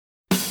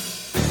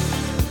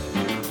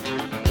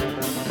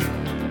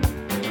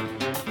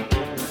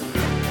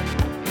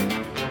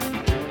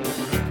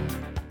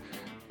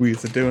We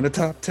are doing a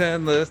top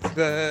 10 list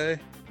today,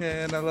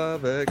 and I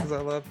love it because I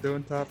love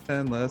doing top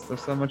 10 lists. They're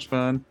so much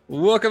fun.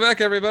 Welcome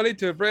back, everybody,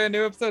 to a brand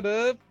new episode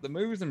of the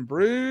Movies and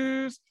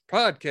Brews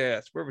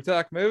podcast, where we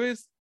talk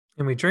movies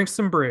and we drink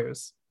some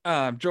brews.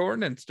 I'm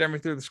Jordan, and staring me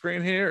through the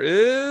screen here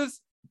is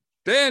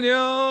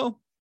Daniel.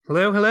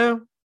 Hello,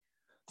 hello.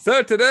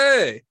 So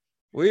today,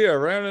 we are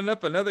rounding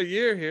up another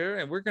year here,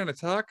 and we're going to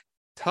talk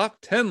top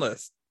 10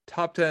 lists.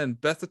 Top 10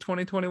 best of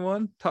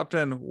 2021, top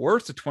 10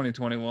 worst of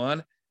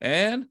 2021,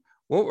 and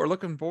what we're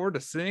looking forward to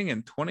seeing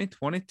in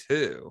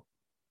 2022.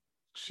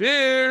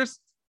 Cheers!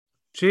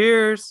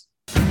 Cheers!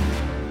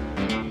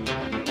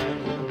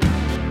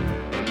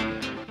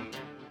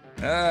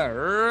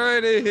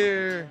 Alrighty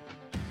here.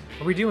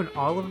 Are we doing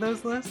all of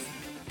those lists?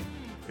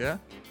 Yeah.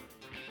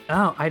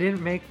 Oh, I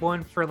didn't make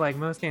one for like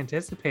most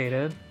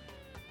anticipated.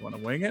 Want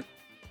to wing it?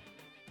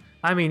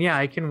 I mean, yeah,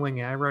 I can wing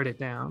it. I wrote it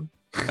down.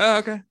 Oh,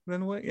 okay.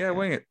 Then wing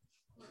it.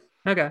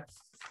 Okay.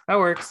 That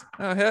works.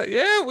 Oh, hell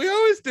yeah, we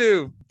always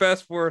do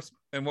best, worst,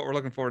 and what we're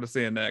looking forward to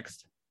seeing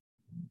next.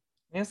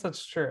 Yes,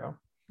 that's true.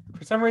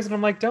 For some reason,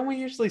 I'm like, don't we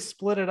usually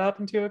split it up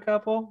into a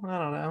couple? I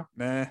don't know.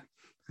 Nah.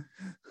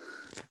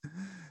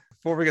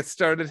 Before we get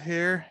started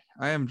here,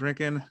 I am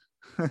drinking,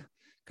 kind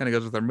of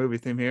goes with our movie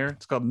theme here.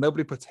 It's called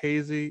Nobody Puts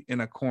Hazy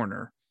in a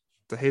Corner.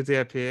 It's a hazy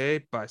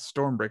IPA by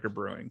Stormbreaker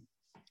Brewing.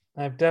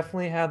 I've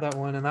definitely had that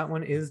one, and that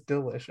one is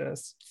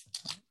delicious.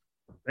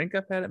 I think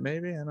I've had it,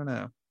 maybe. I don't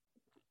know.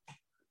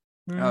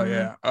 Oh,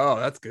 yeah. Oh,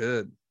 that's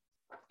good.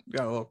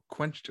 Got a little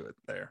quench to it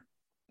there.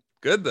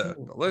 Good, though.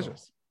 Ooh,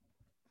 delicious.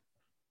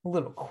 A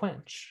little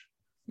quench.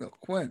 Little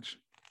quench.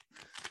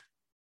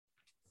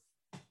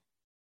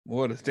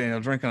 What is Daniel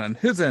drinking on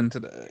his end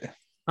today?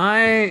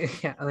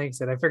 Like I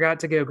said, I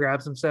forgot to go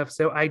grab some stuff.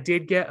 So I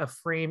did get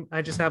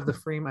I just have the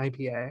Freem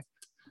IPA,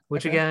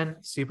 which again,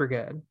 super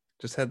good.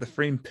 Just had the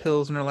Freem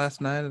Pilsner last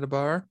night at a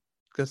bar.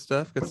 Good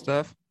stuff.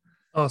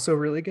 Also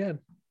really good.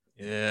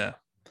 Yeah.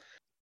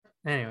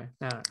 Anyway,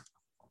 no.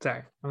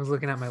 Sorry, I was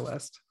looking at my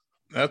list.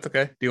 That's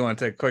okay. Do you want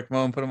to take a quick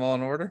moment and put them all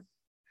in order?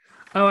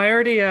 Oh, I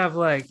already have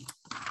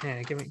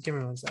give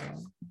me 1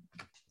 second.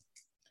 Do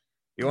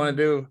you want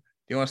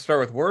to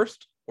start with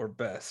worst or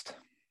best?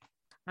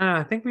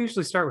 I think we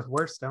usually start with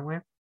worst, don't we?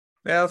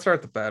 Yeah, let's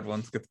start with the bad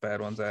ones. Get the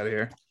bad ones out of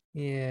here.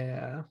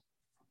 Yeah.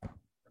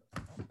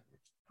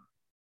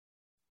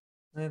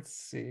 Let's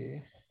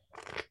see.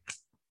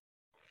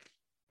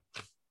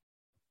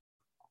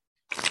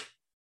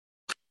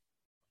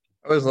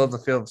 I always love the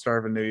feel of the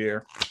start of a new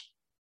year.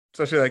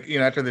 Especially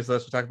after these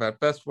lists, we talk about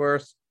best,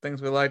 worst, things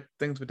we liked,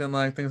 things we didn't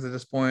like, things that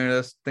disappointed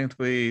us, things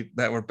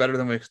that were better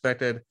than we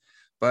expected.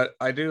 But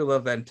I do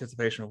love that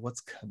anticipation of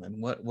what's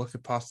coming, what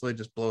could possibly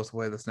just blow us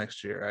away this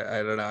next year.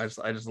 I don't know.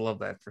 I just love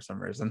that for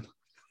some reason.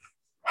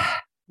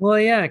 Well,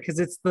 yeah, because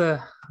it's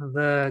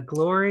the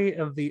glory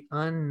of the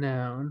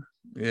unknown.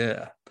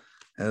 Yeah,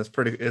 and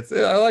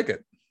I like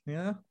it.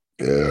 Yeah.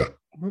 Yeah.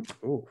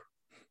 Oh.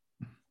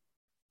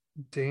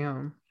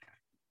 Damn.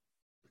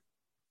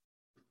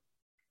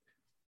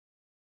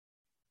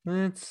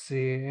 Let's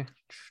see.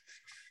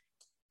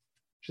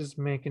 Just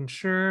making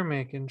sure.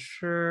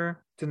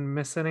 Didn't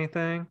miss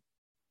anything.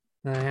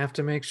 I have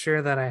to make sure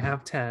that I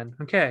have 10.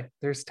 Okay,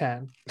 there's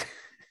 10.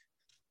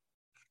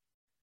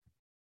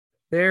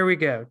 There we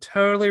go.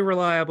 Totally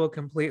reliable,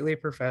 completely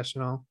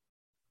professional.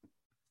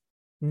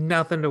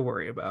 Nothing to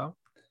worry about.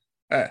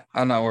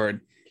 I'm not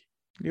worried.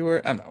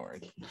 I'm not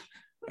worried.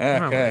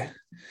 Okay.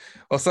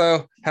 Well,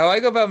 so how I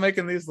go about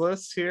making these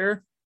lists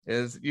here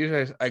is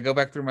usually I go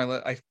back through my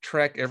list. I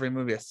track every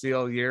movie I see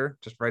all year,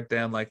 just write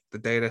down like the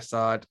date I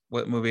saw it,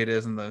 what movie it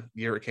is, and the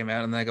year it came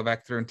out, and then I go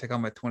back through and take all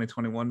my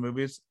 2021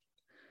 movies,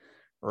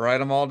 write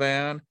them all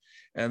down,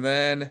 and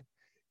then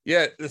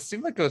it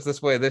seemed like it was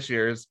this way this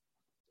year.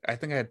 I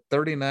think I had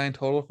 39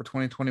 total for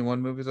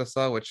 2021 movies I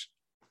saw, which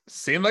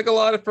seemed like a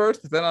lot at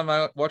first, but then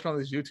I'm watching all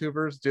these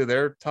YouTubers do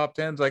their top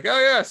 10s, like, oh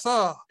yeah, I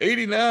saw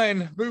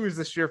 89 movies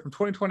this year from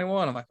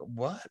 2021. I'm like,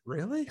 what?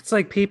 Really? It's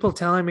like people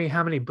telling me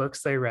how many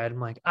books they read.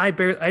 I'm like, I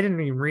didn't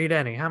even read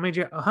any. How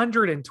many?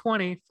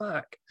 120?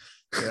 Fuck.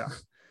 Yeah.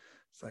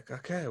 It's like,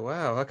 okay,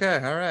 wow,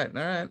 okay, all right.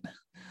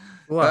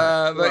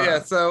 But yeah,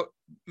 so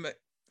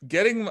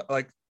getting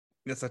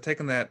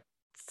taking that,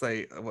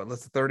 say,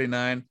 let's say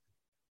 39.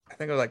 I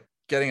think it was like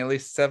getting at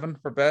least 7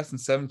 for best and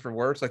 7 for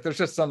worst. Like there's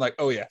just some like,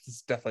 oh yeah, this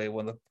is definitely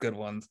one of the good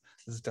ones.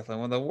 This is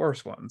definitely one of the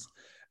worst ones.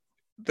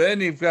 Then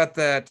you've got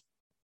that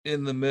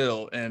in the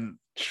middle and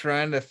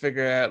trying to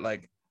figure out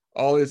like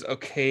all these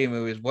okay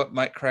movies, what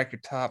might crack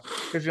your top.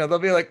 Because they'll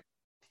be like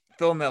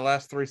filling that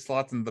last 3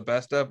 slots in the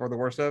best of or the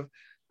worst of.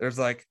 There's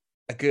like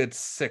a good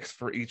 6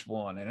 for each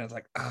one. And it's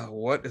like, oh,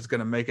 what is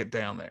gonna make it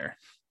down there?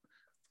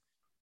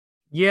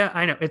 Yeah,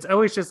 I know. It's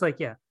always just like,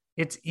 yeah,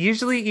 it's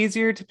usually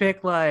easier to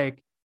pick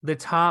like the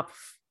top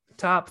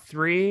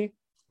 3,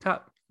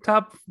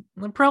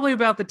 probably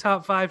about the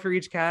top 5 for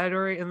each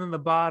category, and then the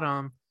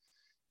bottom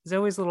is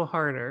always a little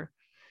harder,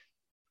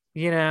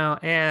 and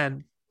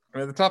I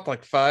mean, the top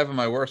like 5 of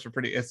my worst are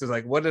pretty. It's just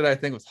like, what did I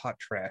think was hot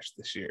trash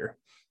this year?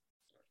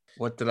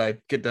 What did I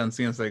get done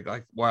seeing? It's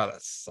like wow,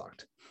 that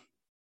sucked.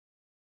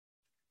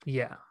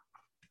 Yeah.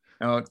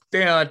 Oh,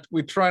 damn,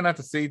 we try not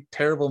to see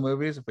terrible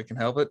movies if we can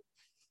help it.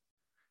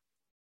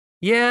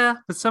 Yeah,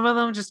 but some of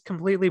them just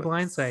completely But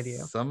blindside you.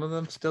 some of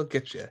them still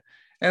get you.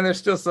 And there's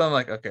still some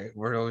like, okay,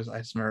 we're always, I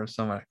just remember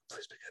someone like,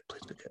 please be good,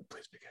 please be good,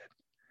 please be good.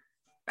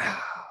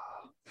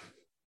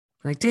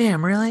 Like,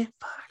 damn, really?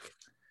 Fuck.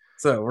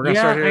 So we're gonna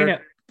Yeah, start I know.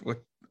 here with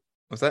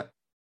what's that?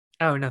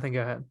 Oh, nothing.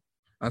 Go ahead.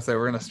 I'd say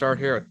we're gonna start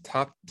here at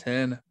top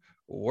 10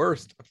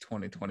 worst of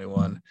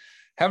 2021.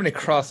 How many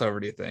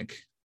crossover do you think?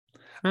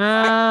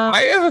 Uh,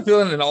 I have a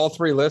feeling in all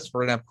three lists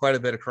we're gonna have quite a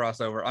bit of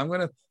crossover. I'm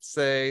gonna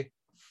say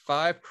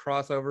 5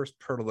 crossovers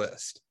per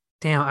list.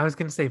 damn, I was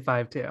gonna say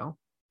five too.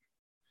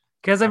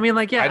 Because I mean,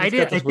 like, yeah, I I just did.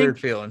 got I this weird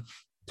think feeling.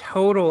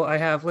 total I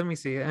have, let me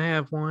see. I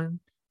have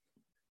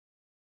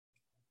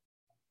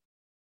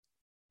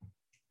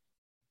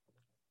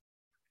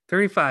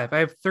 35. I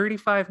have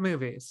 35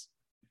 movies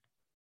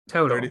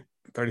total. 30,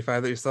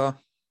 35 that you saw.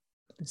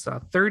 I saw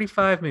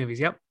 35 movies.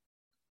 Yep.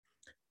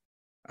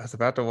 I was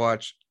about to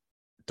watch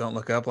Don't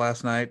Look Up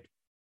last night,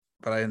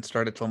 but I didn't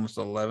start it till almost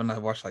 11. I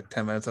watched like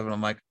 10 minutes of it.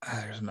 I'm like,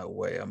 there's no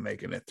way I'm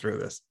making it through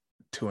this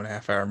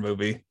 2.5 hour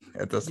movie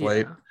at this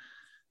late.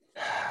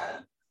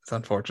 It's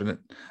unfortunate.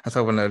 I was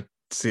hoping to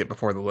see it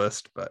before the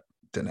list, but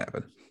didn't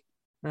happen.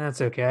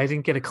 That's okay. I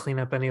didn't get to clean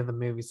up any of the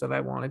movies that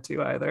I wanted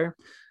to either.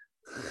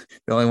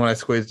 The only one I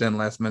squeezed in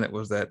last minute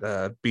was that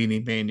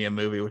Beanie Mania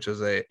movie, which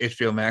is a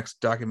HBO Max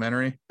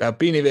documentary about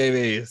Beanie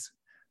Babies.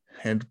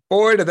 And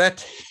boy, did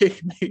that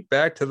take me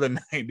back to the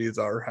 90s.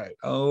 All right.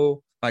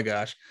 Oh my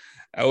gosh.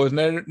 I was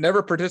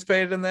never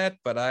participated in that,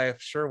 but I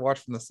sure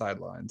watched from the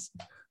sidelines.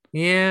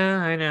 Yeah,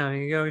 I know.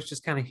 You always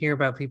just kind of hear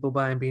about people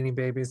buying Beanie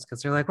Babies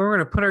because they're like, we're going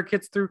to put our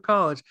kids through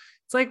college.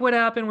 It's like what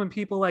happened when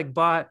people like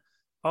bought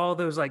all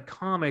those like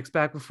comics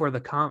back before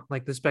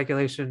the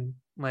speculation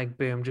like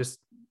boom, just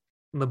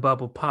the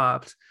bubble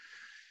popped,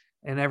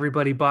 and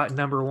everybody bought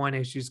number one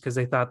issues because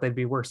they thought they'd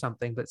be worth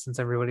something. But since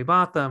everybody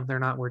bought them, they're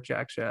not worth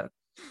jack shit.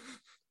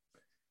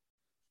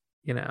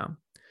 You know.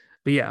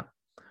 But yeah.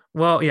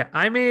 Well, yeah,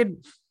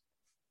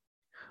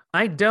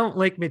 I don't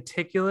like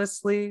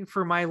meticulously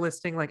for my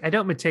listing. Like I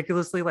don't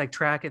meticulously like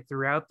track it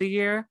throughout the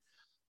year.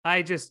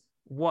 I just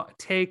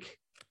take,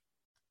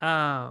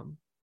 towards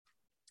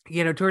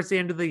the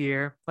end of the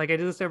year, like I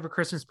did this over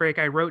Christmas break.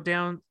 I wrote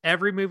down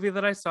every movie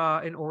that I saw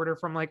in order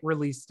from like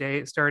release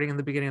date, starting in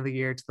the beginning of the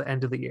year to the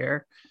end of the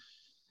year.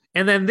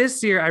 And then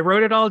this year I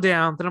wrote it all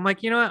down. Then I'm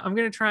like, you know what? I'm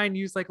going to try and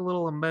use like a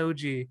little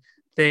emoji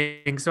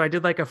thing. So I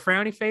did like a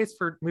frowny face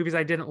for movies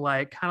I didn't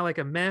like, kind of like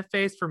a meh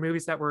face for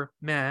movies that were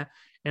meh,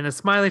 and a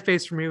smiley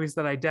face for movies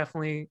that I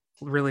definitely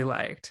really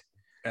liked.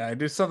 I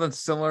do something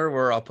similar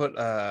where I'll put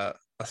a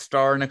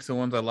star next to the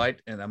ones I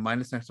liked and a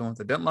minus next to the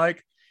ones I didn't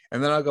like.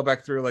 And then I'll go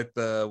back through like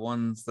the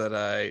ones that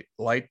I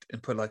liked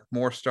and put like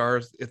more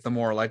stars if the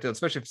more I liked it,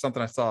 especially if it's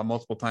something I saw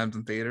multiple times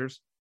in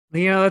theaters.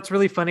 That's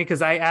really funny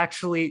because I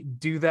actually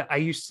do that. I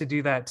used to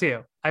do that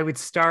too. I would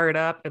star it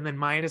up and then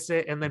minus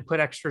it and then put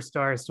extra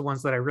stars to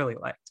ones that I really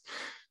liked,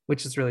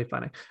 which is really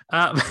funny.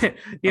 One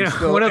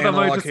of them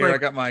I was just here. like, I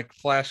got my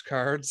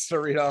flashcards to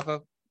read off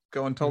of,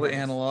 going totally nice.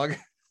 Analog.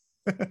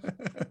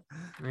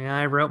 Yeah,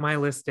 I wrote my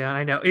list down.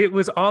 I know it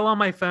was all on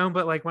my phone,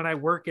 but like when I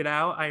work it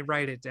out, I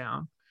write it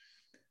down.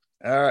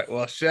 All right,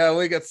 well, shall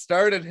we get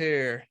started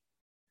here?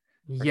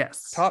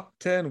 Yes. Top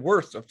 10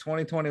 worst of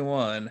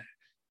 2021.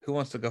 Who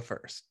wants to go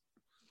first?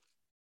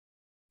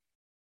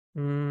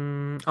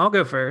 I'll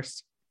go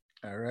first.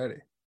 All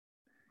righty.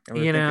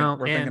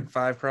 We're thinking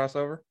 5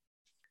 crossover.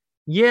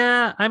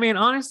 Yeah, I mean,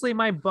 honestly,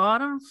 my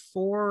bottom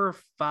 4 or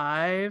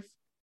 5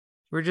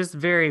 were just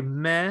very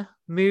meh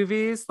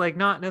movies. Like,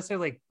 not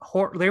necessarily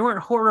like they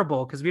weren't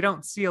horrible because we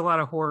don't see a lot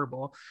of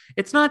horrible.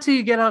 It's not till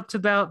you get up to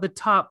about the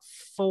top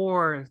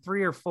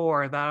 3 or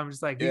 4 that I'm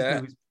just like, these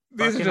movies.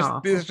 These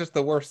are just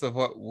the worst of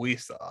what we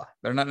saw.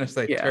 They're not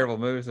necessarily terrible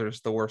movies. They're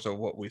just the worst of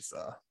what we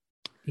saw.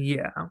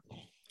 Yeah.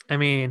 I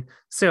mean,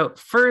 so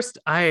first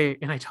this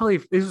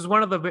was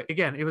one of the,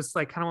 again, it was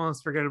like kind of one of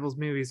those forgettable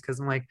movies because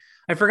I'm like,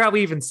 I forgot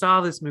we even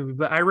saw this movie,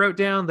 but I wrote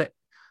down that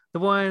the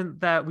one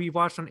that we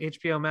watched on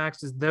HBO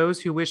Max is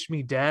Those Who Wish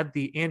Me Dead,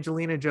 the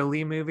Angelina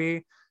Jolie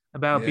movie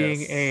about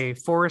being a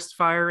forest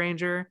fire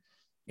ranger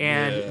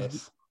and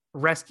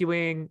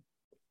rescuing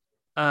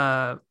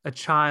a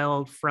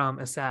child from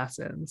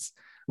assassins,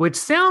 which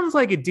sounds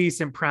like a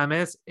decent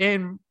premise.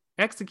 In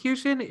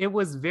execution, it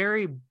was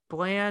very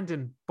bland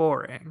and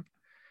boring.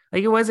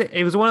 Like it was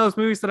one of those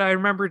movies that I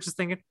remember just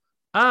thinking,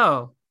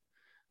 oh,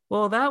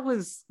 well, that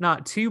was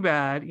not too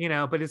bad,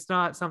 but it's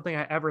not something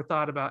I ever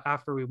thought about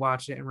after we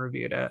watched it and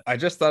reviewed it. I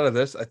just thought of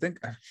this. I think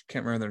I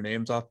can't remember their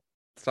names off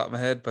the top of my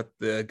head, but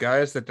the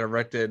guys that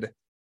directed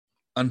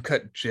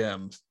Uncut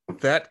Gems,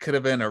 that could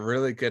have been a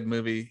really good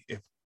movie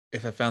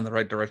if I found the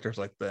right directors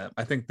like them.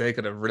 I think they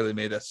could have really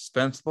made it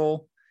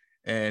suspenseful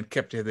and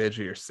kept you at the edge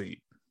of your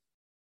seat.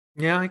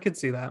 Yeah, I could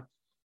see that.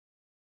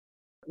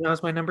 That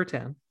was my number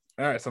 10.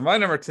 All right, so my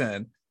number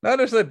 10, not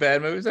necessarily a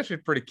bad movie. It's actually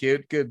pretty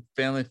cute, good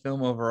family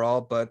film overall,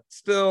 but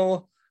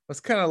still was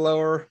kind of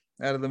lower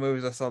out of the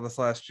movies I saw this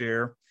last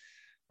year.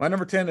 My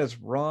number 10 is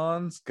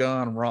Ron's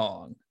Gone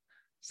Wrong.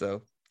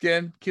 So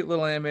again, cute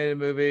little animated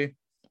movie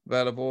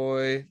about a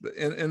boy.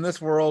 In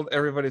this world,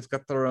 everybody's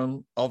got their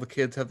own. All the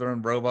kids have their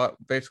own robot.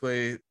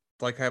 Basically,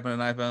 like having an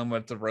iPhone,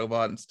 but it's a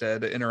robot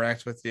instead. It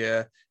interacts with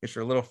you. It's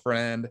your little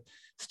friend.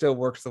 Still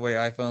works the way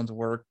iPhones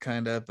work,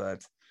 kind of.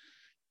 But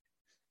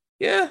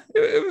yeah,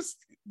 it was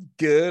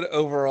good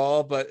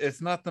overall. But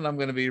it's not that I'm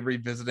going to be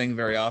revisiting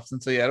very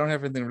often. So yeah, I don't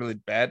have anything really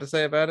bad to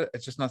say about it.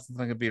 It's just not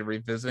something I'm going to be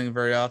revisiting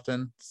very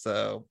often.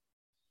 So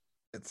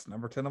it's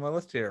number 10 on my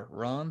list here.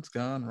 Ron's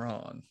Gone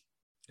Wrong.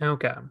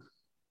 Okay.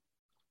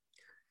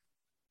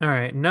 All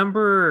right.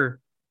 Number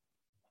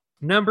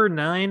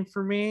 9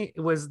 for me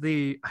was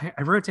I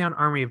wrote down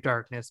Army of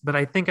Darkness, but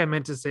I think I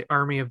meant to say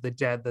Army of the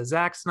Dead, the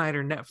Zack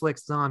Snyder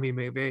Netflix zombie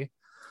movie.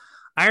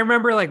 I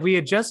remember like we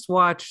had just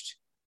watched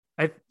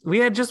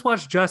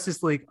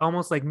Justice League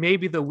almost like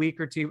maybe the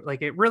week or two.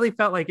 Like it really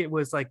felt like it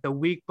was like the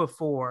week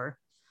before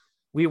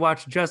we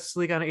watched Justice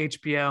League on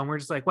HBO, and we're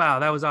just like, wow,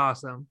 that was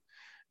awesome,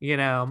 you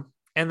know.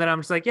 And then I'm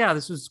just like, yeah,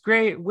 this was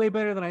great, way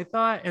better than I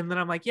thought. And then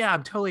I'm like, yeah,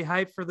 I'm totally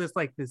hyped for this,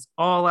 like this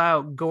all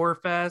out gore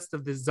fest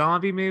of this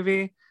zombie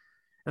movie.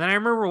 And then I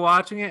remember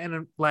watching it,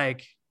 and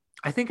like,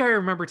 I think I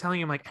remember telling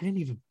him like, I didn't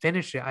even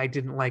finish it. I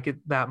didn't like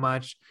it that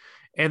much.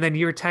 And then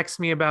you were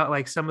texting me about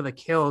like some of the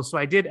kills. So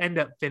I did end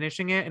up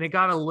finishing it, and it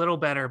got a little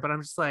better, but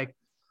I'm just like,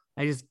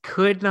 I just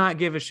could not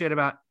give a shit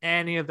about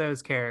any of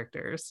those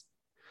characters,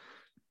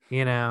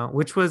 you know,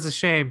 which was a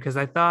shame because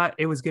I thought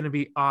it was going to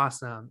be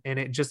awesome, and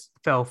it just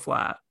fell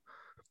flat.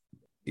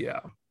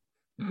 Yeah.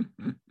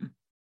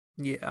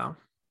 Yeah.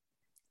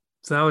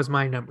 So that was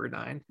my number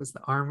 9, was the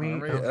Army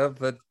of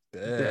the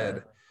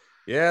Dead.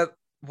 Yeah.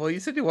 Well, you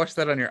said you watched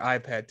that on your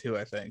iPad too,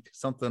 I think.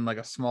 Something like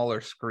a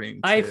smaller screen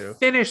too. I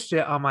finished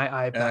it on my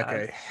iPad.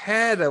 Okay.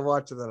 Had to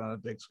watch that on a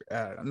big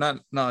screen.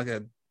 Not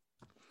good.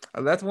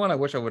 That's one I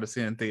wish I would have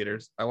seen in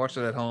theaters. I watched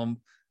it at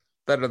home.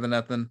 Better than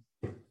nothing.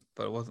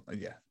 But it wasn't,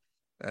 yeah.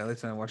 At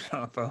least I didn't watch it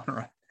on a phone,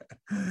 right?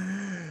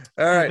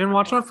 All right. I didn't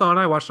watch it on a phone.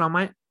 I watched it on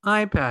my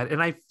iPad,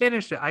 and I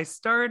finished it. I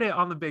started it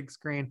on the big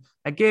screen.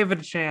 I gave it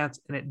a chance,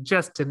 and it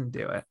just didn't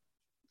do it.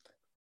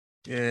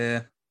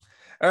 Yeah.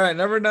 All right.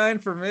 Number 9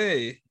 for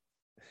me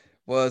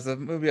was a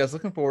movie I was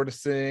looking forward to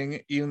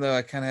seeing, even though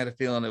I kind of had a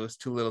feeling it was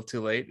too little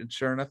too late. And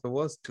sure enough, it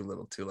was too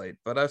little too late.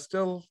 But I was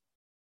still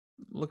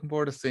looking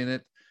forward to seeing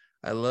it.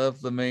 I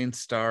love the main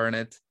star in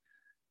it.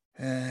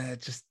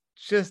 It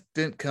just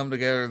didn't come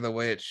together the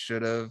way it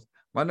should have.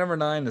 My number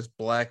 9 is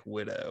Black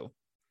Widow.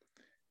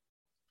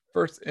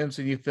 First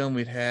MCU film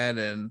we'd had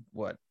in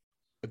what,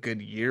 a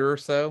good year or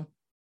so.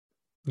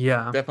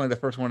 Yeah, definitely the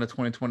first one of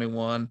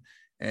 2021.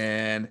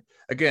 And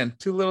again,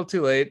 too little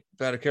too late,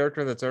 about a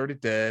character that's already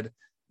dead.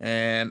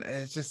 And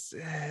it's just,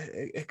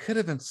 it could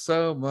have been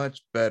so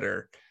much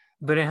better.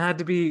 But it had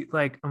to be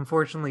like,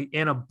 unfortunately,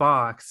 in a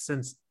box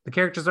since the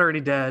character's already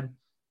dead.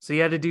 So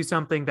you had to do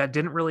something that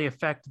didn't really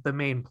affect the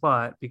main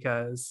plot,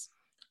 because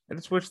I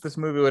just wish this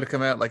movie would have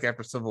come out like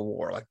after Civil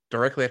War, like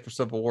directly after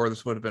Civil War.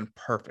 This would have been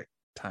perfect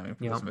timing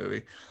for this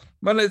movie.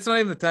 But it's not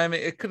even the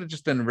timing. It could have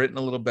just been written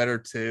a little better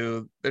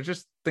too. There's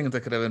just things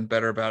that could have been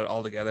better about it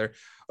altogether.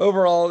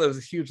 Overall, it was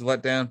a huge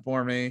letdown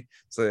for me.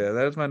 So yeah,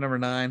 that is my number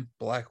 9,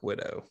 Black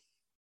Widow.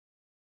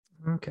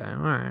 Okay, all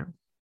right.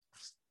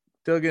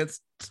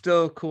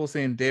 Still cool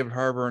seeing David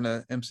Harbour in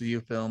an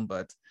MCU film,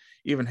 but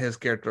even his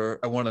character,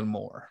 I wanted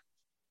more.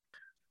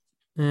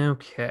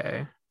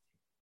 Okay.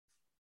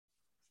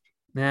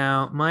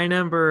 Now, my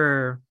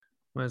number,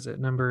 was it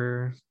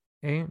number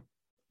 8?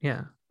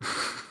 Yeah.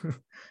 I'm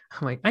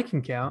like, I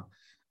can count.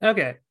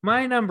 Okay.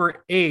 My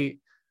number 8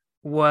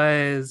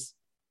 was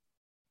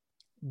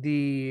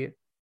the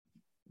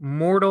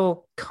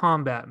Mortal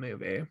Kombat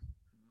movie,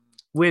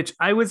 which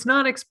I was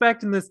not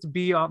expecting this to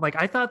be on.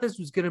 Like, I thought this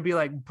was going to be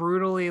like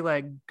brutally,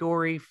 like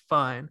gory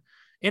fun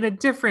in a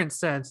different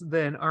sense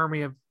than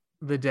Army of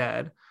the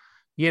Dead.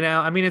 You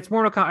know, I mean, it's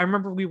Mortal Kombat. I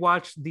remember we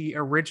watched the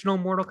original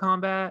Mortal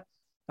Kombat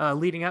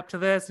leading up to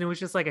this, and it was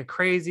just like a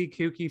crazy,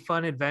 kooky,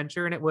 fun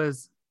adventure, and it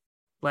was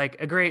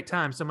like a great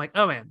time. So I'm like,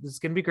 oh man, this is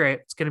gonna be great.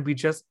 It's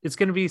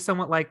gonna be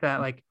somewhat like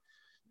that. Like,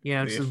 you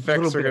know, the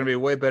effects are gonna be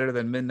way better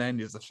than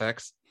mid-90s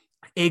effects.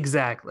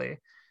 Exactly.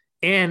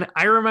 And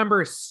I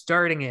remember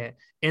starting it,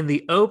 and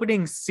the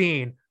opening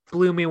scene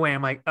blew me away.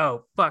 I'm like,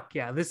 oh fuck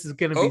yeah, this is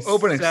gonna be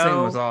opening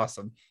scene was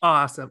awesome.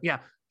 Awesome. Yeah.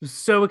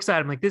 So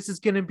excited. I'm like, this is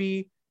gonna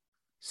be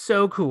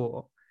so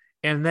cool.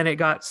 And then it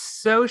got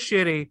so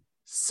shitty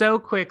so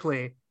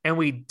quickly, and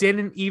we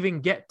didn't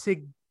even get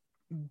to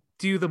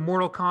do the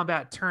Mortal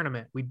Kombat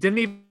tournament. We didn't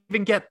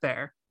even get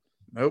there.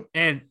 Nope.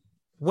 And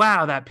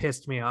wow, that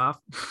pissed me off.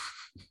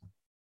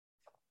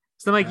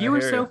 So I'm like, you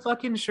were so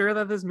fucking sure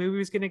that this movie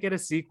was going to get a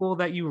sequel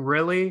that you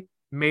really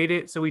made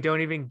it so we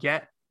don't even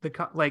get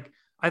the like,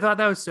 I thought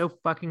that was so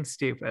fucking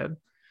stupid.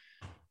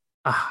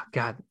 Ah,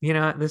 God, you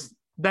know,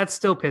 that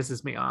still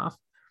pisses me off.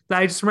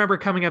 I just remember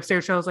coming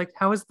upstairs. I was like,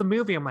 how is the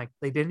movie? I'm like,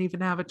 they didn't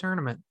even have a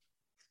tournament.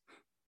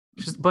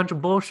 Just a bunch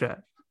of bullshit.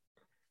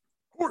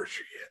 Horseshit.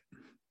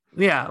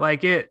 Yeah,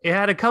 like it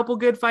had a couple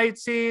good fight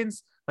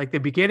scenes. Like the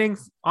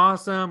beginning's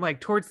awesome. Like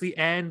towards the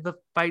end, the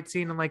fight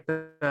scene and like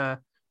the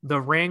The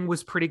Ring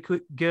was pretty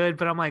good,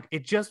 but I'm like,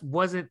 it just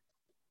wasn't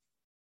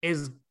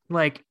as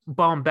like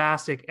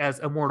bombastic as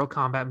a Mortal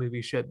Kombat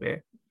movie should be.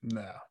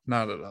 No,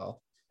 not at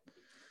all.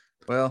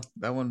 Well,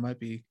 that one might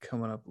be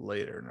coming up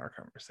later in our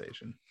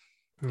conversation.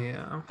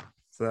 Yeah.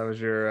 So that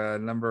was your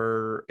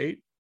number 8?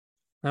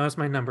 That was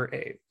my number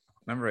 8.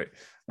 Number 8.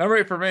 Number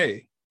 8 for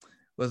me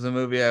was a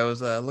movie I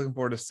was looking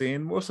forward to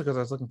seeing, mostly because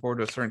I was looking forward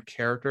to a certain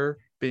character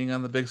being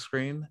on the big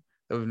screen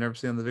that we've never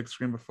seen on the big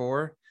screen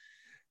before.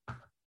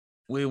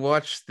 We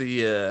watched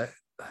the,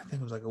 I think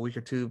it was like a week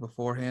or two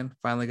beforehand,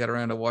 finally got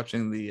around to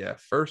watching the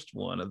first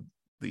one of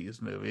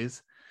these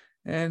movies.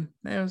 And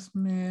it was,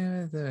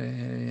 yeah,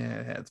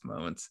 it had its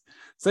moments.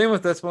 Same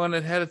with this one.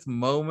 It had its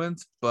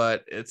moments,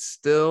 but it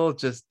still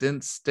just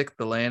didn't stick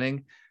the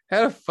landing.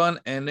 Had a fun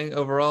ending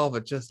overall,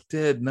 but just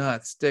did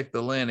not stick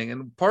the landing.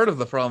 And part of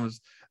the problem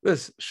is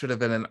this should have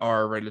been an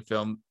R-rated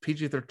film.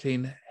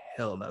 PG-13,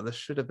 hell no. This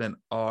should have been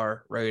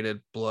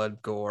R-rated,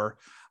 blood, gore.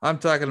 I'm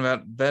talking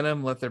about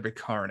Venom, Let There Be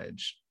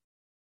Carnage.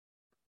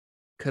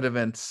 Could have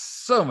been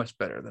so much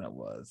better than it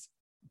was.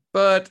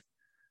 But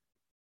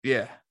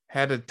yeah,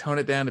 had to tone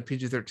it down to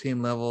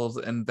PG-13 levels,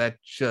 and that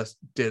just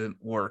didn't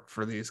work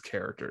for these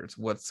characters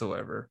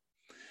whatsoever.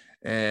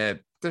 And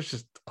there's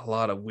just a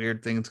lot of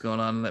weird things going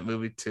on in that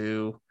movie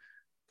too.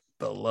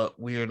 The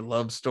weird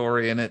love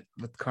story in it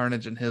with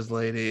Carnage and his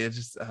lady. It's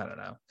just, I don't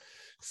know.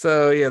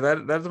 So yeah,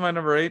 that's my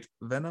number 8.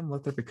 Venom,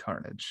 Let There Be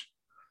Carnage.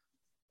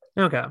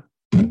 Okay.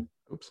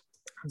 Oops.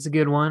 That's a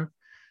good one.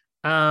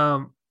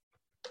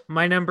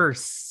 My number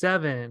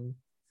 7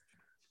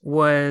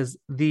 was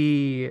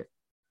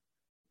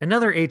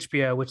another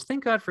HBO, which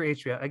thank God for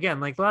HBO. Again,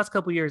 like the last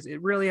couple of years,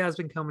 it really has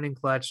been coming in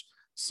clutch.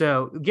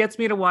 So it gets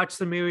me to watch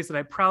some movies that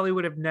I probably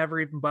would have never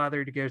even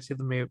bothered to go to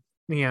the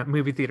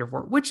movie theater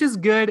for, which is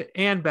good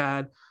and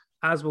bad,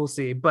 as we'll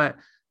see. But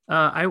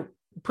I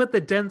put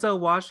the Denzel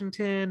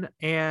Washington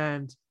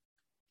and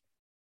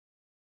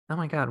oh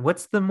my God,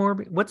 what's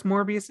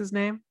Morbius's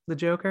name? The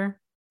Joker?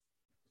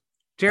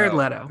 Jared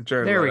Leto.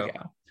 There we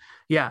go.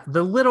 Yeah,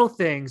 The Little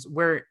Things,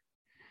 where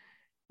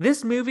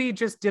this movie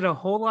just did a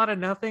whole lot of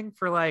nothing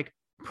for like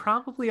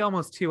probably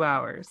almost 2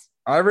 hours.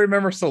 I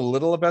remember so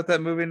little about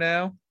that movie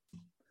now,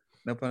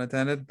 no pun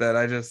intended, that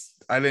I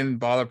didn't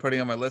bother putting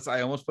on my list.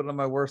 I almost put it on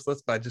my worst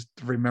list, but I just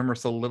remember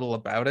so little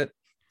about it.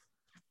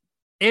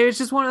 It was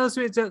just one of those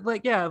movies that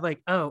like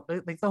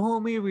the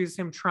whole movie is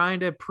him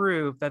trying to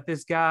prove that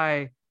this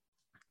guy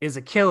is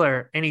a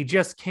killer and he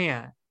just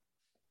can't.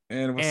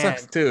 And what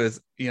sucks too is,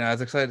 I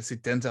was excited to see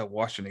Denzel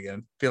Washington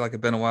again. I feel like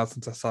it's been a while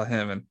since I saw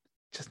him, and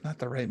just not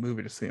the right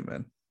movie to see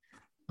him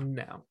in.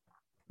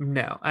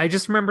 No. I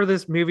just remember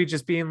this movie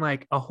just being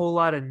like a whole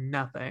lot of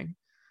nothing.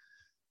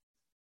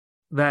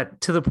 That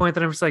to the point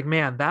that I'm just like,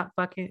 man, that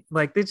fucking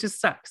like it just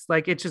sucks.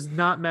 Like it's just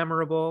not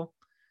memorable,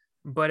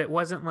 but it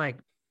wasn't like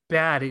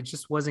bad. It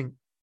just wasn't.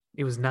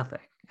 It was nothing.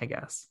 I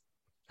guess.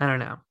 I don't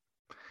know.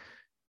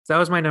 So that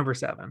was my number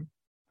 7.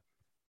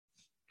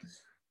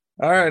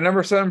 All right,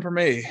 number 7 for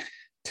me.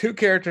 2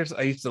 characters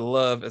I used to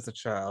love as a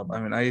child.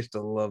 I mean, I used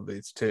to love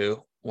these 2.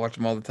 Watch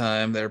them all the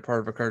time. They're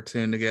part of a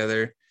cartoon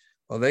together.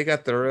 Well, they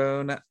got their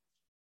own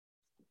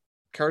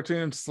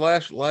cartoon /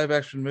 live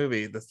action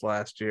movie this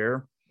last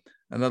year.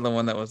 Another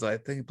one that was, I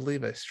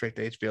believe, straight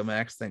to HBO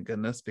Max. Thank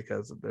goodness,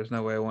 because there's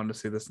no way I wanted to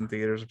see this in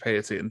theaters or pay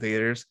to see it in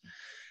theaters.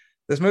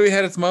 This movie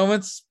had its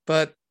moments,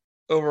 but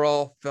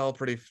overall fell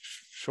pretty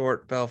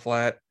short, fell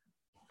flat.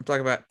 I'm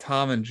talking about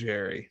Tom and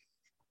Jerry.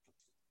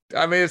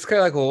 I mean, it's kind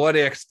of like, well, what do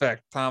you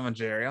expect? Tom and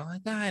Jerry. I'm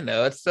like, I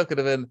know. It still could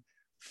have been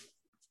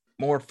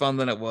more fun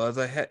than it was.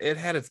 It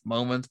had its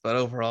moments, but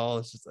overall,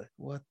 it's just like,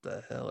 what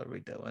the hell are we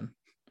doing?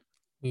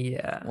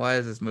 Yeah. Why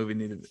does this movie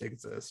need to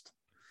exist?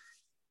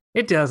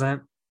 It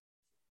doesn't.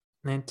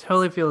 I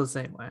totally feel the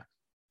same way.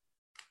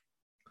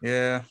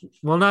 Yeah.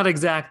 Well, not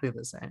exactly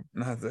the same.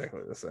 Not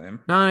exactly the same.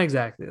 Not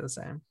exactly the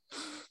same.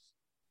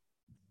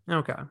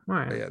 Okay. All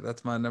right. But yeah,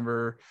 that's my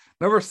number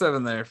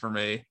 7 there for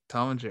me.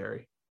 Tom and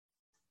Jerry.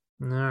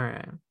 All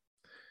right.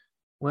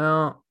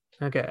 Well,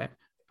 okay.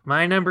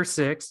 My number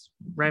 6,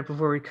 right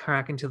before we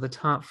crack into the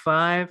top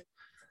 5,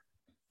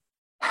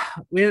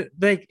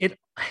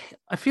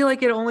 I feel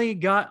like it only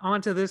got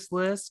onto this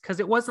list because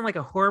it wasn't like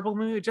a horrible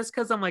movie, just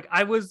because I'm like,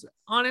 I was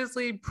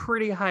honestly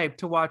pretty hyped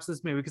to watch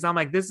this movie because I'm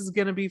like, this is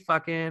gonna be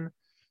fucking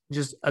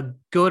just a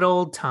good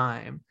old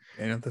time.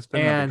 And this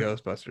been not the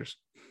Ghostbusters.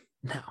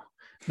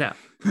 No.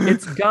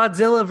 It's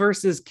Godzilla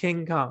versus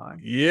King Kong.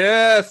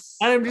 Yes.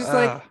 And I'm just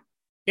like,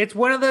 it's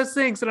one of those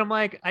things that I'm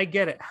like, I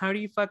get it. How do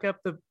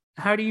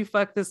you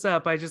fuck this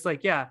up? I just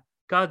like, yeah,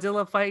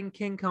 Godzilla fighting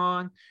King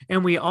Kong.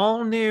 And we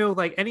all knew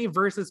like any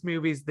versus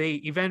movies, they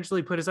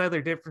eventually put aside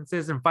their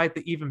differences and fight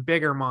the even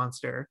bigger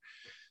monster,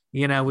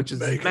 which is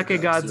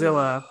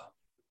Mechagodzilla.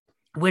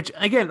 Which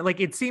again, like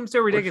it seems so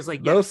ridiculous.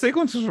 Like those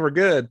sequences were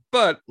good,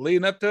 but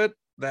leading up to it,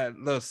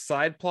 those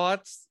side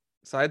plots,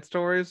 side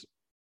stories,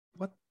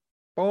 what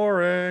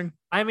boring.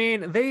 I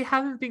mean, they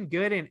haven't been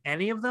good in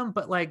any of them,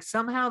 but like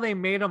somehow they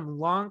made them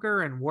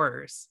longer and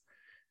worse.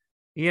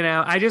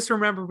 I just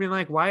remember being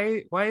like,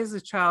 why is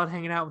this child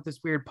hanging out with this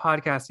weird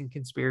podcasting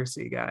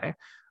conspiracy guy?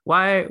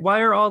 Why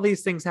are all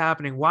these things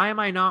happening? Why am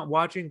I not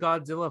watching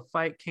Godzilla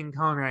fight King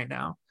Kong right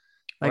now?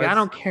 Like, Well, I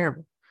don't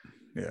care.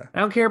 yeah. I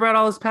don't care about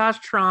all this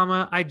past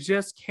trauma. I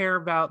just care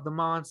about the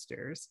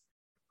monsters.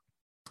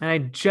 And I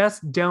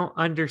just don't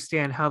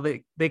understand how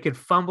they could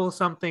fumble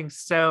something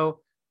so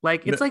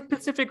like it's like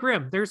Pacific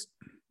Rim. There's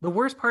the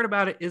worst part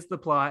about it is the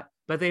plot,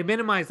 but they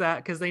minimize that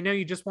because they know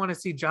you just want to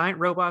see giant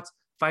robots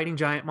fighting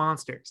giant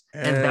monsters.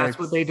 And that's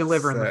what they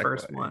deliver in the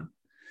first Exactly. one.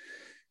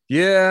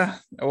 Yeah.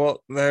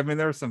 Well, I mean,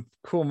 there were some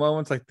cool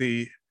moments like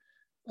the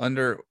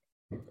under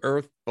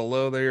earth,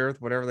 below the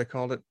earth, whatever they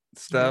called it,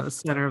 Yeah, the stuff,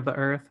 center of the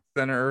earth.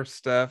 center earth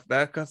stuff.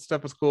 That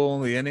stuff was cool.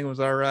 The ending was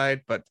all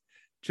right, but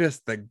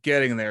just the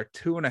getting there,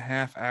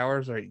 2.5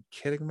 hours. Are you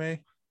kidding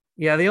me?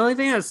 Yeah, the only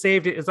thing that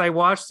saved it is I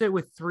watched it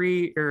with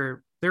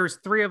there was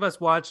three of us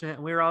watching it,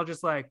 and we were all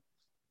just like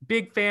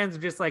big fans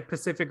of just like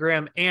Pacific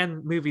Rim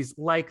and movies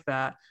like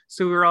that.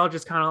 So we were all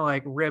just kind of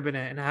like ribbing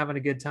it and having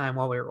a good time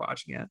while we were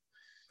watching it.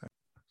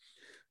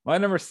 My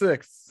number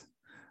 6.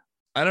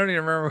 I don't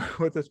even remember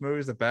what this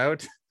movie's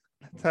about.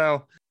 That's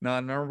how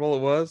non-memorable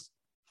it was.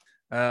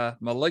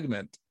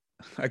 Malignant.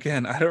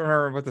 Again, I don't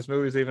remember what this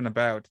movie's even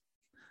about.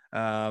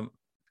 About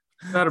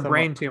a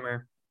brain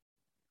tumor.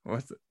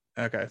 What's it?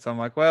 Okay, so I'm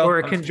like, well, or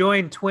a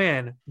conjoined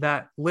twin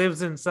that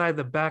lives inside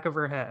the back of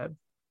her head.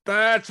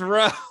 That's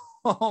right.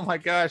 Oh my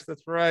gosh,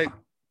 that's right.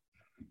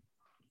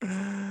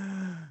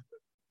 I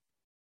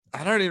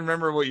don't even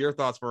remember what your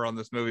thoughts were on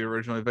this movie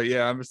originally, but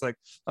yeah, I'm just like,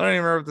 I don't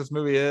even remember what this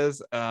movie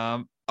is.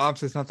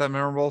 Obviously, it's not that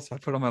memorable, so I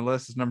put on my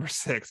list as number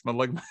 6,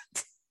 Malignant.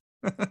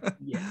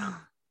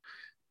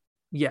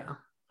 Yeah,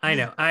 I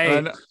know.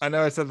 I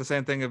know I said the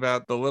same thing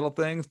about The Little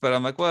Things, but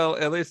I'm like, well,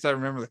 at least I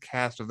remember the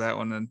cast of that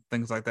one and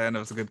things like that, and it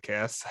was a good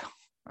cast. So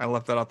I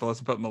left that off the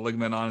list and put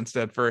Malignant on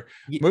instead for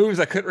movies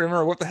I couldn't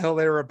remember what the hell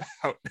they were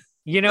about.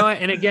 You know what?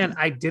 And again,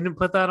 I didn't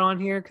put that on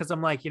here because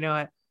I'm like, you know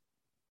what?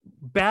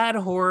 Bad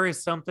horror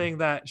is something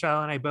that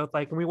Shiloh and I both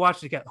like, and we watch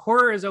it together.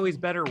 Horror is always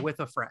better with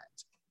a friend.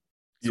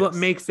 It's what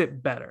makes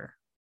it better.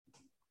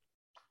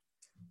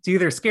 It's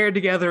either scared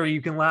together or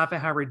you can laugh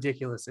at how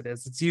ridiculous it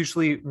is. It's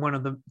usually one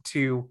of the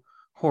two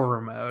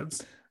horror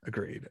modes.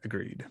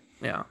 Agreed.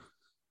 Yeah.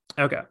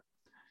 Okay.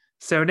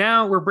 So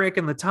now we're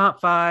breaking the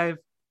top 5.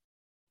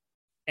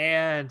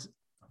 And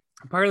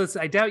part of this,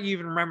 I doubt you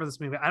even remember this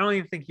movie. I don't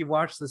even think you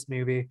watched this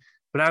movie,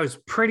 but I was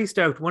pretty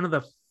stoked. One of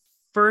the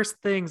first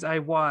things I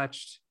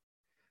watched,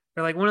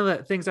 or like one of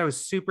the things I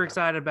was super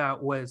excited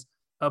about, was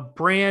a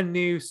brand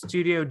new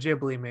Studio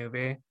Ghibli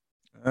movie.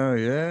 Oh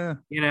yeah.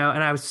 And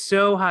I was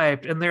so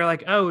hyped. And they're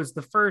like, oh, it's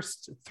the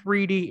first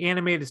 3D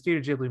animated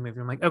Studio Ghibli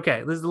movie. I'm like,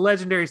 okay, this is the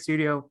legendary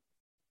studio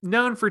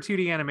known for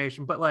 2D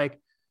animation, but like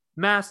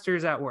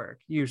masters at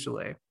work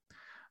usually.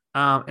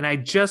 And I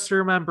just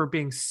remember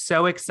being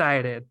so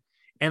excited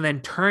and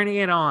then turning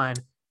it on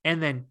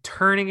and then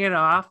turning it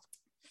off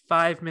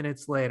 5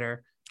 minutes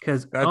later.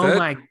 Because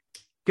my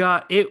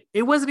God, it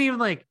wasn't even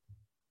like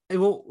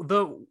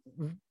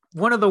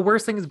one of the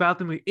worst things about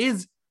the movie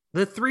is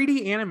the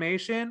 3D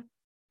animation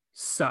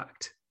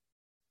sucked.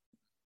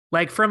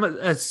 Like from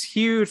a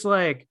huge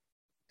like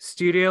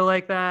studio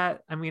like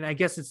that. I mean, I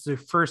guess it's the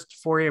first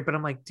foray, but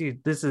I'm like,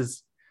 dude,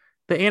 the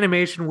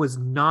animation was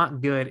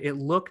not good. It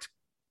looked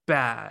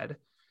bad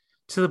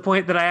to the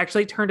point that I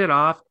actually turned it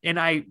off, and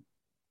I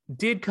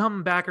did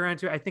come back around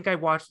to it. I think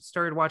I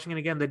started watching it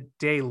again the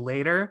day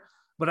later,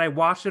 but I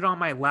watched it on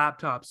my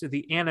laptop, so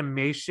the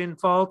animation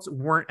faults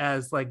weren't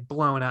as like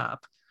blown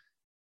up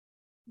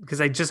because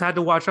I just had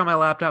to watch on my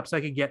laptop so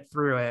I could get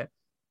through it.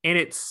 And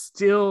it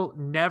still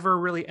never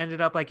really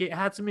ended up like it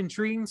had some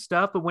intriguing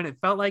stuff, but when it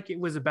felt like it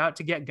was about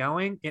to get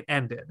going, it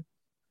ended.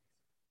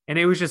 And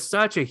it was just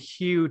such a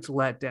huge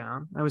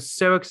letdown. I was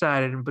so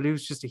excited, but it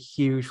was just a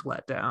huge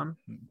letdown.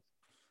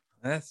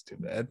 That's too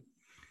bad.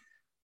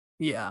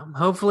 Yeah.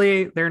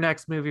 Hopefully their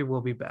next movie will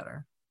be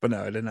better. But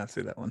no, I did not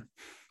see that one.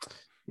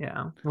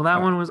 Yeah. Well,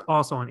 that one was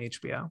also on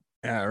HBO.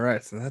 Yeah,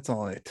 right. So that's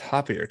only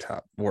top of your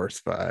top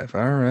worst 5.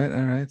 All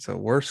right. So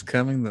worse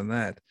coming than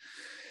that.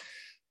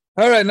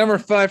 All right, number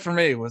 5 for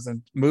me was a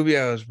movie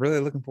I was really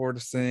looking forward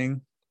to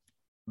seeing.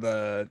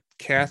 The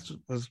cast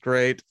was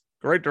great.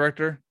 Great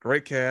director,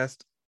 great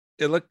cast.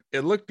 It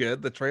looked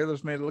good. The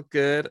trailers made it look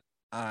good.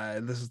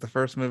 This is the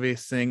first movie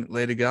seeing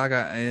Lady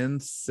Gaga in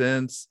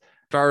since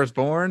Star is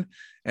Born.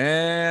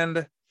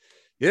 And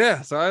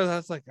yeah, so I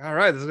was like, all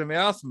right, this is gonna be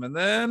awesome. And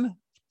then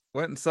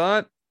went and saw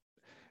it,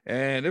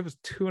 and it was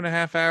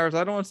 2.5 hours.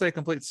 I don't want to say a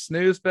complete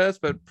snooze fest,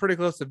 but pretty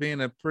close to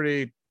being a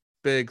pretty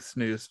big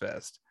snooze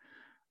fest.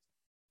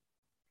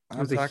 It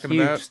was a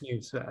huge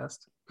snooze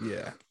fest.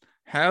 Yeah.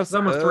 House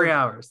almost 3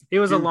 hours. It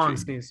was Gucci. A long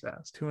snooze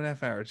fest.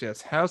 2.5 hours.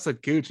 Yes. House of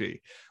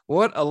Gucci.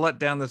 What a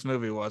letdown this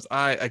movie was.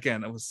 I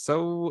was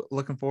so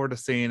looking forward to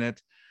seeing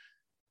it.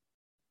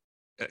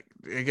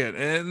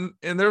 Again,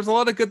 and there's a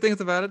lot of good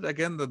things about it.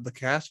 Again, the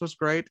cast was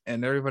great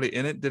and everybody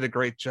in it did a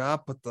great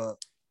job, but the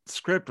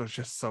script was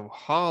just so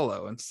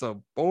hollow and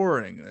so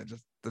boring.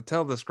 Just to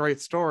tell this great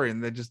story,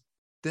 and they just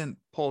didn't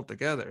pull it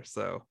together.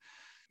 So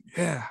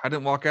yeah, I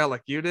didn't walk out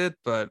like you did,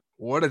 but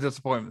what a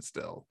disappointment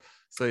still.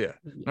 So yeah,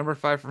 number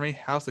 5 for me,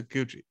 House of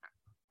Gucci.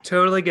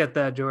 Totally get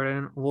that,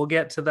 Jordan. We'll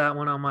get to that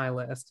one on my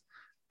list.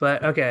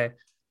 But okay,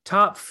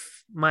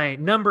 my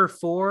number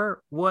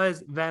 4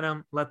 was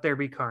Venom, Let There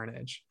Be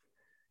Carnage.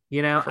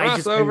 You know,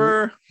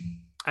 Crossover.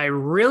 I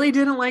really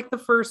didn't like the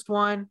first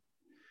one.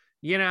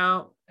 You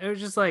know, it was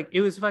just like,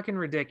 it was fucking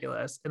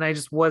ridiculous. And I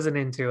just wasn't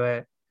into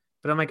it.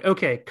 But I'm like,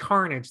 okay,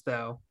 Carnage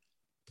though.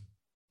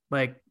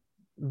 Like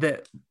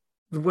the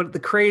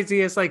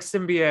craziest like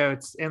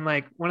symbiotes and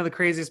like one of the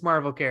craziest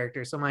Marvel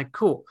characters. So I'm like,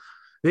 cool,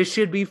 this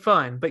should be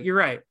fun. But you're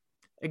right.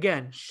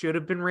 Again, should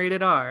have been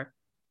rated R.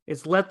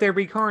 It's Let There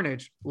Be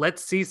Carnage.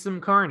 Let's see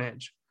some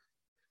carnage.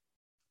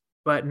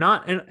 But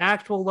not an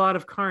actual lot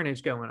of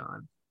carnage going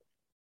on.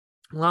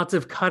 Lots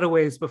of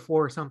cutaways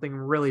before something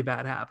really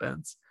bad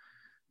happens.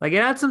 Like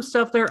it had some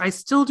stuff there. I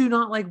still do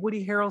not like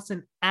Woody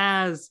Harrelson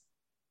as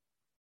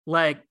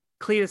like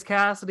Cletus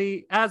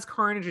Cassidy. As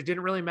Carnage, it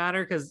didn't really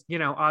matter because, you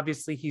know,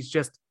 obviously he's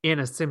just in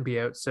a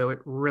symbiote, so it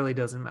really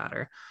doesn't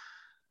matter.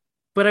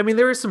 But I mean,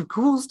 there was some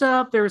cool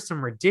stuff. There was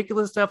some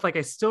ridiculous stuff. Like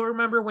I still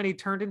remember when he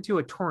turned into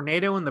a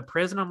tornado in the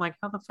prison. I'm like,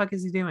 how the fuck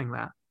is he doing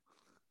that?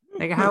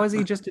 Like, how is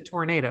he just a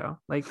tornado?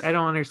 Like, I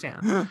don't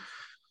understand.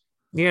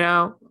 You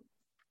know?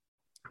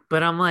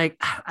 But I'm like,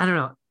 I don't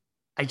know.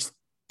 I just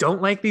don't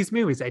like these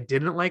movies. I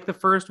didn't like the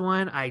first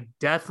one. I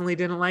definitely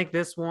didn't like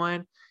this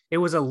one. It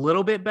was a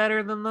little bit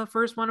better than the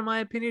first one, in my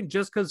opinion,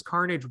 just because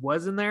Carnage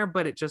was in there,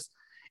 but it just,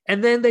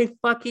 and then they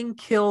fucking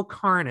kill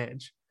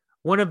Carnage,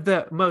 one of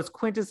the most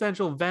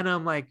quintessential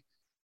Venom like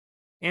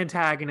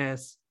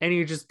antagonists, and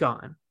you're just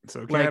gone.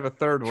 So can I have a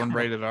third one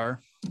rated R?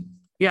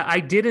 Yeah, I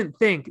didn't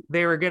think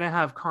they were going to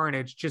have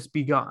Carnage just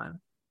be gone.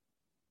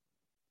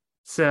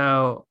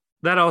 So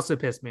that also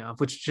pissed me off,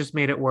 which just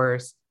made it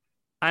worse.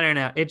 I don't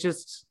know. It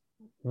just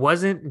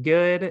wasn't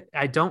good.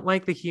 I don't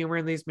like the humor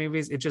in these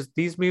movies.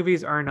 These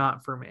movies are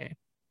not for me.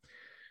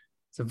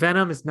 So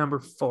Venom is number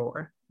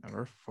 4.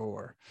 Number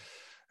 4.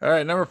 All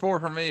right. Number 4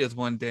 for me is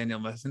one Daniel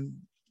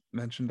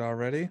mentioned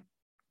already.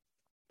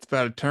 It's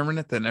about a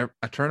tournament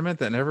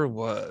that never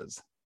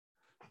was.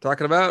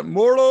 Talking about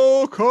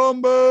Mortal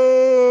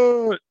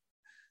Kombat.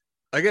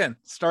 Again,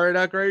 started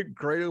out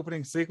great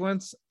opening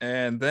sequence,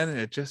 and then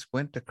it just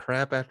went to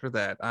crap after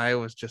that. I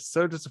was just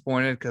so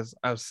disappointed because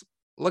I was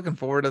looking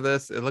forward to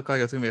this. It looked like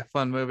it was gonna be a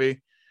fun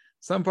movie.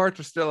 Some parts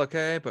were still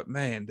okay, but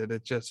man, did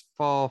it just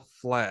fall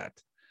flat.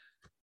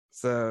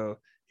 So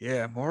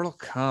yeah, Mortal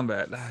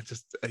Kombat.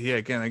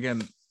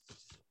 Again.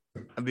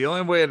 The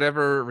only way I'd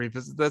ever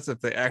revisit this, if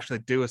they actually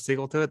do a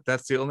sequel to it,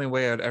 that's the only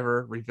way I'd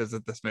ever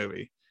revisit this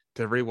movie,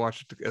 to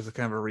rewatch it as a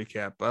kind of a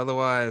recap. But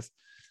otherwise,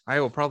 I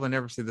will probably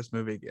never see this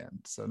movie again.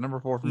 So number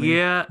 4 for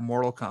me,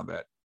 Mortal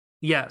Kombat.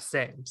 Yeah,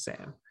 same.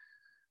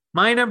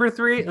 My number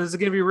 3, this is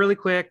going to be really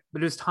quick,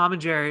 but it was Tom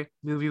and Jerry.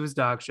 Movie was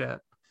dog shit.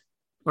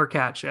 Or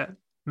cat shit.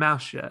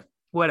 Mouse shit.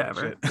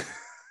 Whatever. Shit.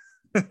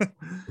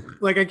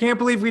 Like, I can't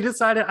believe we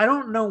decided. I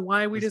don't know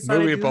why we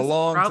decided to do this.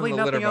 Probably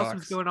nothing else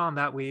was going on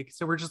that week.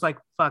 So we're just like,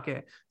 fuck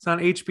it. It's on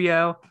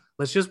HBO.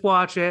 Let's just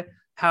watch it.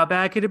 How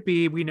bad could it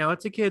be? We know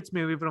it's a kid's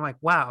movie, but I'm like,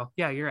 wow,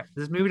 yeah, you're right.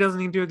 This movie doesn't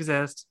need to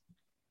exist.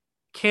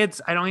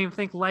 Kids, I don't even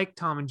think like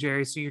Tom and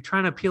Jerry. So you're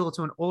trying to appeal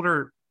to an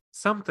older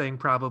something,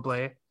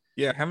 probably.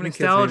 Yeah, how many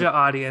nostalgia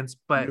audience,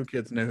 but new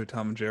kids know who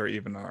Tom and Jerry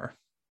even are?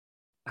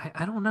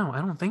 I don't know. I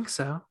don't think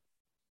so.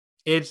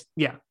 It's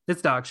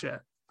dog shit.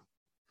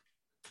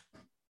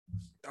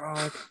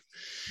 Dog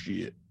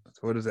shit.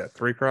 So what is that?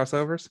 3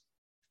 crossovers?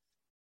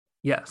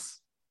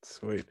 Yes.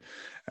 Sweet.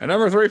 And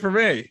number 3 for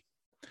me,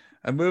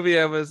 a movie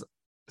I was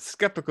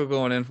skeptical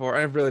going in for.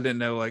 I really didn't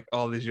know, like,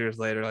 all these years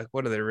later, like,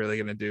 what are they really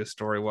going to do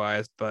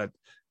story-wise? But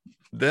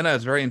then I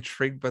was very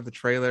intrigued by the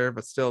trailer,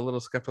 but still a little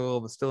skeptical,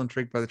 but still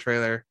intrigued by the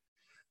trailer.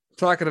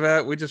 Talking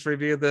about, we just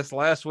reviewed this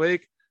last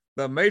week,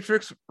 The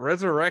Matrix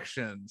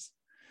Resurrections.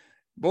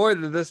 Boy,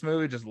 did this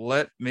movie just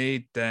let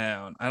me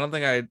down. I don't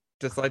think I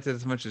disliked it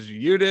as much as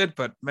you did,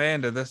 but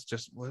man, did this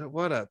just,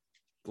 what a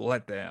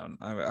letdown.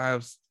 I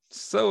was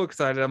so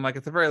excited. I'm like,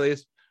 at the very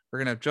least, we're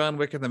going to have John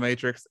Wick in The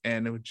Matrix,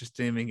 and it just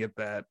didn't even get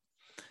that.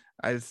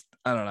 I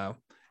don't know.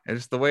 And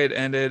just the way it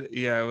ended,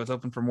 yeah, it was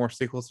open for more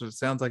sequels, but it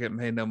sounds like it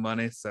made no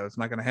money, so it's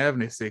not going to have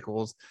any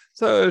sequels.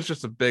 So it was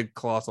just a big,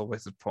 colossal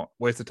waste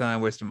of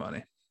time, waste of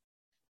money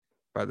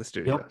by the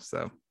studio. Yep.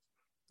 So,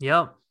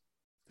 yep.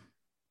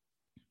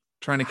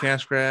 Trying to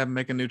cash grab,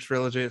 make a new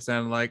trilogy, it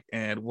sounded like,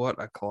 and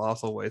what a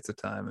colossal waste of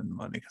time and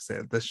money.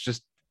 Because this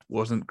just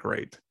wasn't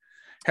great.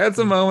 Had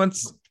some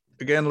moments.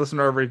 Again, listen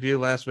to our review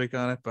last week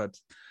on it, but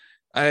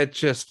I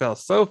just fell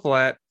so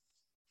flat.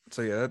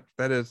 So yeah,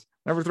 that is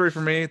number 3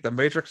 for me, The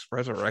Matrix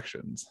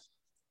Resurrections.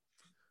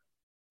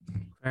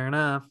 Fair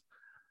enough.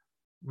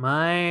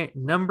 My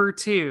number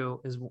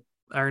 2 is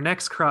our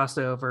next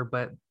crossover,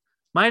 but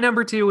my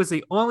number 2 was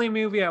the only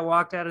movie I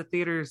walked out of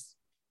theaters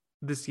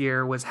this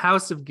year was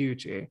House of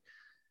Gucci.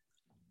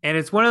 And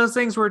it's one of those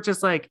things where it's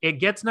just like, it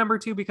gets number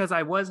 2 because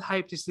I was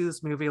hyped to see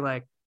this movie.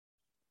 Like,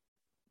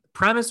 the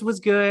premise was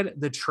good.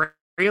 The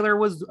trailer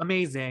was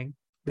amazing.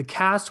 The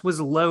cast was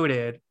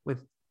loaded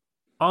with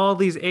all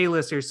these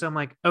A-listers. So I'm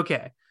like,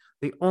 okay,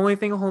 the only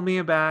thing holding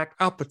me back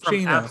Al from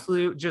Pacino.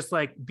 absolute just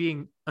like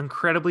being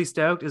incredibly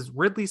stoked is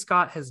Ridley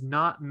Scott has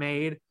not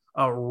made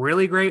a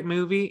really great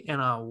movie in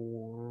a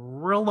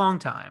real long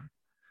time.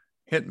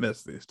 Hit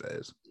miss these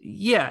days.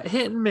 Yeah,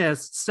 hit and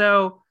miss.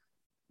 So,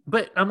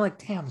 but I'm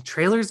like, damn, the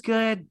trailer's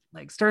good.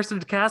 Like, stars to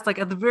the cast. Like,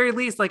 at the very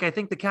least, like, I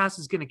think the cast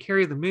is going to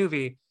carry the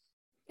movie,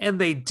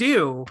 and they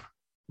do.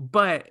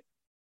 But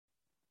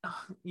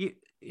we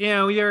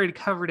already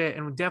covered it,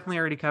 and we definitely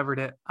already covered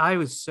it. I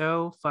was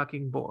so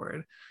fucking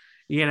bored.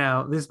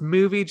 This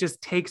movie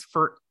just takes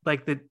for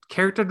like the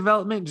character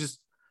development just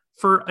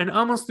for an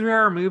almost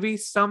 3-hour movie.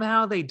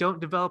 Somehow they don't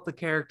develop the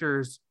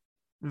characters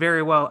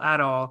very well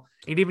at all.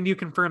 And even you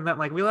confirmed that,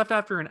 like, we left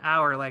after an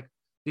hour, like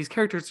these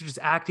characters are just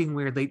acting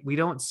weird. We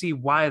don't see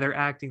why they're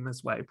acting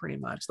this way, pretty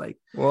much. Like,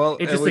 well,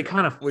 it just, they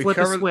kind of flip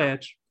a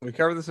switch. We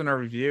covered this in our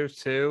review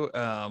too.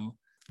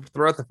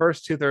 Throughout the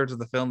first 2/3 of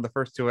the film, the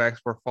first 2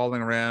 acts were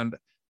falling around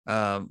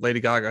Lady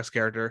Gaga's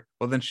character.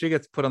 Well, then she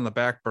gets put on the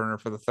back burner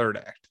for the 3rd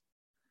act,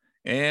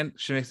 and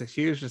she makes a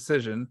huge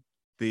decision,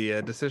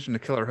 the decision to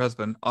kill her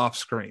husband off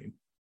screen,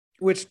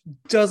 which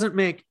doesn't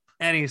make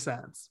any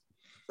sense.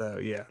 So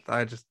yeah,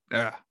 I just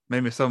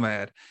made me so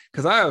mad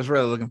because I was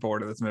really looking forward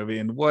to this movie,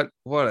 and what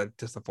a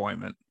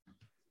disappointment.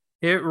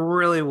 It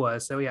really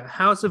was. So yeah,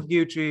 House of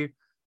Gucci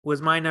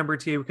was my number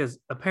 2 because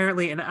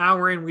apparently an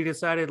hour in we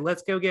decided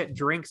let's go get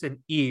drinks and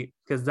eat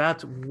because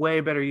that's way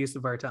better use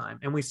of our time,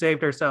 and we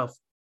saved ourselves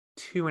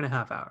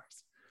 2.5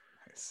 hours,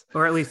 nice.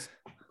 Or at least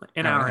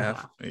an hour and a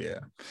half. Yeah.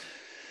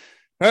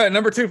 All right,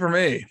 number 2 for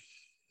me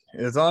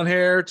is on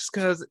here just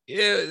because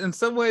in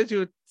some ways you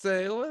would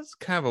say, well, it's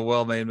kind of a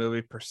well-made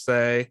movie per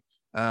se.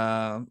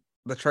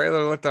 The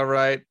trailer looked all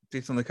right,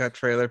 decently cut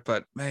trailer,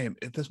 but man,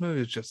 this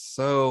movie is just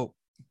so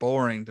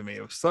boring to me.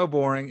 It was so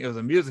boring. It was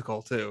a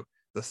musical too.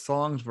 The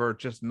songs were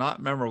just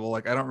not memorable.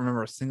 Like, I don't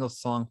remember a single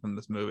song from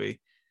this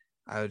movie.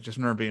 I just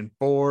remember being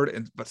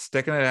bored, but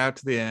sticking it out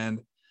to the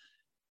end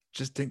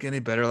just didn't get any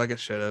better like it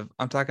should have.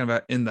 I'm talking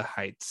about In the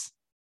Heights.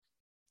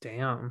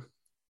 Damn.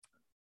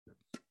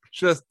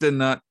 Just did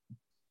not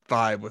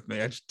vibe with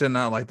me. I just did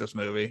not like this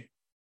movie.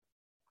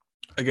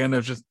 Again, it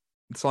was just,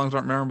 the songs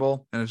aren't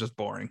memorable and it's just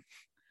boring.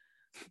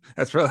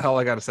 That's really all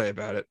I got to say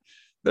about it.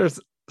 There's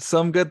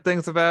some good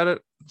things about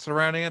it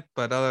surrounding it,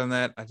 but other than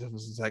that, I just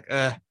was just like,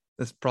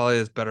 this probably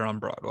is better on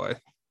Broadway.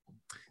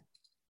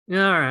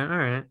 Yeah, all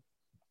right.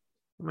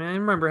 I mean, I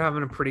remember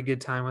having a pretty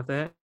good time with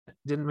it.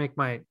 Didn't make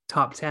my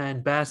top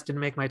 10 best,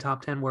 didn't make my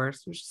top 10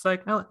 worst. It was just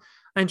like, I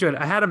enjoyed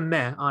it. I had a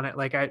meh on it.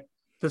 Like,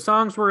 the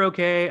songs were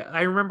okay.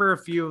 I remember a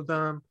few of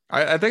them.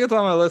 I think it's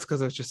on my list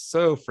because it's just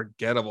so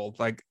forgettable.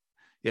 Like,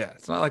 yeah,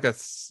 it's not like a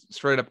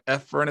straight up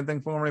F or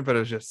anything for me, but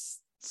it's just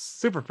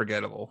super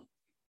forgettable.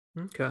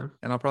 Okay.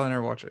 And I'll probably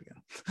never watch it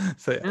again.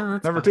 So yeah,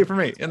 number fine. 2 for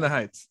me, In the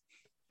Heights.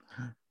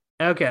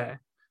 Okay.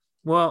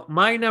 Well,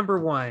 my number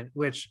 1,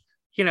 which,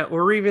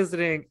 we're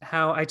revisiting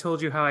how I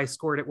told you how I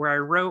scored it, where I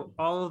wrote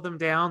all of them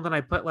down, then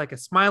I put like a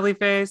smiley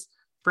face,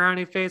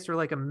 frowny face, or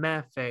like a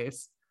meh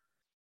face.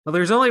 Well,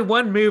 there's only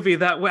one movie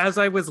that, as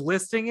I was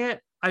listing it,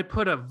 I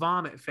put a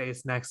vomit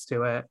face next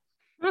to it.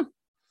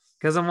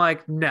 Because I'm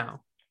like,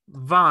 no,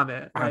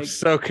 vomit. I'm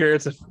so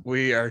curious if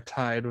we are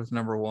tied with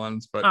number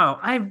 1s, but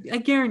I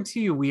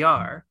guarantee you we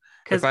are.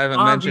 If I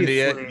haven't mentioned it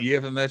yet, you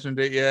haven't mentioned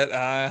it yet.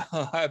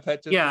 I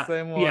bet you it's the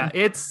same one. Yeah,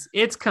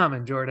 it's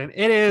coming, Jordan.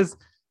 It is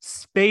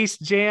Space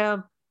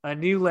Jam: A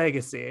New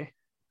Legacy.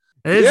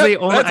 This is the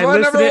only, that's my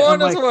number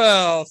 1 as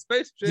well.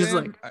 Space Jam. Just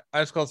like,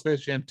 I just call it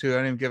Space Jam 2.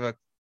 I didn't even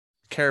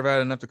care about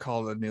it enough to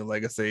call it A New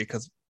Legacy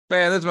because,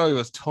 man, this movie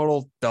was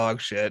total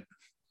dog shit.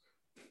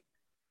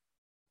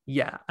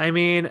 Yeah, I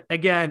mean,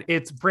 again,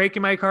 it's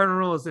breaking my cardinal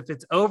rules. If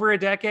it's over a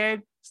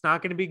decade, it's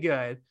not going to be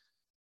good.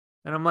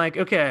 And I'm like,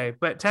 okay,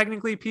 but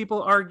technically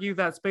people argue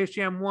that Space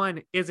Jam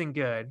 1 isn't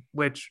good,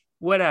 which,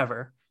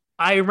 whatever.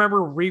 I remember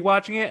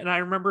rewatching it and I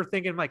remember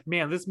thinking, like,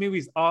 man, this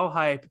movie's all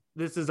hype.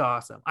 This is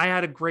awesome. I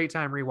had a great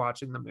time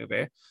rewatching the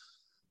movie.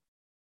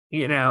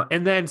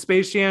 And then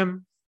Space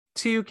Jam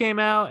 2 came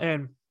out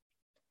and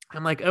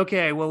I'm like,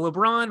 okay, well,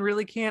 LeBron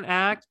really can't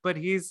act, but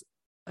he's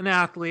an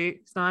athlete.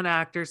 He's not an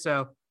actor,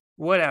 so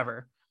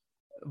whatever.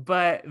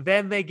 But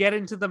then they get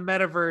into the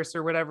metaverse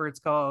or whatever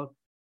it's called.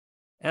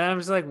 And I'm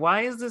just like,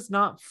 why is this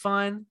not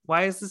fun?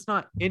 Why is this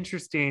not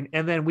interesting?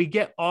 And then we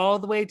get all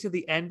the way to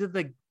the end of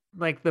the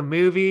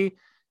movie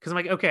because I'm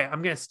like, okay,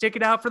 I'm gonna stick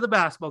it out for the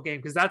basketball game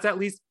because that's at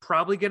least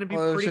probably gonna be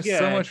pretty good.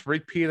 So much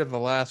repeat of the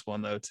last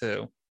one though,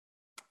 too.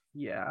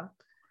 Yeah.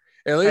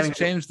 At least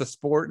change the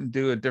sport and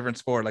do a different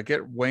sport. Like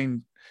get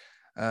Wayne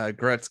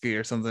Gretzky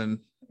or something.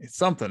 It's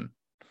something.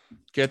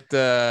 Get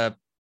the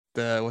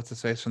what's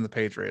his face from the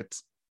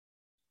Patriots.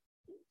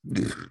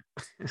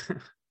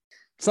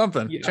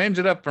 Something. Yeah. Change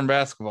it up from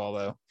basketball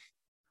though.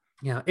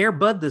 Yeah, Air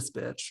Bud this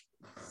bitch.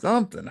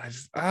 Something.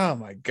 Oh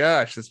my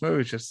gosh, this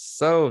movie is just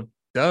so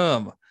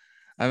dumb.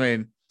 I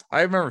mean,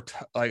 I remember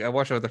I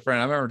watched it with a friend.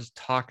 I remember just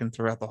talking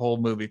throughout the whole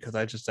movie because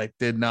I just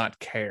did not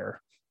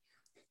care.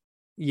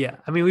 Yeah,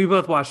 I mean, we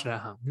both watched it at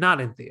home, not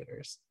in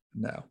theaters.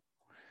 No.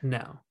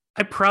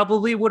 I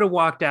probably would have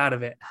walked out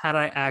of it had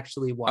I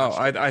actually Oh,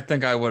 watched it. I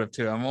think I would have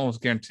too. I'm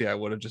almost guarantee I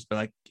would have just been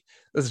like,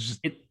 this is just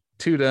It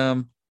too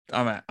dumb.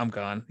 I'm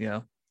gone. You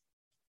know.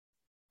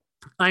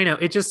 I know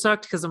it just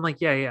sucked because I'm like,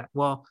 yeah, yeah.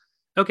 Well,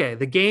 okay,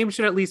 the game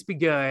should at least be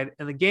good,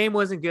 and the game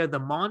wasn't good. The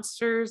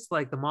monsters,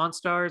 like the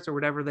Monstars or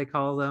whatever they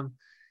call them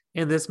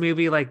in this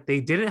movie, like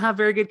they didn't have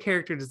very good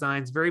character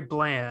designs, very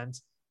bland,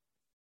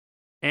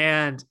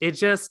 and it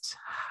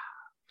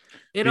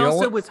The also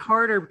only was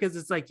harder because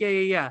it's like, yeah,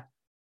 yeah, yeah.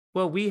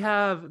 Well, we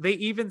have. They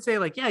even say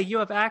like, yeah, you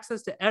have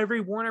access to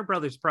every Warner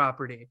Brothers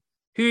property.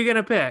 Who are you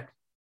gonna pick?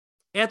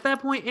 At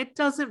that point, it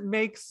doesn't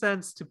make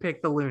sense to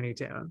pick the Looney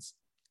Tunes.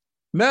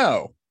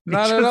 no, It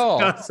not at just all.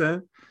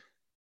 doesn't.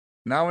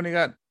 Now when you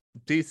got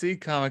DC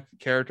comic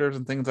characters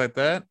and things like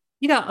that,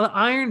 You got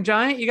Iron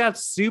Giant, you got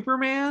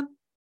Superman,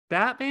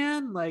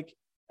 Batman. Like,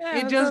 yeah,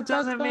 it just that's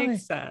doesn't make funny.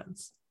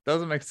 sense.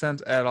 Doesn't make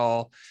sense at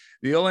all.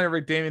 The only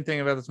redeeming thing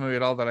about this movie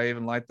at all that I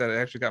even liked that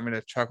actually got me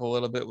to chuckle a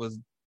little bit was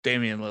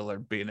Damian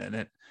Lillard being in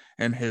it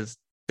and his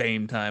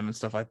Dame time and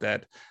stuff like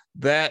that.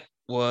 That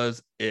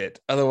was it.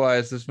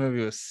 Otherwise, this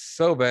movie was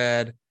so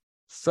bad,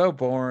 so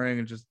boring,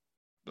 and just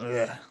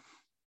ugh.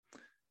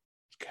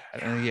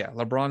 God, and yeah,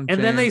 LeBron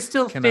And then they James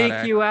still cannot fake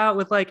act. you out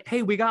with like,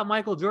 hey, we got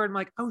Michael Jordan. I'm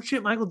like, oh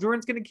shit, Michael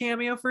Jordan's gonna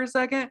cameo for a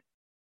second.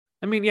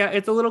 I mean, yeah,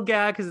 it's a little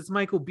gag because it's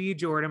Michael B.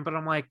 Jordan, but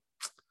I'm like,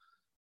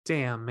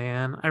 damn,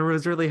 man. I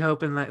was really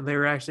hoping that they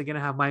were actually gonna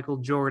have Michael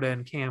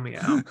Jordan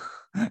cameo.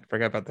 I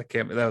forgot about the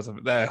camera.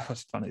 That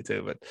was funny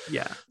too, but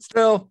Yeah.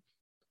 still,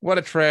 what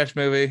a trash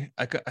movie.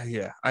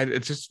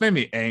 It just made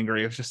me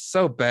angry. It was just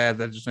so bad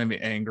that it just made me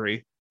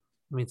angry.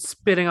 I mean,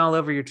 spitting all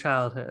over your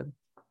childhood.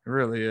 It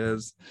really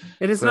is.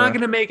 And it's not So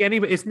going to make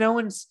anybody, it's no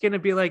one's going to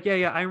be like, yeah,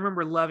 yeah, I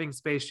remember loving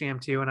Space Jam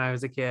 2 when I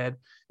was a kid.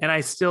 And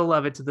I still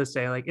love it to this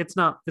day. Like, it's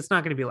not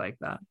going to be like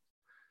that.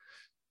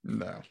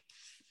 no.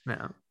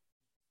 No.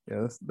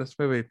 Yeah, this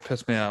movie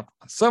pissed me off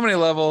on so many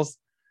levels.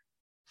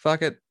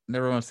 Fuck it.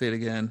 Never want to see it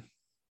again.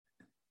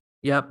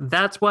 Yep.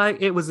 That's why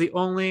it was the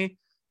only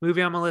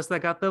movie on my list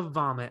that got the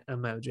vomit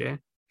emoji.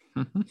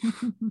 All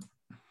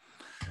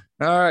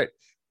right.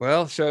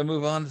 Well, shall we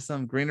move on to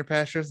some greener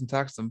pastures and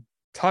talk some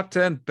top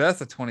 10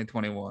 best of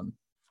 2021?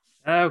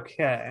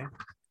 Okay.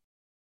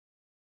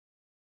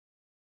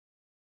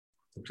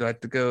 Would you like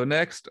to go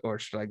next or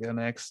should I go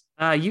next?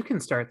 You can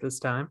start this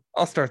time.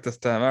 I'll start this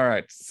time. All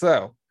right.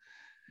 So,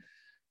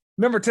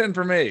 number 10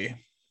 for me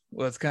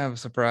was kind of a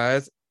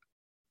surprise.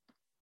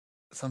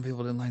 Some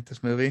people didn't like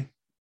this movie.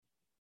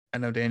 I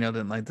know Daniel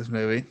didn't like this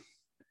movie.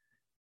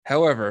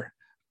 However,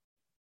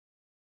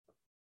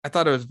 I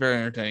thought it was very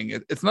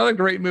entertaining. It's not a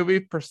great movie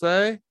per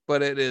se,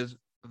 but it is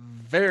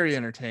very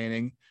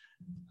entertaining.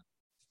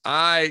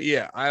 I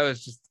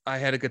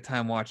had a good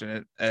time watching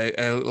it.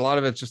 A lot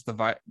of it's just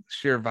the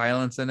sheer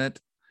violence in it,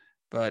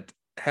 but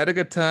had a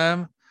good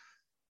time.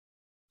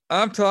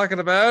 I'm talking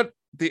about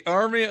The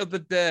Army of the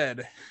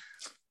Dead.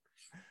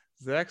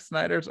 Zack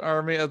Snyder's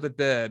Army of the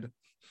Dead.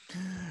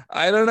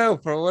 I don't know,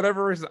 for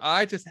whatever reason,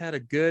 I just had a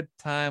good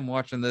time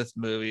watching this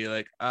movie.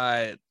 Like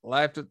I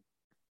laughed at,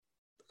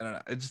 I don't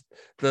know, it just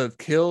the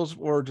kills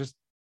were just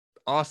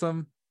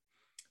awesome.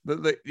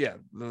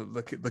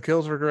 The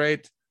kills were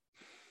great.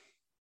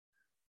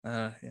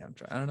 Yeah, I'm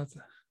trying. I don't know.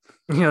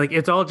 Yeah, like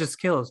it's all just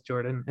kills,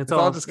 Jordan. It's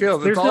all just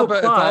kills. There's no plot.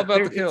 It's all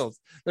about the kills.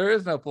 There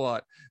is no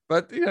plot.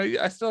 But you know,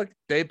 I still like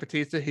Dave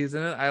Bautista. He's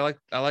in it. I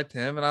liked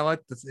him, and I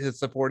liked his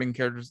supporting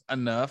characters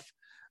enough.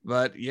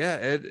 But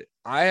yeah,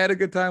 I had a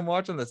good time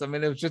watching this. I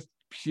mean, it was just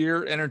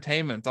pure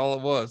entertainment. All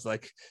it was.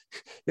 Like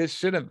it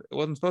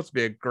wasn't supposed to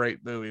be a great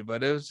movie,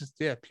 but it was just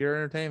pure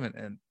entertainment.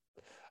 And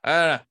I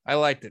don't know. I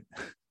liked it.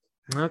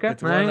 Okay,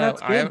 It's one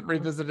that I haven't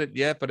revisited it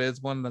yet, but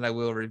it's one that I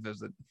will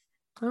revisit.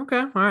 Okay,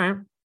 all right.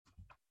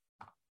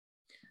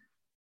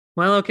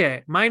 Well,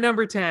 okay. My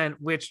number 10,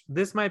 which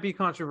this might be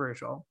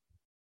controversial,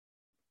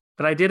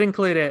 but I did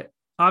include it.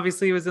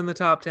 Obviously, it was in the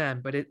top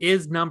 10, but it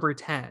is number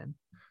 10.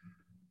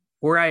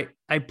 Where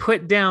I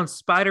put down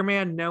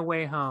Spider-Man No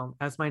Way Home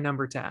as my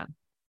number 10.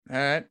 All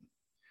right.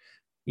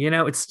 You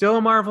know, it's still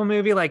a Marvel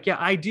movie. Like, yeah,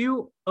 I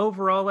do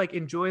overall like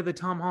enjoy the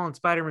Tom Holland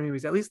Spider-Man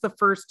movies, at least the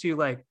first two,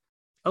 like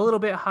a little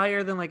bit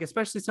higher than like,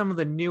 especially some of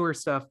the newer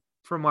stuff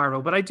from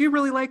Marvel. But I do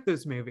really like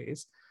those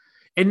movies.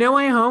 And No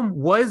Way Home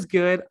was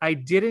good. I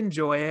did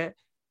enjoy it.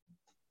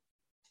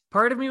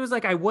 Part of me was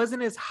like, I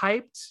wasn't as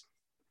hyped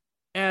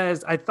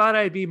as I thought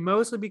I'd be,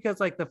 mostly because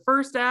like the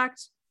first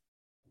act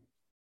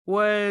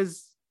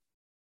was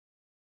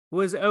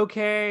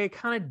okay,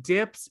 kind of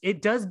dips.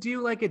 It does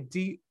do like a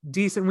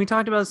decent, we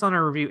talked about this on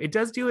our review. It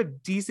does do a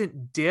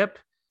decent dip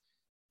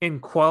in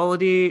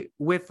quality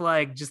with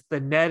like just the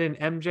Ned and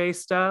MJ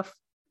stuff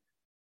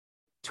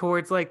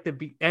towards like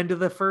the end of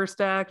the first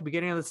act,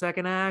 beginning of the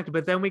second act.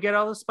 But then we get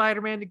all the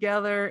Spider-Man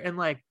together, and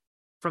like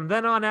from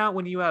then on out,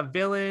 when you have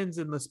villains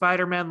and the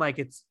Spider-Man, like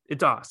it's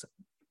awesome,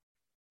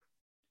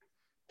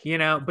 you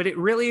know. But it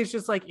really is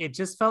just like, it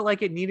just felt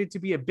like it needed to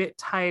be a bit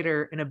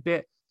tighter and a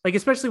bit like,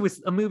 especially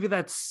with a movie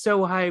that's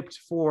so hyped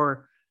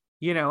for,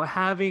 you know,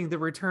 having the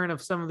return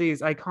of some of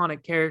these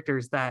iconic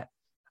characters, that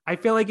I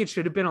feel like it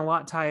should have been a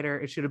lot tighter.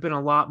 It should have been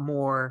a lot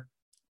more,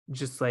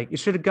 just like it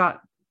should have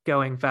got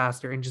going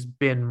faster and just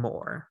been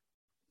more.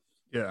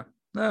 Yeah,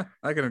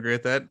 I can agree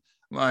with that.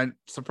 I'm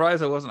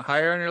surprised it wasn't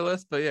higher on your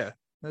list, but yeah,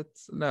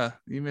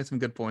 you made some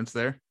good points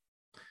there.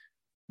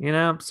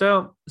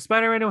 So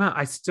Spider-Man No Way Home,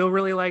 I still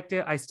really liked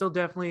it. I still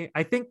definitely,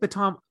 I think the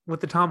Tom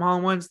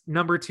Holland ones,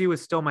 number 2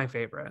 is still my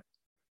favorite.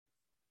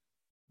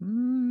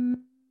 I'll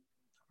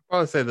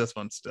probably say this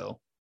one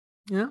still.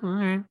 Yeah, all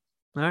right.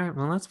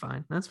 Well, that's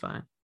fine.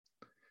 But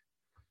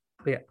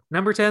yeah,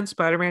 number 10,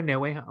 Spider-Man No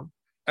Way Home.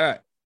 All right.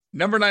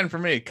 Number 9 for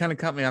me kind of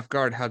caught me off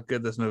guard how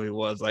good this movie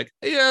was. Like,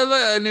 yeah,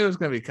 I knew it was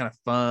going to be kind of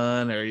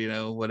fun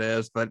or, what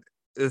is, but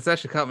it's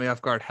actually caught me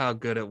off guard how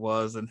good it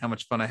was and how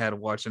much fun I had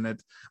watching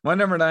it. My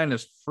number 9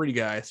 is Free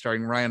Guy,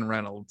 starring Ryan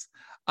Reynolds.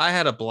 I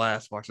had a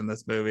blast watching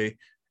this movie.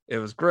 It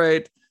was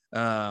great.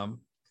 Like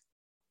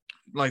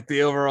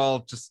the overall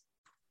just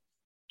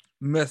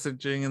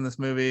messaging in this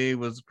movie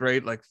was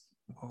great. Like,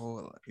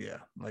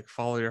 like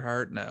follow your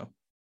heart. No,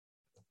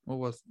 what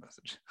was the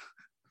message?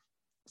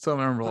 So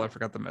memorable. I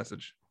forgot the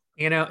message.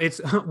 It's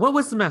what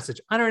was the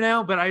message? I don't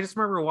know, but I just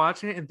remember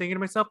watching it and thinking to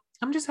myself,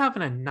 I'm just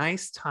having a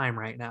nice time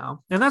right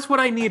now. And that's what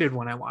I needed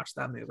when I watched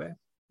that movie.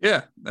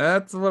 Yeah,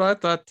 that's what I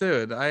thought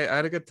too. I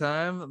had a good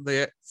time.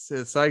 The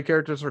side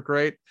characters were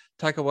great.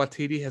 Taika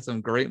Waititi had some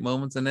great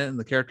moments in it, and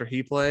the character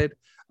he played.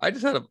 I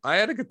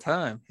had a good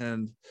time,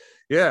 and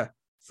yeah,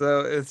 so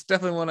it's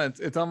definitely one.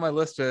 It's on my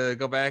list to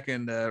go back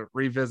and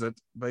revisit.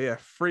 But yeah,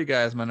 Free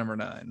Guy is my number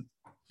 9.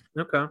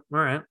 Okay, all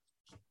right.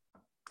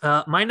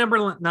 My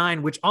number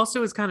 9, which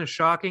also is kind of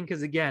shocking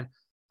because again,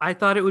 I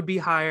thought it would be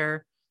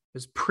higher. I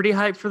was pretty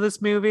hyped for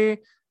this movie,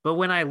 but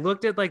when I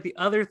looked at like the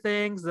other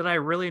things that I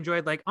really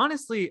enjoyed, like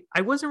honestly,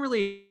 I wasn't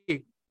really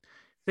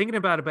thinking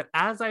about it, but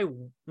as I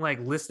like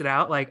listed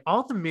out, like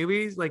all the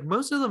movies, like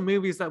most of the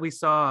movies that we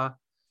saw,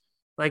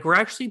 like were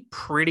actually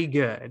pretty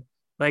good.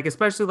 Like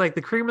especially like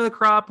the cream of the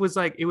crop was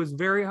like it was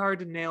very hard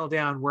to nail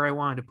down where I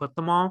wanted to put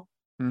them all.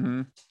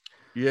 Mm-hmm.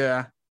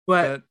 Yeah,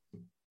 but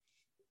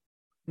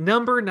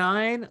number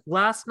 9,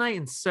 Last Night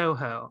in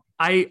Soho.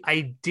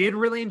 I did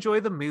really enjoy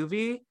the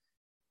movie.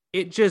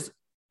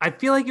 I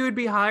feel like it would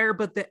be higher,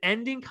 but the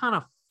ending kind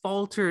of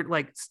faltered,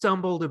 like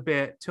stumbled a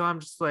bit. So I'm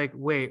just like,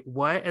 wait,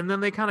 what? And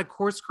then they kind of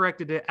course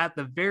corrected it at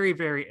the very,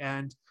 very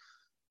end.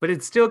 But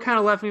it still kind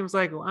of left me, was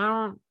like, well,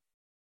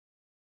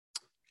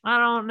 I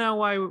don't know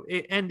why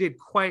it ended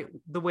quite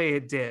the way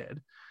it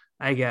did,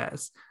 I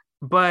guess.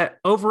 But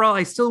overall,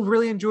 I still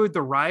really enjoyed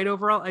the ride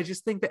overall. I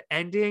just think the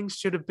ending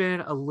should have been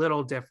a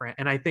little different,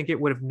 and I think it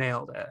would have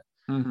nailed it.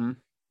 Mm-hmm.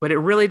 But it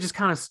really just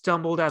kind of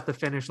stumbled at the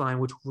finish line,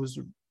 which was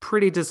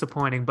pretty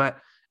disappointing. But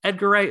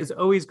Edgar Wright is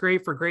always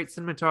great for great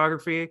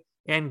cinematography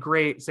and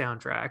great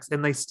soundtracks,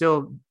 and they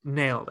still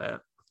nailed it.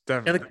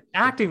 Definitely. And the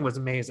acting was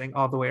amazing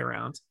all the way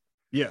around.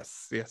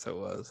 Yes, it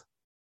was.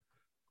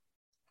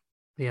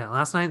 Yeah,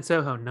 Last Night in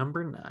Soho,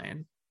 number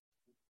 9.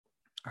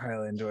 I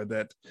highly enjoyed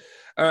that.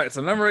 All right, so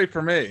number 8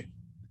 for me,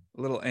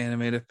 a little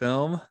animated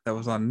film that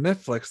was on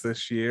Netflix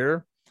this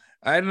year.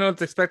 I didn't know what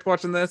to expect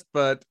watching this,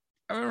 but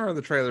I remember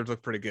the trailers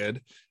looked pretty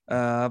good.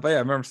 But yeah, I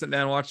remember sitting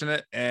down watching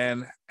it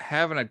and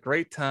having a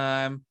great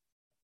time.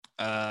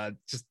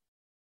 Just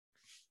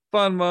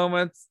fun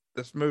moments.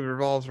 This movie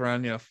revolves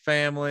around,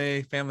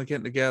 family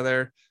getting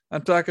together.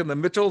 I'm talking The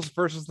Mitchells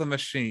versus the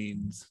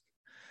Machines.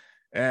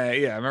 Yeah,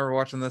 I remember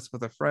watching this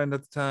with a friend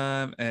at the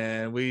time,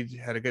 and we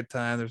had a good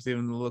time. There's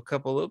even a little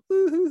couple of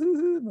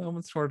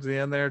moments towards the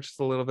end there, just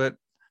a little bit,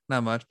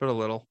 not much, but a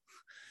little.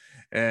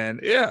 And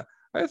yeah,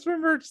 I just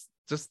remember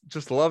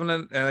just loving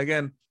it. And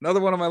again,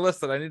 another one on my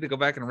list that I need to go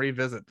back and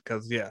revisit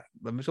because yeah,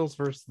 The Mitchells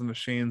versus the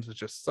Machines was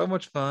just so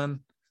much fun.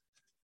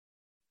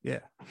 Yeah.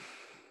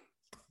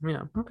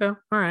 Okay. All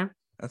right.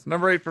 That's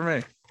number 8 for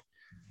me.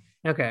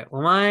 Okay.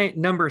 Well, my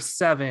number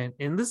 7,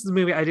 and this is a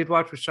movie I did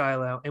watch with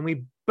Shiloh, and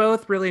we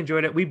both really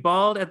enjoyed it. We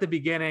bawled at the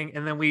beginning,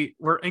 and then we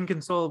were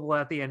inconsolable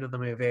at the end of the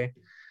movie.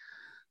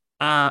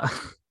 But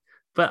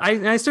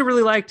I still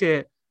really liked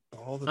it.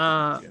 Bawled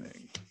at the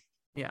beginning.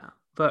 Yeah.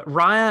 But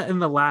Raya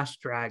and the Last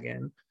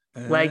Dragon.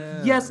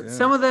 Yes, yeah.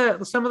 Some of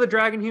the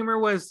dragon humor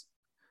was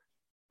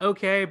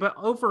okay, but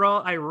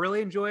overall, I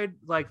really enjoyed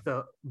like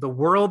the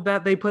world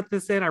that they put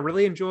this in. I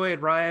really enjoyed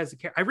Raya as a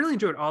character. I really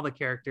enjoyed all the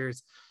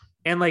characters.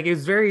 And like it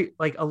was very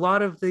like a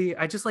lot of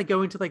I just like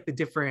going to like the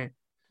different,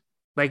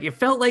 like it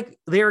felt like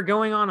they were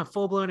going on a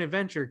full-blown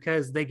adventure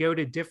because they go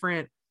to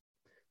different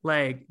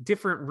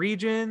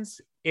regions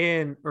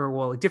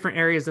different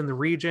areas in the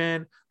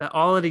region that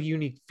all had a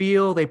unique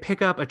feel. They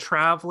pick up a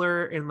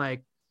traveler and they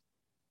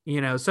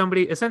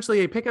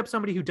pick up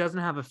somebody who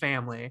doesn't have a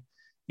family,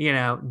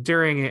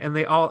 during it, and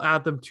they all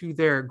add them to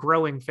their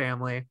growing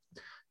family,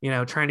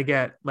 trying to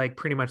get like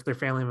pretty much their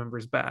family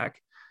members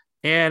back.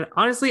 And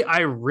honestly,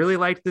 I really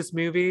liked this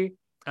movie.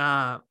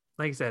 Like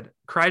I said,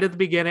 cried at the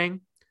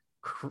beginning,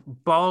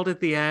 bawled at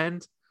the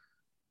end.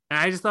 And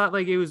I just thought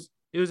like it was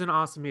an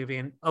awesome movie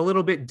and a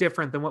little bit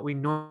different than what we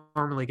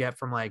normally get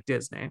from like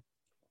Disney.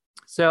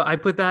 So I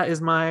put that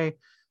as my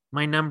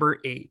number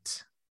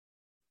 8.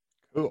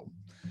 Cool.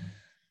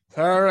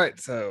 All right.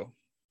 So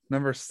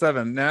number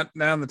 7. Now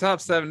in the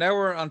top 7, now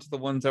we're onto the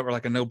ones that were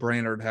like a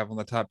no-brainer to have on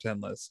the top 10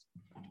 list.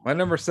 My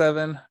number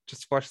 7,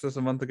 just watched this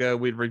a month ago.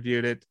 We'd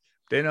reviewed it.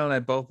 Daniel and I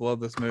both love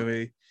this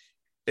movie.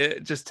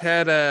 It just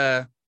had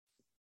a,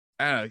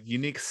 I don't know,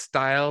 unique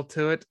style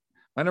to it.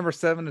 My number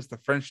 7 is The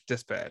French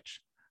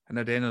Dispatch. I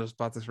know Daniel just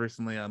bought this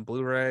recently on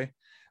Blu-ray.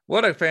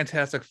 What a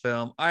fantastic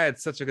film. I had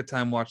such a good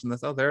time watching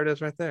this. Oh, there it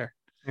is right there.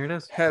 There it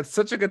is. Had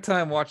such a good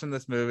time watching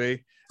this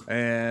movie.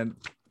 And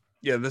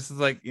yeah, this is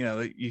like, you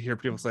know, you hear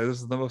people say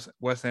this is the most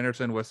Wes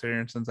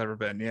Anderson's ever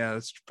been. Yeah,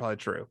 that's probably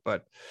true.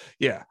 But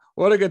yeah,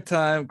 what a good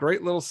time.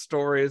 Great little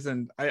stories.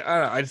 And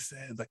I just,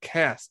 the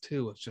cast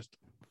too was just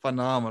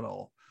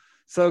phenomenal.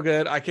 So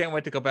good. I can't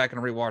wait to go back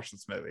and rewatch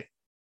this movie.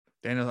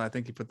 Daniel, I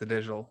think you put the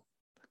digital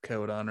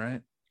code on,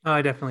 right? Oh,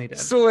 I definitely did.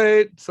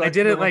 Sweet. So I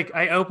did it like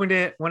I opened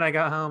it when I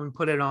got home and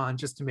put it on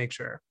just to make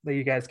sure that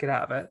you guys could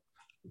have it.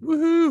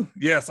 Woohoo!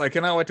 Yes, I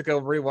cannot wait to go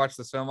rewatch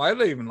this film.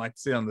 I'd even like to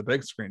see it on the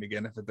big screen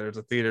again if there's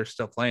a theater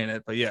still playing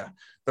it. But yeah,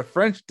 The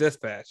French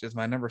Dispatch is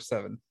my number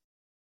 7.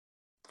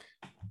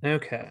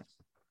 Okay.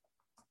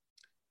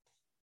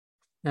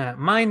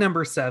 My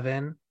number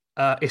 7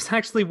 is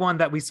actually one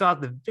that we saw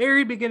at the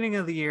very beginning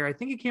of the year. I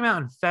think it came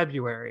out in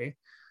February.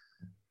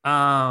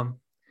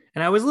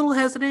 And I was a little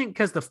hesitant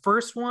because the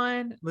first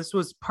one, this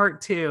was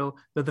part 2,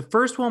 but the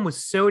first one was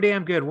so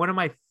damn good. One of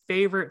my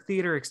favorite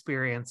theater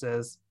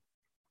experiences.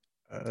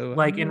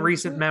 Like in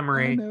recent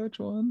memory. I know which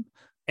one.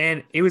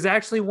 And it was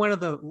actually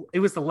it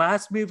was the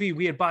last movie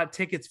we had bought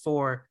tickets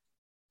for.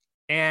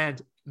 And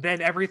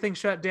then everything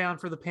shut down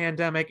for the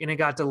pandemic and it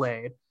got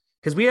delayed.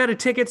 Because we had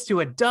tickets to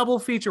a double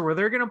feature where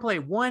they're going to play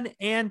 1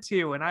 and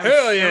 2. And I was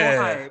so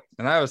hyped.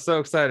 And I was so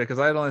excited because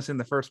I had only seen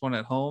the first one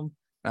at home.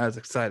 I was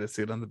excited to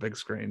see it on the big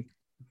screen.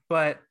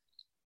 But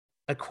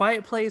A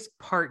Quiet Place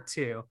Part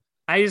 2.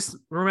 I just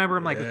remember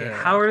I'm like, okay,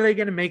 how are they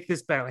going to make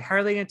this better? Like, how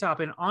are they going to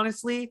top it? And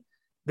honestly,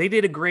 they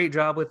did a great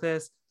job with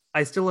this.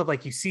 I still love,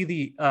 like, you see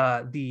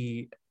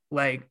the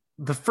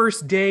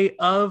first day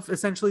of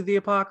essentially the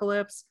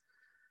apocalypse,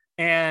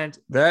 and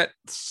that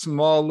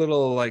small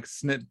little like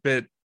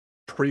snippet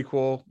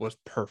prequel was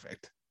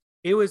perfect.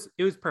 It was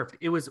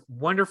perfect. It was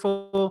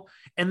wonderful.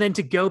 And then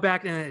to go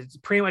back and it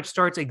pretty much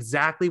starts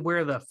exactly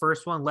where the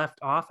first one left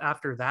off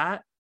after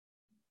that.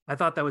 I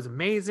thought that was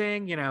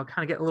amazing. You know,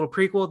 kind of get a little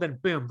prequel, then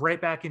boom, right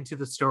back into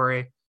the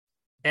story.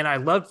 And I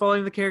loved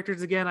following the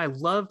characters again. I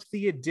loved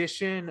the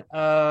addition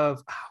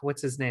of,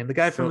 what's his name? The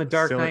guy from The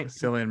Dark Knight.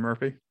 Cillian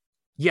Murphy.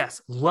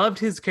 Yes, loved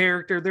his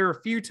character. There were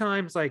a few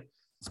times, like,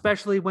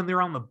 especially when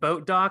they're on the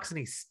boat docks and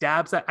he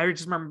stabs that. I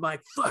just remember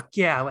like, fuck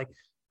yeah, like,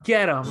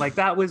 get him. Like,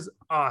 that was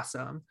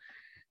awesome.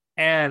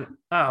 And,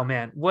 oh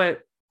man,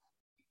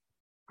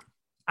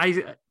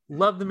 I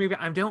love the movie.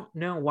 I don't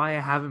know why I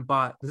haven't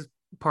bought this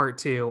part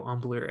 2 on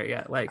Blu-ray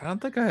yet. Like, I don't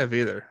think I have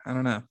either. I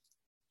don't know.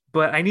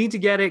 But I need to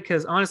get it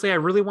because honestly, I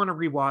really want to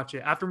rewatch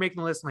it. After making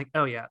the list, I'm like,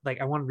 oh yeah, like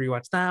I want to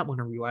rewatch that, want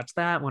to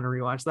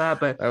rewatch that.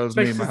 But that was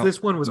especially since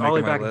this one was all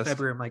the way back in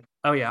February, I'm like,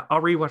 oh yeah,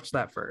 I'll rewatch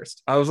that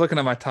first. I was looking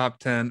at my top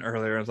 10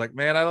 earlier. I was like,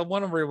 man, I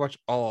want to rewatch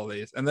all of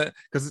these. And then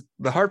because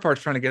the hard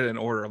part's trying to get it in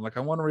order. I'm like,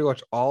 I want to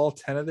rewatch all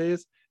 10 of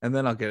these, and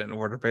then I'll get it in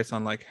order based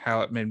on like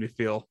how it made me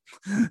feel.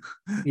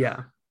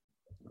 Yeah.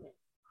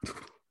 All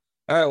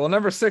right. Well,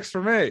 number 6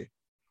 for me,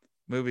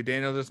 movie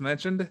Daniel just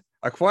mentioned,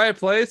 A Quiet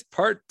Place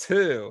Part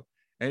 2.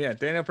 And yeah,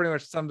 Daniel pretty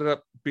much summed it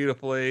up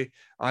beautifully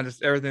on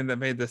just everything that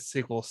made this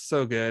sequel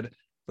so good.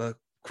 The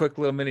quick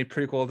little mini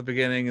prequel at the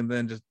beginning, and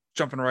then just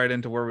jumping right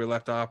into where we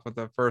left off with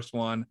the first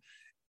one.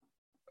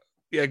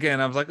 Yeah, again,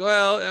 I was like,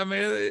 well, I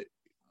mean,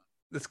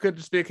 this could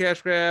just be a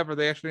cash grab, or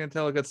they actually going to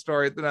tell a good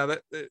story. No,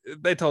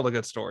 they told a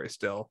good story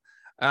still.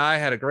 I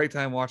had a great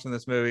time watching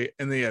this movie.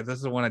 And yeah, this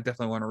is one I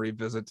definitely want to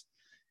revisit.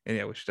 And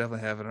yeah, we should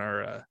definitely have in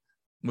our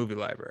movie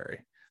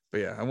library. But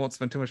yeah, I won't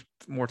spend too much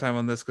more time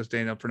on this because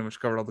Daniel pretty much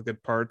covered all the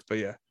good parts. But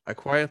yeah, A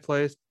Quiet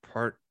Place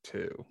Part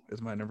 2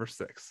 is my number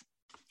 6.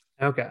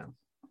 Okay.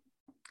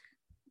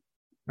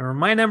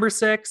 My number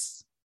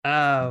 6,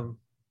 awesome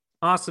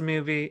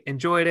movie.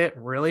 Enjoyed it.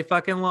 Really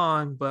fucking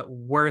long, but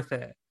worth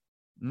it.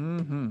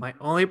 Mm-hmm. My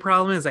only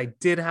problem is I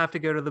did have to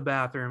go to the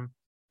bathroom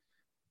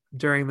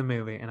during the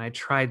movie, and I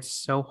tried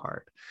so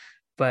hard.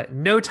 But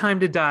No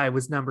Time to Die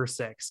was number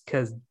 6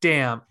 because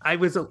damn, it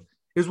was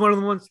one of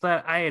the ones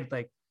that I had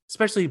like,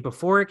 especially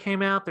before it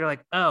came out, they're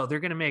like, oh, they're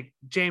going to make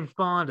James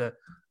Bond a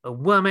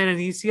woman. And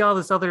you see all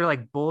this other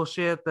like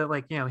bullshit that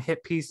like, you know,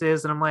 hit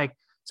pieces. And I'm like,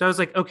 so I was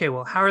like, okay,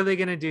 well, how are they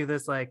going to do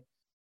this? Like,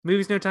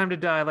 movie's No Time to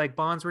Die, like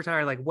Bond's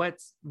retired. Like,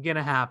 what's going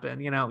to happen?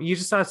 You know, you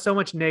just saw so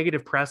much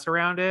negative press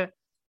around it.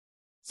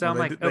 So I'm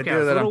like, okay, I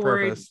was a little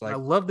worried. Like, I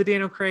love the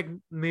Daniel Craig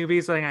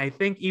movies. Like, I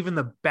think even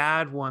the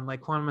bad one,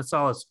 like Quantum of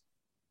Solace,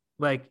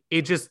 like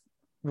it just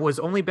was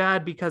only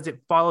bad because it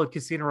followed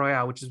Casino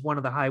Royale, which is one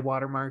of the high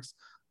watermarks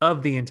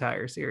of the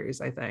entire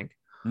series, I think.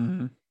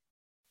 Mm-hmm.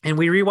 And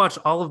we rewatched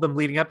all of them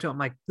leading up to it. I'm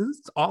like,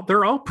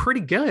 they're all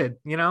pretty good,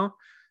 you know?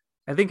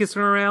 I think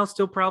Casino Royale is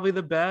still probably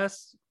the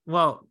best.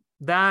 Well,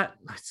 that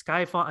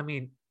Skyfall, I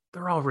mean,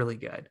 they're all really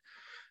good.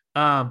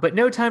 But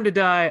No Time to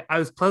Die, I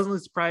was pleasantly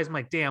surprised. I'm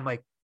like, damn,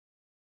 like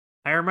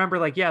I remember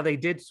like, yeah, they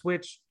did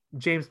switch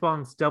James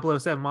Bond's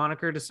 007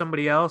 moniker to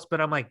somebody else, but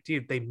I'm like,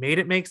 dude, they made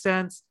it make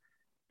sense.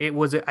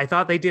 I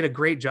thought they did a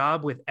great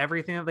job with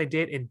everything that they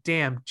did. And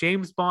damn,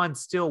 James Bond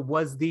still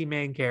was the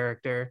main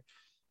character.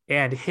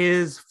 And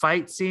his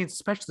fight scenes,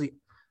 especially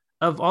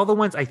of all the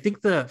ones, I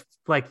think the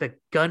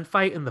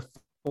gunfight in the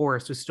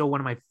forest was still one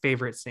of my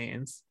favorite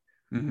scenes.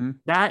 Mm-hmm.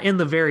 That in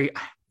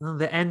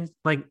the end,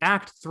 like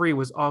act 3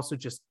 was also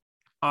just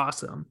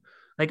awesome.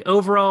 Like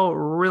overall,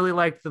 really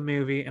liked the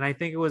movie, and I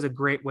think it was a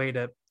great way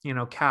to,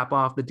 cap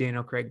off the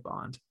Daniel Craig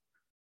Bond.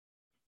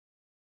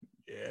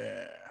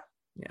 Yeah.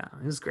 Yeah,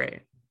 it was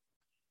great.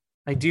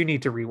 I do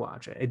need to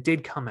rewatch it. It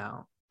did come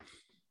out.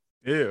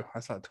 Ew, I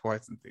saw it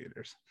twice in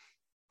theaters.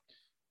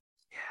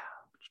 Yeah.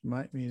 Which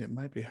might mean it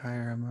might be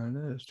higher on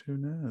my list. Who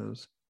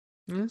knows?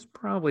 It's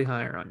probably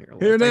higher on your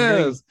list. Who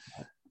knows?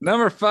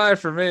 Number 5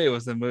 for me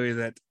was a movie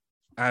that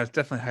I was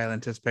definitely highly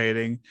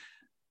anticipating,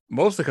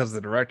 mostly because of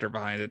the director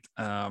behind it.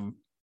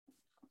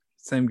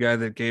 Same guy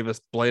that gave us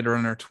Blade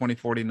Runner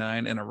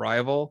 2049 and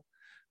Arrival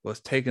was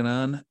taking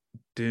on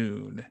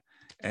Dune.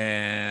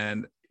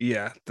 And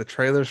yeah, the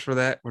trailers for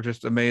that were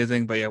just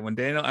amazing. But yeah, I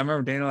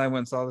remember Daniel and I went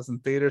and saw this in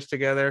theaters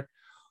together.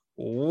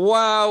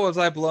 Wow, was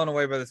I blown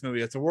away by this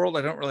movie. It's a world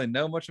I don't really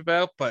know much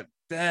about, but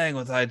dang,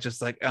 was I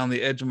just like on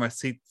the edge of my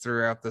seat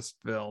throughout this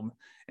film.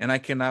 And I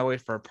cannot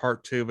wait for a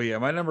part 2. But yeah,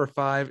 my number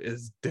 5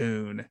 is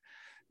Dune.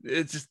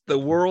 It's just the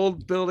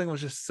world building was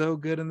just so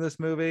good in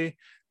this movie.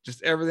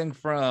 Just everything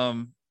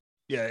from,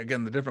 yeah,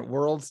 again, the different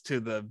worlds to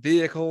the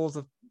vehicles,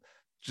 of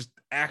just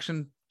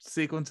action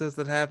sequences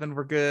that happened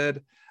were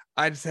good.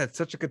 I just had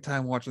such a good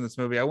time watching this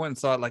movie. I went and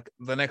saw it like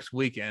the next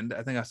weekend.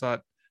 I think I saw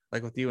it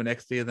like with you and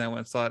XD, and then I went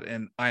and saw it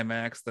in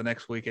IMAX the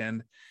next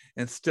weekend,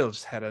 and still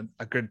just had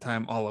a good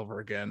time all over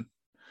again.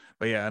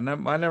 But yeah,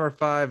 my number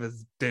 5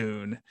 is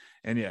Dune.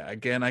 And yeah,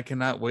 again, I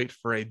cannot wait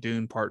for a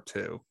Dune part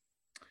 2.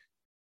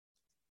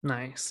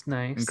 Nice.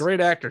 And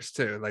great actors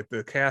too. Like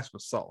the cast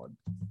was solid.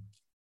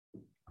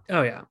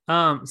 Oh yeah.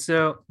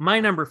 So my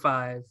number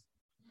 5,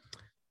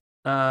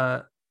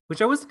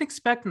 which I wasn't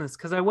expecting this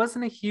because I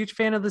wasn't a huge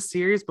fan of the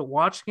series, but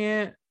watching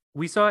it,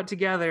 we saw it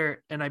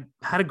together and I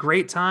had a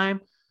great time.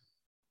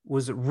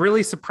 Was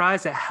really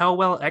surprised at how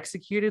well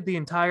executed the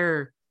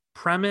entire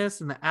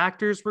premise, and the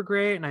actors were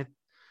great.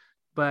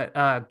 But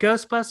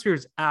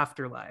Ghostbusters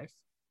Afterlife.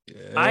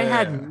 Yeah. I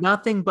had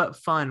nothing but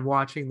fun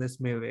watching this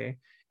movie.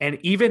 And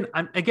even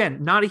I'm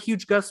again not a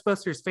huge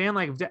Ghostbusters fan.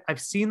 Like I've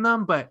seen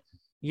them, but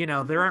they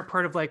aren't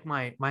part of like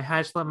my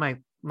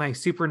my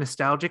super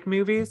nostalgic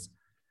movies.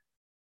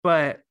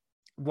 But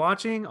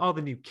watching all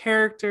the new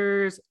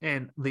characters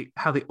and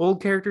how the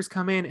old characters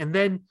come in, and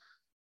then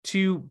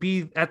to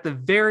be at the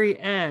very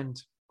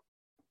end,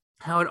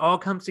 how it all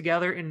comes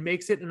together and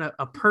makes it in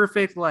a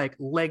perfect like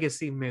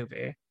legacy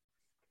movie.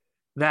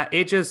 That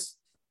it just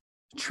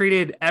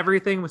treated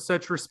everything with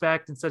such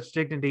respect and such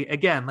dignity.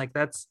 Again, like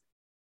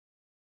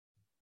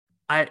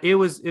it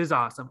was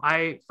awesome.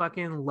 I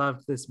fucking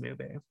loved this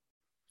movie.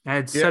 I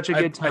had such a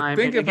good time. I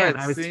think if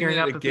I was seen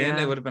it again,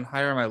 it would have been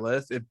higher on my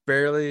list. It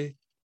barely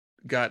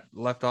got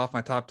left off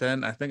my top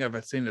 10. I think if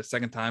I'd seen it a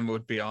second time, it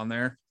would be on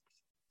there.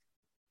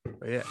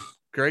 But yeah,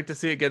 great to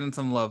see it getting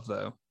some love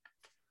though.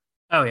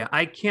 Oh yeah,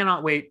 I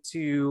cannot wait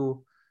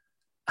to.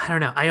 I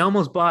don't know. I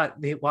almost bought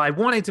I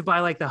wanted to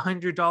buy like the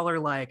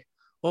 $100 like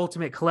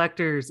Ultimate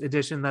Collector's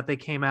Edition that they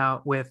came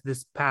out with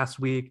this past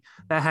week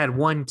that had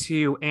 1,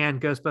 2,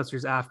 and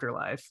Ghostbusters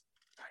Afterlife.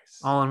 Nice.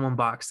 All in one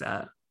box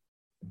set.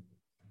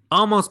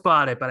 Almost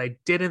bought it, but I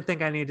didn't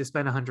think I needed to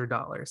spend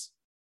 $100.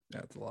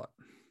 That's a lot.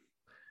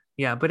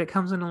 Yeah, but it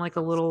comes in like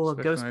a little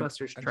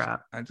Ghostbusters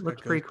trap. I just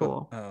looks pretty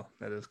cool. Oh,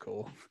 that is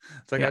cool.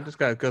 It's like I just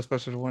got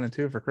Ghostbusters 1 and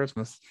 2 for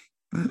Christmas.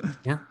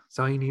 Yeah,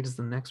 so all you need is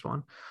the next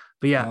one.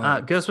 But yeah,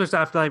 Ghostbusters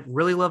Afterlife,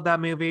 really love that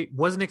movie.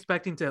 Wasn't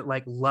expecting to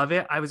like love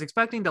it. I was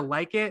expecting to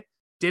like it.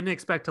 Didn't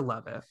expect to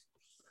love it.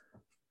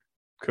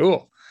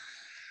 Cool.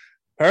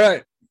 All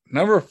right,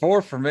 number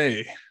 4 for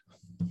me.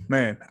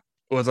 Man,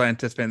 was I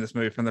anticipating this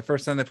movie from the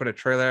first time they put a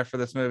trailer out for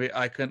this movie?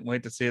 I couldn't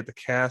wait to see it. The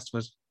cast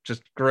was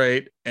just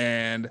great,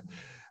 and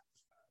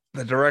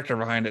the director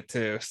behind it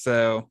too.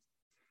 So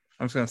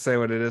I'm just gonna say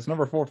what it is.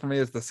 Number 4 for me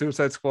is The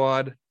Suicide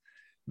Squad.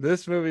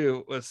 This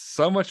movie was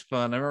so much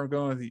fun. I remember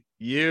going with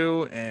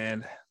you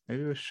and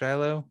maybe it was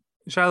Shiloh.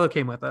 Shiloh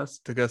came with us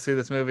to go see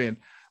this movie. And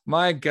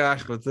my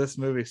gosh, was this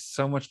movie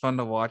so much fun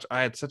to watch.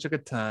 I had such a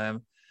good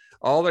time.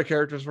 All the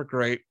characters were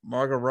great.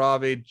 Margot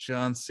Robbie,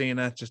 John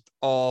Cena, just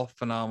all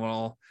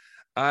phenomenal.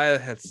 I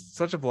had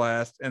such a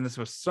blast. And this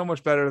was so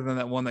much better than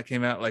that one that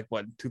came out like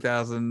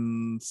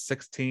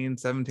 2016,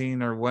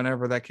 17, or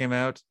whenever that came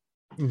out.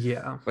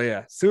 Yeah. But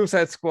yeah,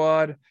 Suicide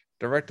Squad,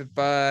 directed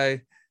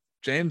by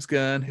James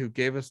Gunn, who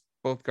gave us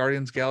both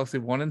Guardians of the Galaxy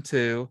 1 and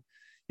 2.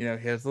 He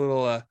has a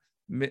little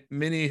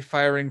mini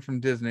firing from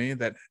Disney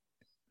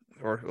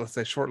or let's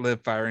say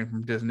short-lived firing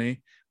from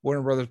Disney.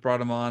 Warner Brothers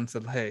brought him on and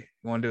said, hey,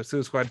 you want to do a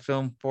Suicide Squad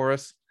film for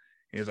us?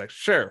 He was like,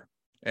 sure.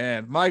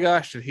 And my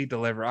gosh, did he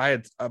deliver. I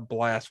had a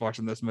blast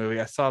watching this movie.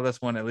 I saw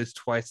this one at least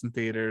twice in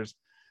theaters.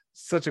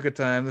 Such a good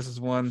time. This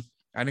is one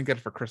I didn't get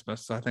it for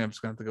Christmas, so I think I'm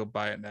just gonna have to go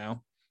buy it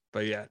now.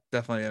 But yeah,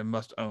 definitely a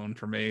must own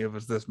for me. It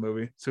was this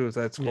movie,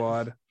 Suicide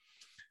Squad. Yeah.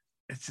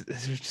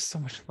 It's just so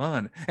much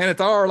fun, and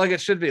it's R like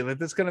it should be. Like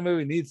this kind of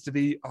movie needs to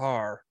be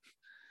R.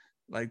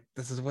 Like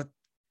this is what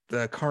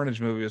the Carnage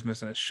movie was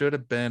missing. It should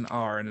have been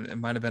R, and it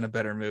might have been a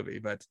better movie.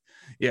 But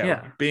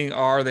yeah, being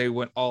R, they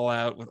went all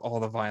out with all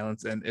the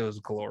violence, and it was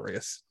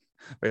glorious.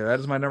 But yeah,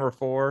 that is my number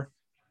 4,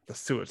 The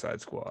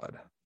Suicide Squad.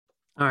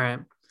 All right,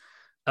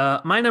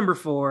 my number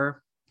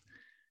 4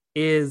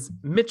 is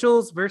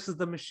Mitchell's versus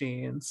the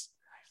Machines.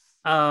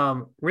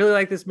 Really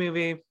like this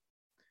movie.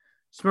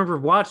 Just remember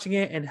watching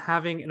it and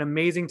having an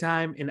amazing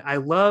time, and I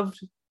loved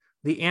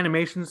the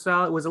animation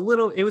style.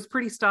 It was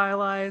pretty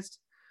stylized.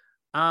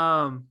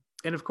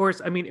 And of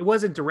course, I mean, it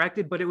wasn't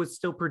directed, but it was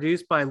still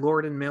produced by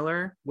Lord and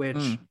Miller,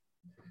 which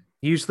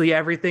usually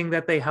everything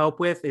that they help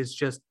with is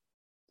just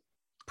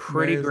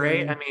pretty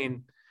great. I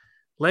mean,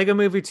 Lego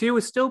Movie 2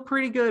 was still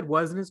pretty good.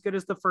 Wasn't as good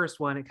as the first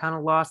one. It kind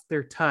of lost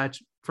their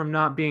touch from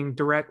not being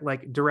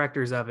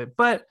directors of it,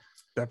 but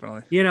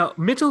definitely,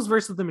 Mitchell's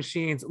versus the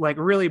Machines like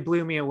really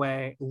blew me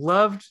away.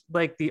 Loved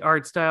like the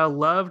art style,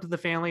 loved the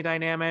family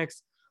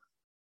dynamics.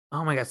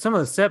 Oh my god, some of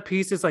the set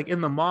pieces like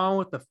in the mall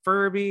with the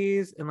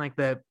Furbies and like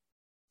the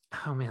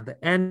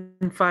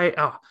end fight.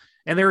 Oh,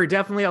 and there were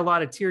definitely a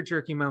lot of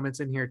tear-jerking moments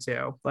in here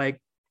too.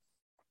 Like,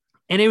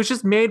 and it was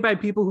just made by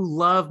people who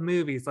love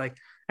movies. Like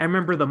I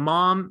remember the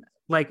mom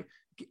like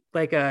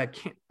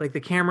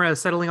the camera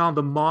settling on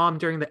the mom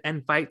during the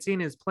end fight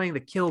scene is playing the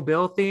Kill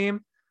Bill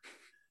theme.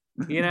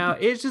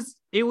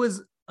 It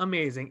was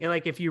amazing. And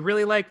like if you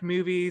really like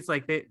movies,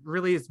 like it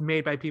really is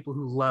made by people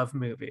who love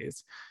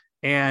movies.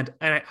 And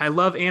I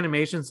love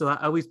animation, so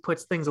that always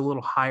puts things a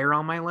little higher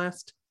on my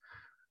list.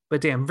 But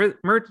damn,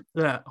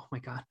 oh my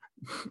god,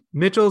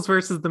 Mitchell's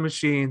versus the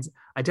Machines.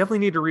 I definitely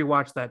need to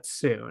rewatch that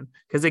soon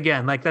because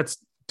again, like that's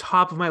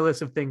top of my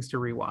list of things to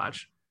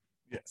rewatch.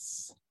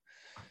 Yes,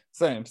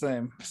 same.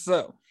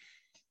 So,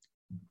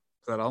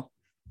 is that all?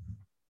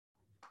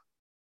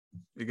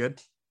 You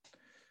good?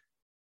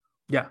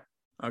 Yeah.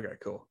 Okay,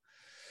 cool.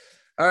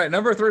 All right,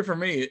 number 3 for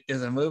me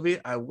is a movie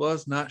I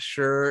was not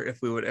sure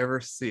if we would ever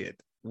see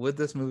it. Would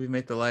this movie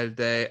make the light of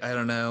day? I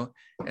don't know.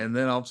 And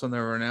then all of a sudden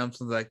there were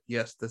announcements like,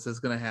 yes, this is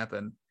going to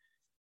happen.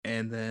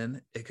 And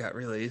then it got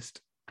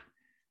released.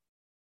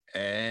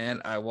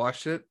 And I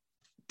watched it.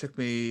 It took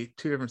me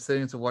 2 different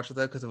sittings to watch it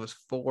because it was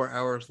 4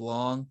 hours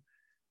long.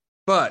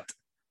 But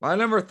my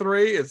number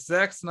 3 is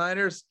Zack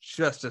Snyder's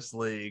Justice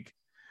League.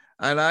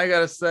 And I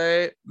gotta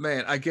say,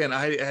 man, again,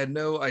 I had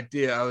no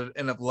idea I would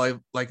end up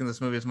liking this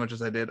movie as much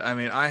as I did. I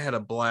mean, I had a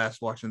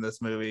blast watching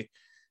this movie.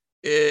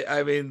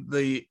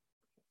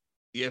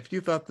 If you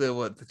thought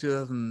the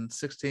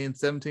 2016,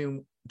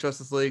 17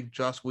 Justice League,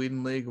 Joss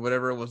Whedon League,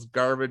 whatever, was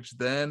garbage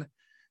then,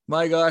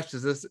 my gosh,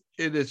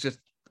 it is just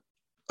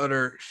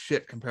utter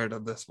shit compared to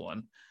this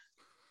one.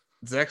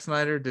 Zack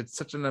Snyder did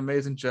such an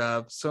amazing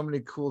job, so many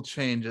cool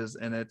changes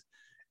in it.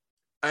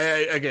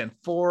 Again,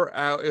 4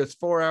 hours. It was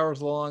 4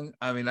 hours long.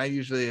 I mean,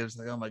 it was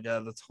like, oh my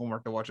god, that's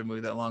homework to watch a movie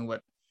that long.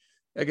 But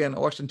again, I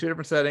watched in 2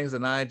 different settings,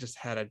 and I just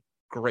had a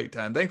great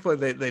time.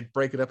 Thankfully, they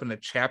break it up into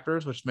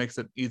chapters, which makes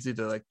it easy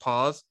to like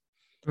pause.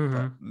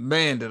 But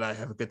man, did I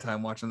have a good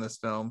time watching this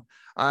film.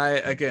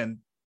 Again,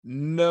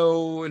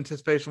 no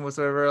anticipation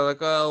whatsoever.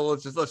 Like, oh,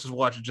 let's just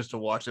watch it just to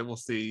watch it. We'll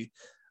see.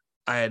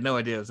 I had no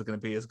idea it was going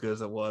to be as good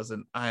as it was,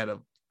 and I had a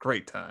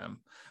great time.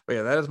 But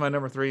yeah, that is my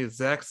number 3,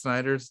 Zack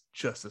Snyder's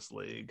Justice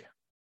League.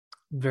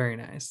 Very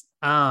nice.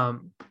 My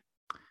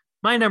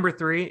number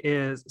 3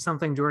 is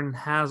something Jordan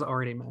has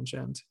already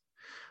mentioned.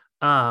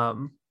 But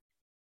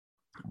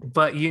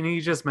you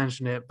just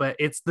mentioned it, but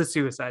it's the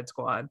Suicide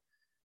Squad.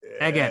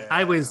 Yeah. Again,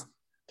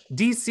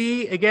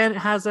 DC again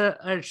has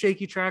a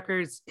shaky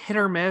tracker. It's hit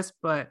or miss,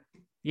 but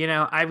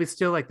I was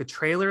still like the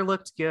trailer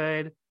looked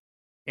good.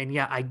 And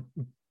yeah, I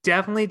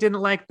definitely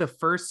didn't like the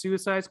first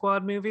Suicide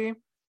Squad movie,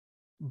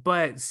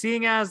 but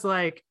seeing as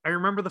like, I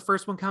remember the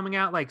first one coming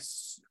out like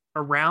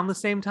around the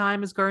same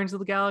time as Guardians of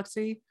the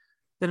Galaxy,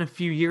 then a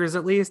few years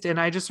at least. And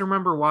I just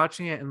remember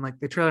watching it and like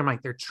the trailer, I'm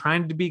like, they're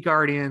trying to be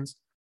Guardians,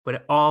 but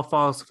it all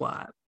falls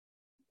flat,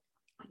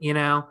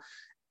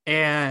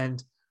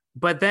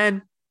 but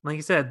then, like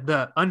you said,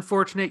 the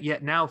unfortunate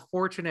yet now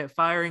fortunate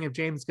firing of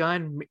James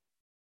Gunn,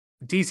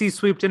 DC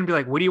swooped in and be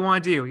like, what do you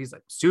want to do? He's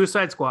like,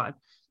 Suicide Squad.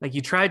 Like,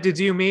 you tried to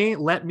do me,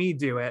 let me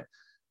do it,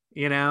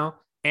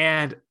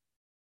 and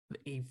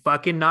he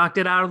fucking knocked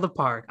it out of the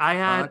park. I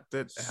had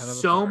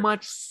so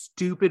much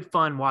stupid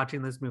fun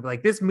watching this movie.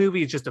 Like, this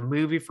movie is just a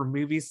movie for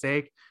movie's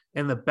sake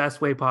in the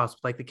best way possible.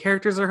 Like, the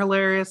characters are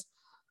hilarious.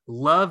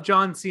 Love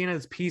John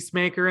Cena's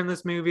Peacemaker in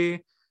this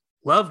movie.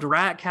 Loved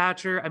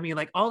Ratcatcher. I mean,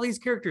 like, all these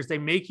characters, they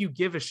make you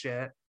give a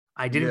shit.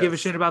 I didn't give a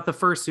shit about the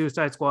first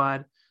Suicide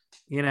Squad.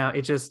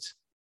 It just...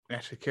 I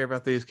actually care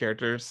about these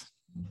characters.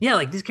 Yeah,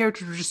 like, these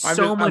characters are just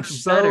so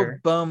much better.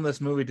 So bummed this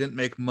movie didn't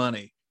make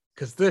money,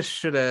 because this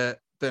should have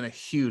been a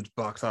huge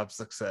box office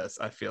success.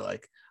 I feel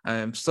like I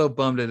am so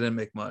bummed it didn't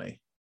make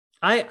money.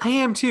 I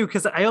am too,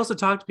 because I also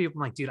talked to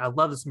people. I'm like, dude, I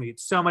love this movie.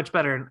 It's so much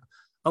better. And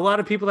a lot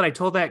of people that I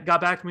told that got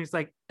back to me. It's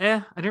like,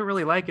 I didn't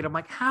really like it. I'm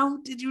like, how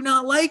did you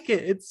not like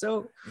it? It's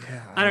so,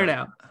 I don't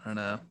know. I don't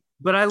know.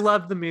 But I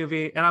loved the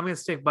movie and I'm going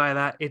to stick by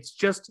that. It's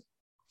just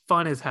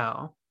fun as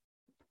hell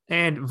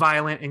and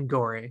violent and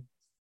gory.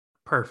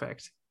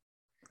 Perfect.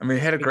 I mean,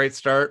 it had a great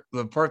start.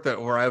 The part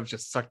where I was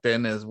just sucked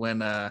in is when,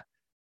 the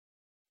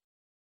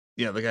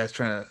guy's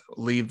trying to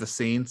leave the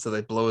scene. So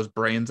they blow his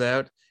brains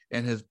out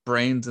and his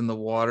brains in the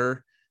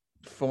water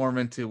form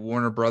into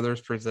Warner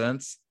Brothers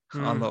Presents.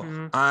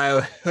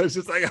 I was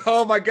just like,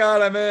 oh my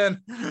God, I'm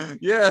in.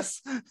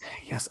 Yes.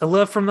 I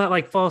love from that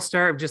like false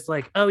start of just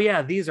like, oh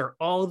yeah, these are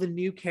all the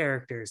new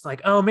characters.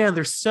 Like, oh man,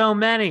 there's so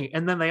many.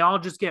 And then they all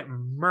just get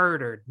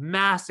murdered,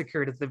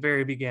 massacred at the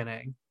very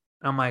beginning.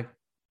 I'm like,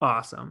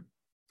 awesome.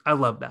 I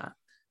love that.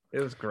 It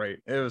was great.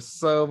 It was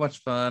so much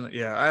fun.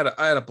 Yeah,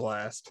 I had a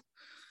blast.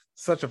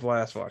 Such a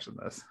blast watching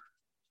this.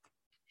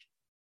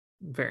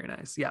 Very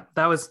nice. Yeah,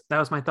 that was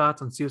my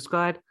thoughts on Suicide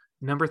Squad.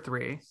 Number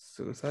 3,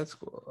 Suicide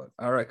Squad.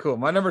 All right, cool.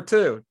 My number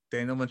 2,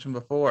 Daniel mentioned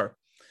before,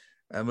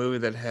 a movie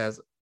that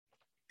has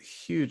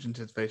huge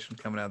anticipation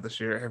coming out this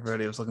year.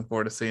 Everybody was looking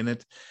forward to seeing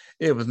it.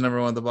 It was number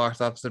 1 at the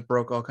box office. It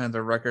broke all kinds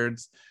of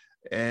records,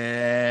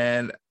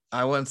 and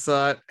I went and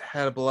saw it.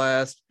 Had a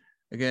blast.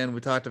 Again,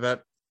 we talked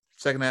about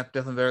second half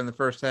definitely better than the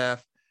first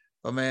half.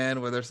 But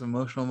man, were there some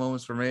emotional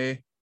moments for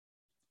me?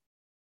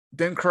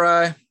 Didn't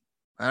cry.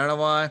 I don't know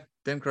why.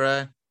 Didn't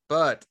cry.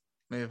 But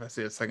maybe if I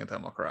see it a second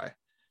time, I'll cry.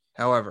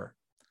 However,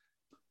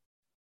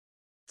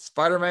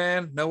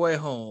 Spider-Man No Way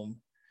Home.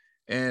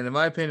 And in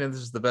my opinion,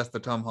 this is the best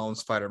of Tom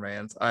Holland's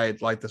Spider-Mans. I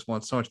like this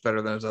one so much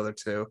better than his other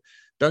two.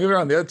 Don't get me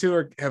wrong, the other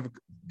two have,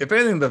 if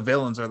anything, the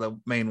villains are the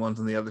main ones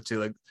in the other two.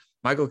 Like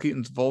Michael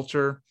Keaton's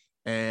Vulture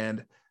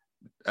and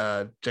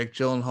Jake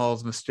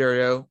Gyllenhaal's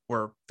Mysterio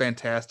were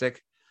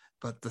fantastic.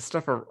 But the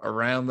stuff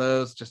around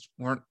those just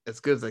weren't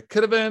as good as they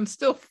could have been.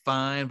 Still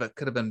fine, but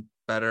could have been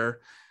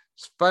better.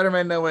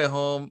 Spider-Man No Way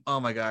Home, oh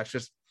my gosh,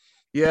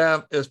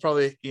 yeah, it was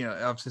probably,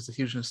 obviously it's a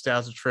huge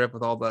nostalgia trip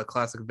with all the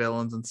classic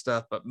villains and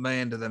stuff, but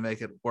man, did they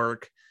make it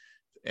work.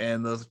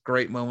 And those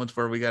great moments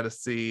where we got to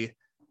see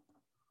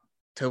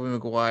Tobey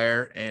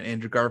Maguire and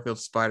Andrew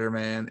Garfield's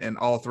Spider-Man and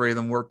all three of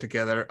them work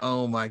together.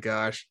 Oh my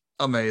gosh,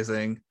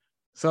 amazing.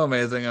 So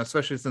amazing,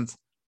 especially since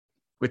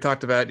we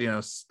talked about,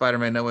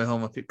 Spider-Man No Way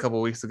Home a couple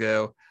of weeks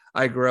ago.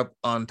 I grew up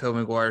on Tobey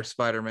Maguire's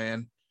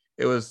Spider-Man.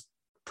 It was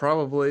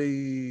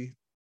probably,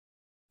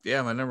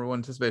 my number 1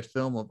 anticipated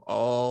film of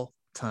all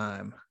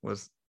time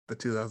was the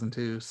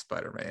 2002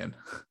 Spider-Man.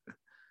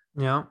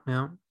 Yeah.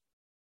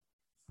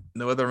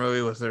 No other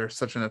movie was there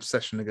such an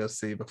obsession to go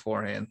see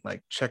beforehand,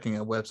 like checking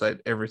a website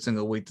every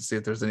single week to see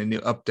if there's any new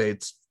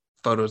updates,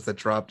 photos that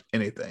dropped,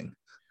 anything.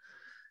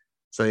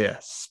 So yeah,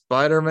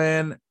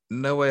 Spider-Man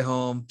No Way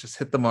Home just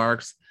hit the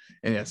marks,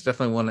 and it's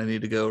definitely one I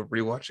need to go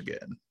rewatch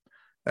again.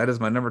 That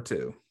is my number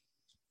 2.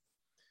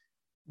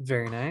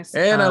 Very nice.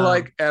 And I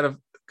like,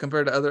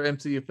 compared to other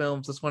MCU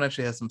films, this one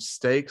actually has some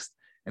stakes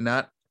and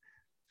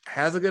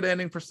has a good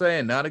ending per se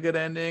and not a good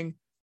ending,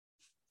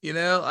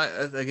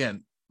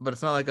 but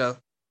it's not like a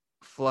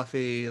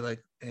fluffy,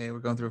 like, hey, we're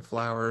going through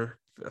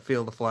a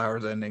field of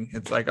flowers ending.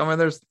 It's like,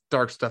 there's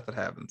dark stuff that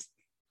happens,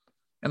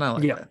 and I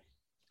like that.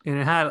 And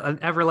it had an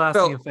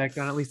everlasting effect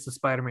on at least the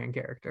Spider-Man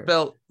character.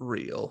 Felt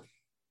real.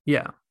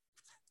 Yeah,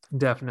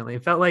 definitely.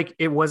 It felt like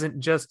it wasn't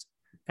just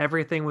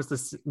everything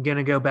was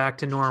gonna go back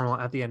to normal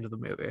at the end of the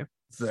movie.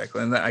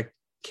 Exactly, and I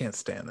can't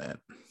stand that.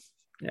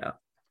 Yeah.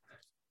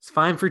 It's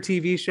fine for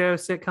TV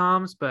shows,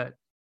 sitcoms, but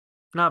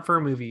not for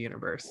a movie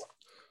universe.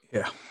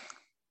 Yeah.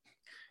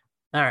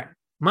 All right.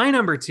 My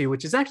number 2,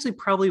 which is actually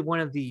probably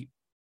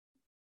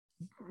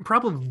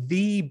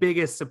the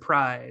biggest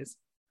surprise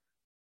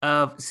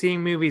of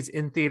seeing movies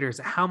in theaters,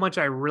 how much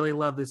I really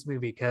love this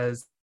movie,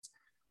 because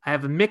I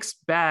have a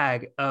mixed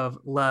bag of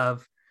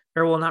love,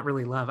 or well, not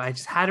really love. I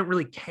just hadn't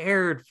really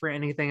cared for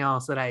anything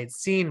else that I had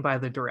seen by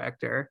the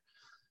director.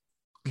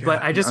 God,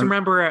 but I just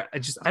remember, I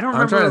don't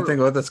remember. I'm trying to think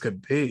of what this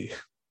could be.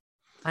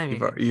 I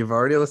mean, you've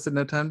already listed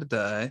No Time to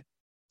Die,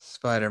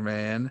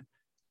 Spider-Man,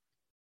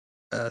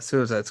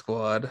 Suicide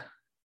Squad,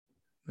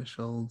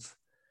 Mitchell's.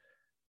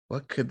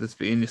 What could this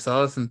be? And you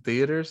saw this in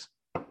theaters?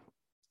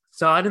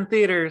 Saw it in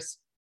theaters,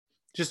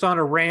 just on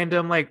a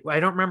random, I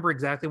don't remember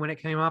exactly when it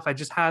came off. I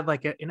just had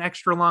an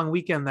extra long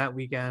weekend that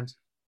weekend.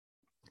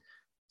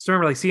 So I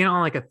remember seeing it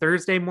on a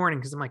Thursday morning,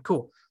 because I'm like,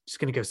 cool, just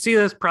gonna go see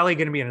this. Probably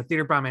gonna be in a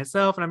theater by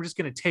myself, and I'm just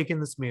gonna take in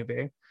this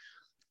movie.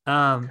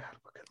 God,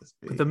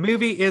 the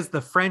movie is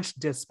The French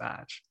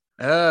Dispatch.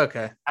 Oh,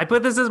 okay. I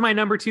put this as my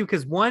number 2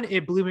 because 1,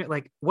 it blew me.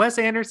 Wes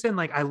Anderson,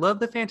 I love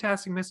the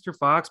Fantastic Mr.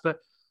 Fox, but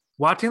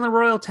watching the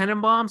Royal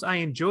Tenenbaums, I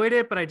enjoyed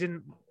it, but I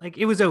didn't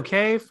it was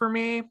okay for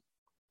me.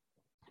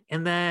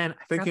 And then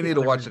I think you need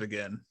to watch it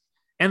again.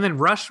 And then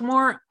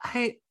Rushmore,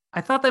 I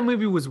thought that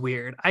movie was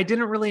weird. I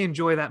didn't really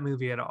enjoy that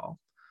movie at all,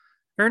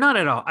 or not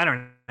at all. I don't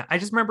know. I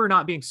just remember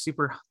not being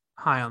super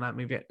high on that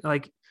movie.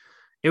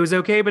 It was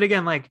okay, but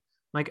again,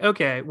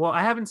 okay, well,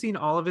 I haven't seen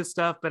all of his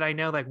stuff, but I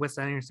know Wes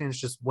Anderson is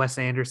just Wes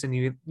Anderson.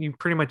 You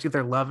pretty much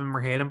either love him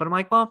or hate him. But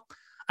I'm well,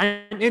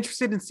 I'm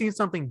interested in seeing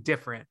something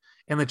different.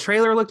 and the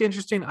trailer looked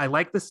interesting. I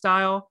like the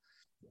style.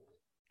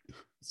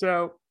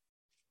 So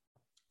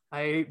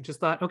I just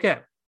thought, okay,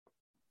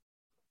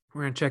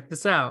 we're going to check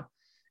this out.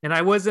 And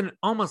I was in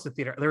almost a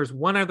theater. There was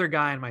one other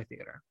guy in my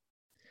theater.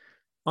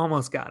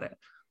 Almost got it.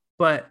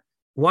 But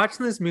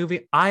watching this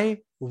movie, I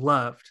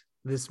loved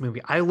this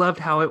movie. I loved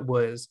how it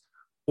was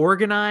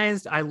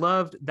organized. I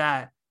loved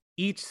that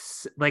each,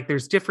 like,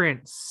 there's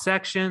different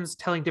sections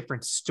telling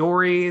different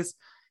stories.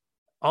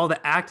 All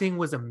the acting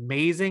was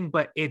amazing,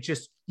 but it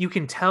just, you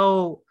can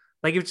tell,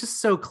 like, it was just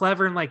so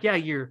clever. And like, yeah,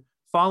 you're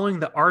following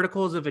the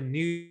articles of a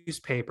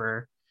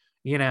newspaper,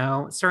 you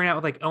know, starting out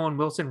with like Owen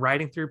Wilson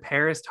riding through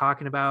Paris,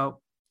 talking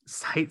about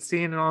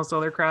sightseeing and all this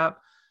other crap,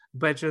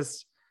 but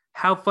just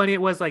how funny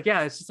it was. Like,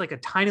 yeah, it's just like a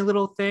tiny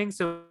little thing.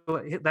 So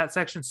that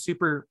section's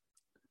super,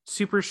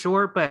 super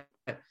short. But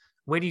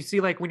when you see,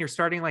 like, when you're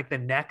starting like the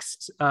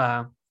next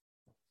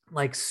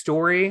like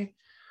story,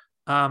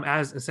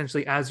 as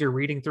essentially as you're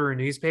reading through a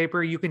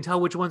newspaper, you can tell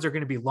which ones are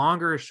going to be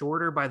longer or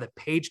shorter by the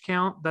page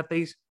count that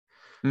they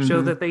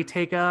show that they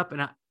take up.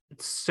 And I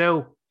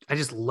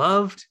just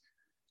loved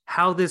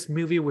how this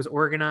movie was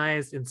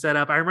organized and set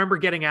up. I remember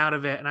getting out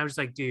of it and I was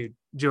like, dude,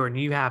 Jordan,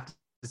 you have to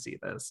see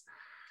this.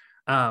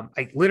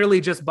 I literally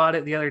just bought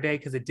it the other day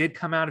because it did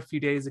come out a few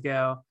days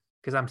ago,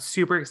 because I'm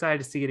super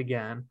excited to see it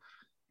again.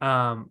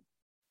 I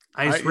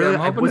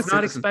was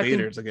not expecting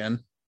theaters again.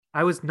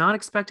 I was not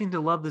expecting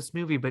to love this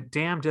movie, but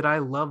damn, did I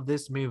love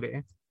this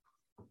movie.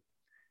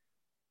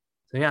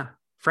 So yeah,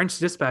 French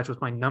Dispatch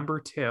was my number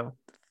 2.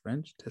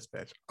 French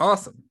Dispatch.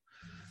 Awesome.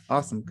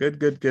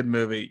 Good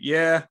movie.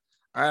 Yeah.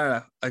 I don't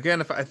know.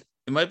 Again, it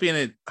might be in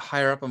it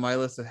higher up on my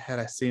list had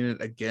I seen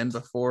it again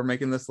before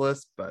making this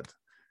list, but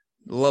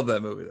love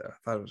that movie though. I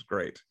thought it was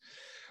great.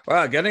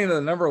 Wow, getting to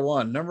the number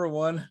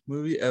one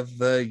movie of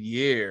the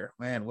year.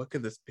 Man, what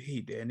could this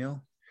be,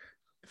 Daniel?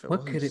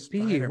 What could it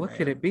be? What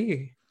could it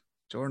be?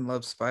 Jordan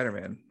loves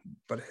Spider-Man,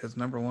 but his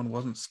number one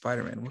wasn't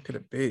Spider-Man. What could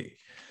it be?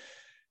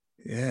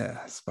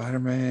 Yeah,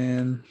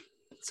 Spider-Man,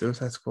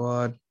 Suicide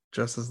Squad,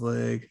 Justice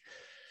League.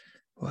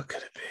 What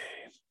could it be?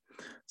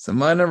 So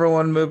my number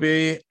one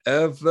movie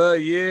of the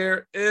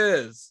year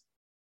is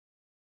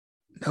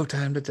No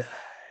Time to Die.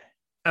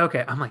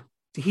 Okay, I'm like,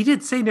 he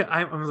did say no.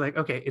 I was like,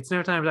 okay, it's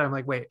No Time to Die. I'm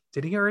like, wait,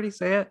 did he already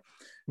say it?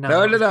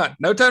 No, I did not.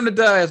 No Time to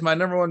Die is my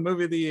number one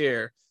movie of the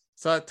year.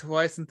 Saw it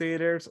twice in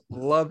theaters.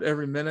 Loved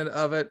every minute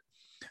of it.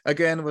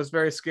 Again, was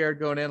very scared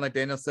going in, like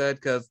Daniel said,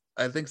 because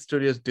I think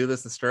studios do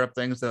this to stir up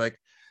things. They're like,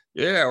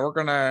 yeah, we're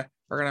gonna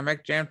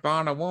make James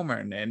Bond a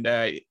woman, and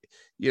I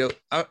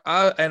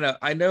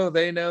know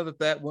they know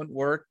that wouldn't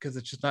work because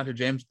it's just not who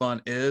James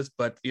Bond is,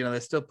 but they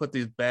still put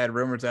these bad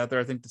rumors out there,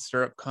 I think, to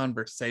stir up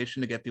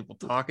conversation, to get people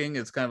talking.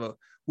 It's kind of a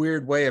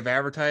weird way of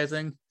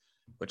advertising,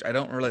 which I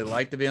don't really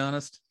like, to be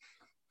honest.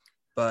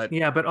 But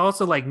yeah, but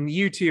also like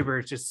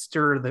YouTubers just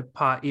stir the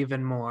pot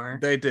even more.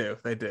 They do.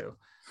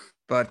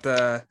 But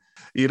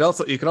you could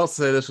also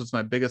say this was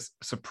my biggest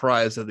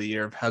surprise of the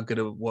year of how good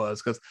it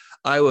was, because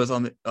I was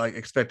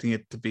expecting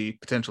it to be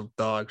potential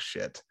dog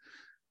shit,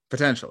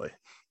 potentially,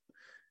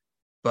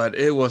 but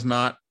it was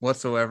not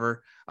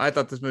whatsoever. I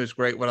thought this movie was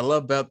great. What I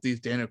love about these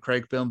Daniel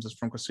Craig films is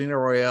from Casino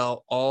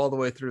Royale all the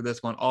way through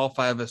this one, all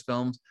 5 of his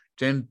films,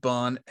 James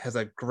Bond has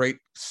a great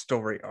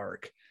story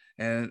arc,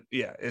 and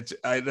yeah,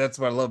 that's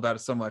what I love about it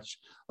so much.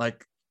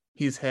 Like,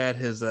 he's had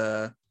his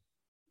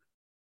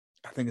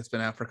I think it's been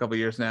out for a couple of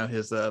years now,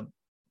 his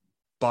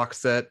box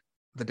set,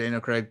 the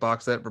Daniel Craig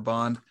box set for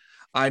Bond.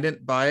 I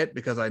didn't buy it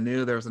because I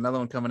knew there was another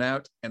one coming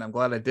out, and I'm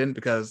glad I didn't,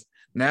 because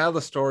now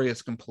the story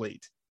is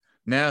complete.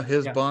 Now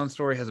his Bond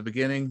story has a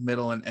beginning,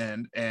 middle, and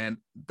end, and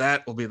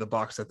that will be the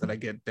box set that I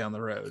get down the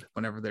road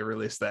whenever they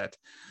release that.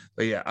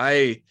 But yeah,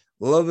 I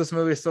love this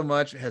movie so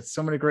much. It had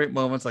so many great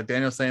moments, like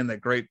Daniel saying, that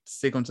great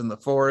sequence in the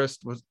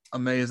forest was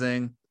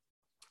amazing.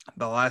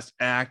 The last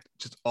act,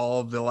 just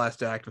all of the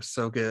last act was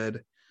so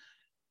good.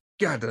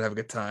 God, did I have a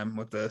good time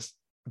with this.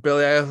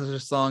 Billie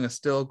Eilish's song is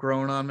still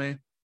growing on me.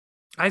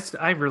 I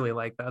really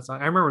like that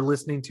song. I remember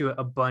listening to it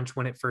a bunch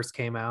when it first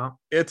came out.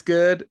 It's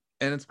good,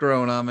 and it's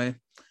growing on me.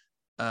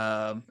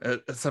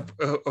 It's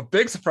a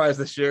big surprise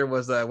this year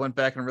was I went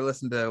back and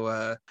listened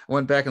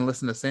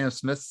to Sam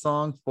Smith's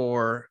song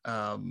for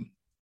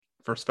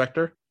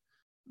Spectre,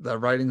 The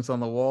Writings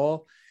on the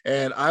Wall,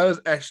 and I was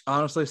actually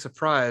honestly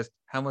surprised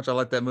how much I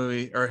like that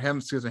movie, or how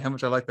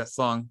much I like that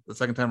song the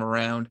second time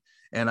around.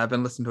 And I've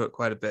been listening to it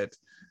quite a bit.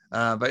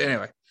 But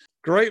anyway,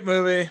 great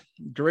movie,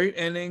 great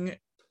ending.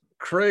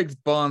 Craig's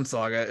Bond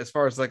saga, as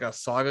far as like a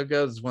saga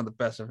goes, is one of the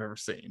best I've ever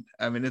seen.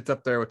 I mean, it's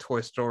up there with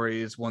Toy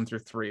Stories 1 through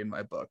 3 in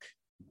my book.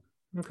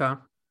 Okay.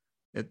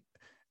 It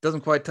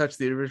doesn't quite touch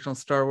the original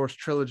Star Wars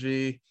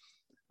trilogy,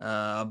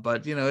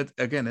 but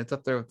it's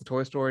up there with the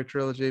Toy Story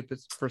trilogy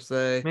per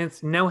se. I mean,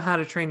 it's Know How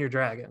to Train Your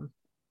Dragon.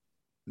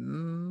 I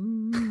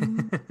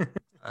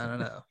don't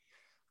know.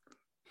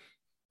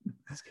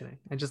 Just kidding.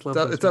 I just love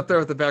it's up there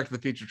with the Back to the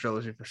Future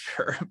trilogy for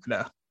sure.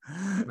 No.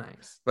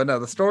 Nice. But no,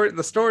 the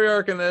story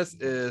arc in this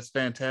is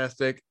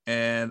fantastic,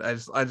 and I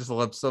just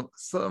love so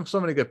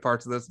many good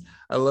parts of this.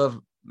 I love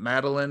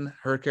Madeline,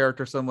 her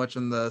character, so much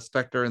in the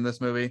Spectre in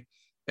this movie,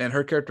 and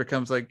her character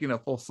comes like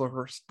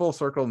full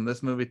circle in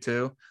this movie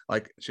too.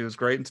 Like she was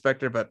great in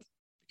Spectre, but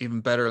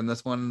even better in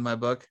this one in my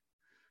book.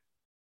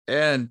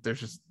 And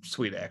there's just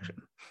sweet action.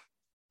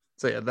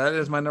 So yeah, that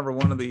is my number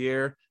one of the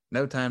year.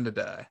 No Time to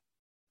Die.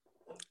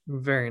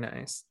 Very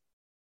nice.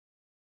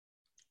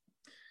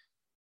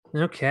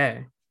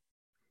 Okay.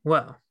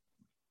 Well.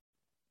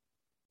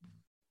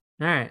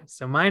 All right.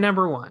 So my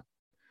number one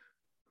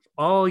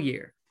all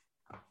year.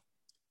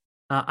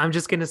 I'm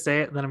just going to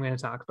say it, then I'm going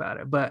to talk about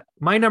it. But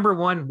my number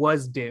one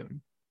was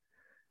Dune.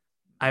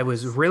 I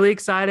was really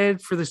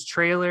excited for this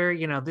trailer.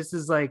 This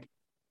is like,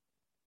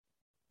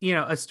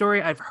 a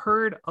story I've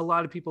heard a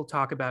lot of people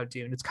talk about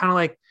Dune. It's kind of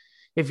like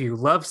if you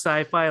love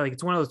sci-fi, like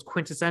it's one of those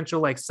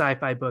quintessential like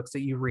sci-fi books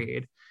that you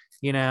read,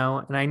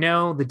 and I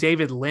know the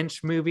David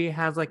Lynch movie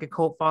has like a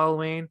cult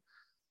following,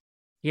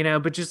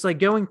 but just like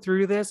going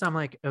through this, I'm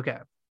like, okay.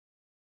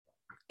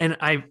 And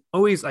I've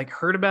always like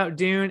heard about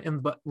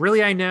Dune, but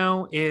really I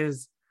know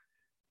is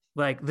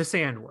like the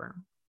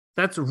sandworm.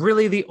 That's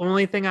really the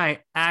only thing I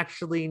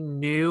actually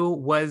knew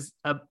was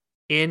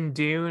in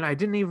Dune. I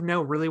didn't even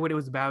know really what it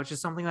was about. It's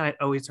just something that I'd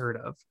always heard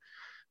of,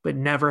 but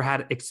never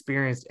had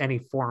experienced any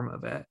form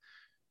of it.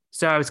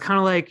 So I was kind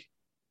of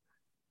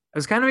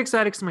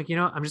excited because I'm like,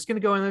 I'm just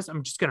going to go in this.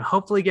 I'm just going to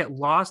hopefully get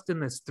lost in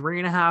this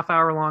 3.5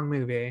 hour long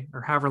movie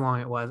or however long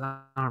it was.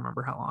 I don't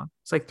remember how long.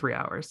 It's like 3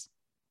 hours.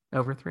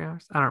 Over 3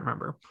 hours. I don't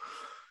remember.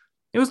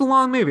 It was a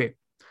long movie,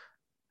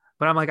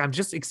 but I'm like, I'm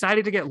just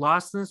excited to get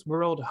lost in this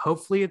world.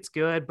 Hopefully it's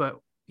good, but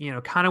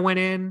kind of went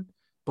in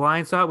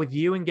blind, saw it with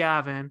you and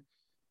Gavin,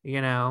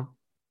 and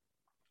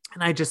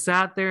I just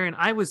sat there and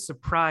I was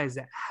surprised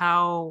at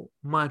how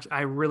much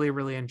I really,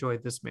 really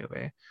enjoyed this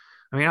movie.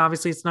 I mean,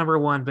 obviously it's number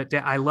one, but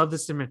I love the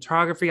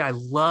cinematography. I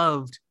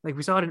loved, like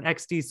we saw it in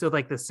XD. So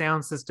like the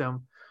sound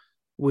system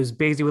was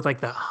basically with like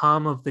the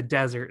hum of the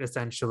desert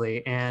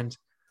essentially. And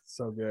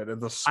so good. And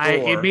the score,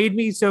 it made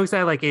me so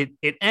excited. Like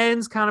it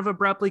ends kind of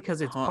abruptly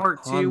because it's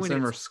part two. Hans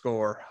Zimmer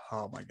score.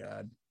 Oh my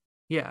God.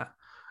 Yeah.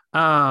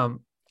 And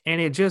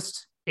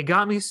it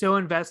got me so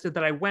invested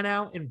that I went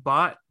out and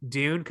bought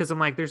Dune because I'm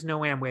like, there's no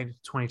way I'm waiting to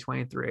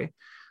 2023.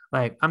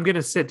 Like I'm going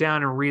to sit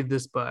down and read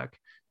this book.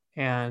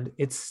 And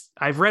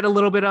I've read a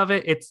little bit of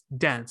it. It's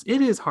dense.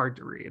 It is hard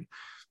to read,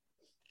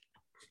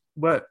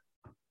 but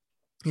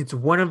it's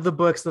one of the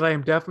books that I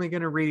am definitely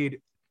going to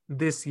read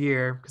this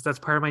year because that's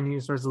part of my New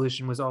Year's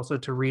resolution was also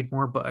to read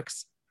more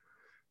books.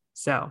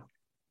 So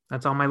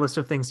that's on my list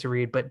of things to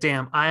read, but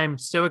damn, I'm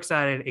so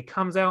excited. It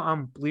comes out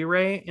on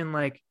Blu-ray in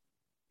like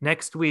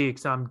next week.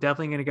 So I'm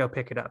definitely going to go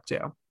pick it up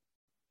too.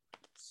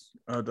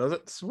 Oh, does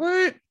it?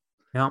 Sweet.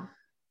 Yep.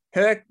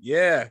 Heck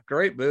yeah.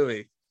 Great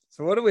movie.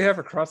 So what do we have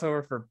for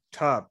crossover for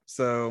top?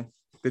 So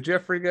did you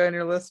have Free Guy on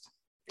your list?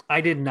 I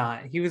did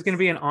not. He was going to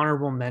be an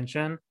honorable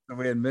mention. So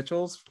we had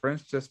Mitchell's,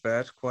 French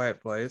Dispatch,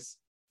 Quiet Place,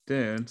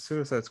 Dune,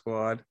 Suicide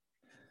Squad,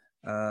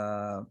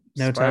 No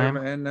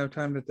Spider-Man, Time. No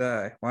Time to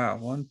Die. Wow.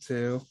 1,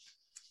 2,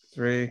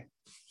 3,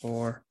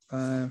 4,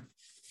 5,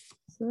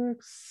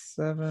 6,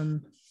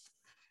 7,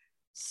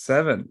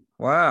 7.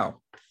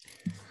 Wow.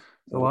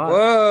 A lot.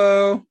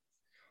 Whoa.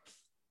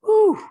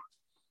 Woo.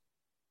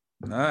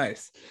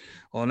 Nice.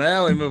 Well,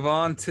 now we move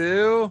on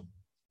to.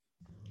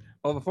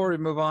 Well, before we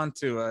move on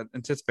to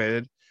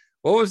anticipated,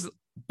 what was the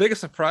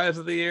biggest surprise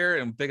of the year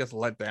and biggest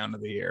letdown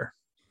of the year?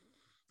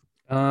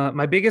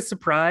 My biggest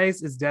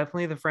surprise is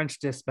definitely the French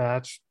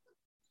Dispatch.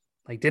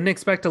 Like, didn't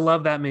expect to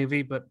love that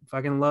movie, but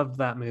fucking loved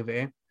that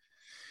movie.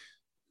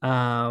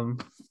 I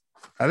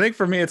think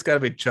for me, it's got to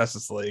be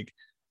Justice League.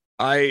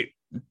 I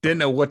didn't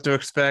know what to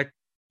expect.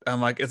 I'm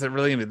like, is it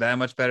really gonna be that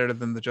much better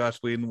than the Joss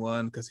Whedon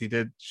one? Because he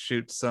did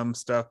shoot some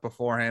stuff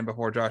beforehand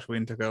before Joss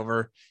Whedon took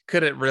over.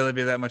 Could it really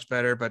be that much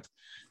better? But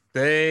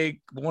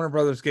Warner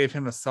Brothers gave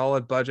him a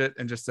solid budget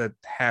and just said,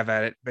 have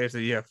at it.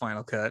 Basically, you have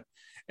final cut.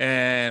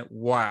 And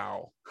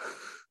wow.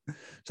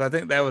 So I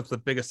think that was the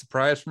biggest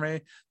surprise for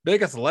me.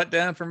 Biggest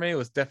letdown for me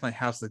was definitely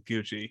House of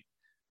Gucci.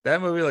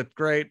 That movie looked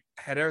great,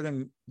 had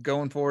everything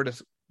going for it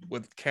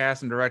with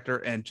cast and director,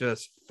 and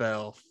just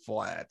fell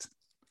flat.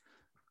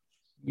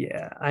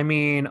 Yeah, I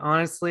mean,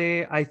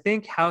 honestly, I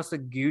think House of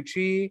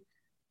Gucci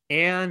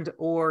and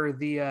or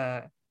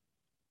the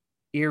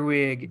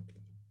Earwig,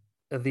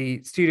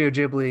 the Studio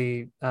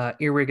Ghibli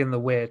Earwig and the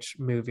Witch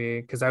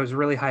movie, because I was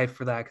really hyped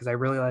for that because I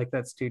really like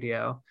that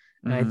studio.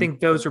 And I think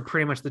those are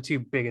pretty much the two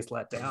biggest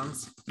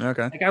letdowns.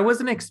 Okay. Like I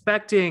wasn't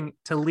expecting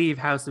to leave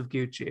House of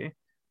Gucci.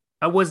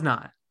 I was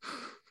not.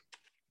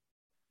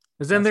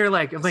 Because then they're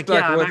like, I'm like,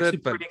 yeah, I'm actually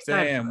pretty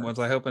excited. Damn, was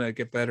I hoping it'd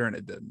get better and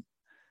it didn't.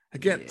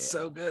 Again,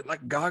 so good.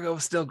 Like Gaga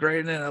was still great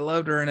in it. I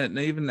loved her in it, and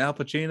even Al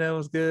Pacino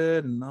was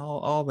good, and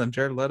all of them.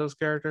 Jared Leto's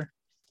character.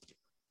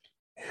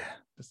 Yeah,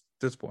 just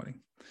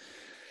disappointing.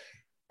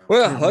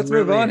 Well, let's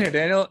move on here,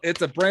 Daniel.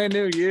 It's a brand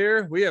new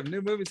year. We have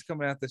new movies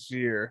coming out this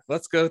year.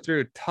 Let's go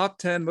through top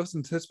 10 most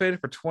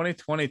anticipated for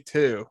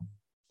 2022.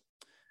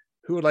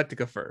 Who would like to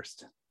go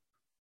first?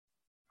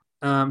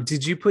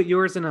 Did you put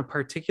yours in a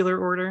particular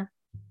order?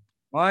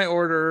 My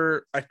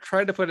order, I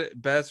tried to put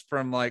it best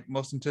from like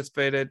most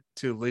anticipated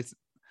to least.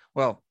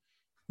 Well,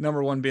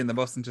 number one being the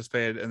most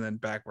anticipated, and then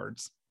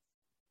backwards.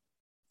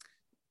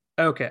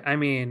 Okay, I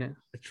mean,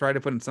 I tried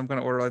to put in some kind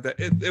of order like that.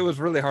 It was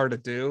really hard to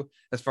do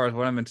as far as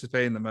what I'm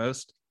anticipating the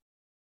most,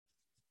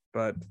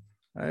 but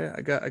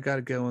I got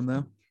it going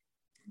though.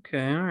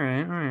 okay, all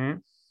right.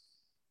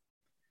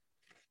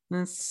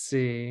 Let's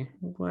see.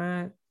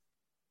 What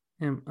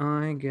am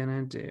I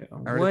gonna do?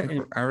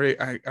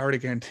 I already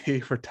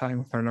guarantee we're tying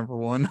with our number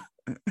one.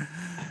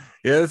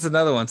 Yeah, this is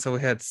another one. So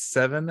we had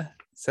seven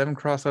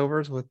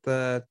crossovers with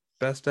the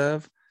best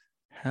of.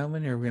 How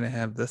many are we gonna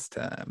have this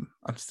time?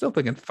 I'm still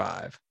thinking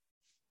 5.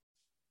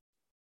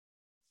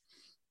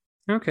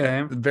 Okay.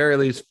 At the very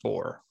least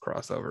 4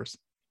 crossovers.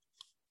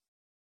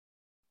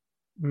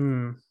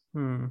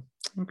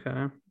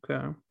 Okay.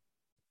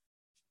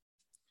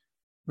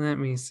 Let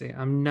me see.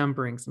 I'm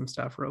numbering some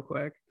stuff real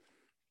quick.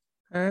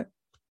 All right.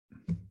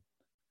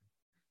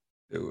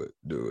 Do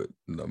it.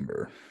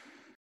 Number.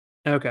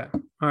 Okay.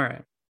 All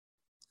right.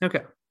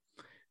 Okay.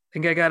 I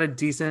think I got a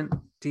decent.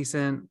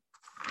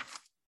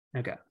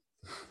 Okay.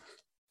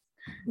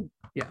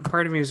 Yeah.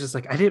 Part of me was just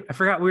like, I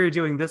forgot we were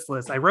doing this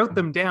list. I wrote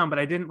them down, but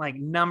I didn't like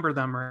number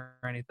them or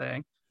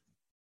anything.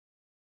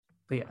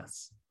 But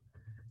yes.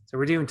 So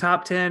we're doing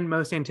top 10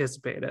 most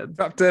anticipated.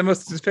 Top 10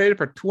 most anticipated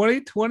for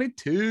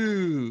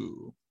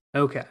 2022.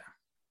 Okay.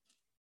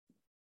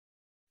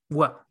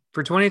 Well,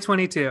 for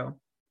 2022,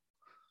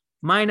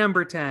 my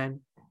number 10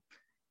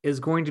 is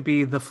going to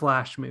be the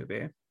Flash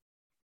movie.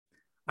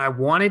 I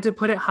wanted to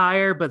put it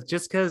higher, but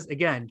just because,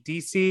 again,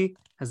 DC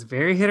has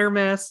very hit or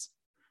miss.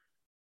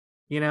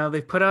 You know,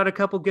 they've put out a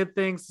couple good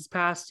things this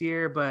past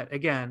year, but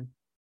again,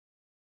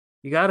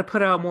 you got to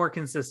put out more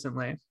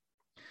consistently.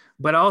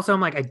 But also, I'm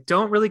like, I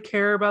don't really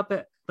care about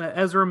the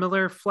Ezra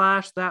Miller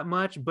Flash that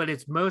much, but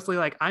it's mostly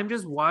like I'm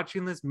just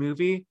watching this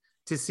movie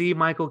to see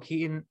Michael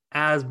Keaton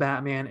as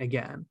Batman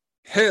again.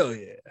 Hell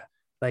yeah.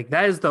 Like,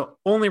 that is the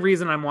only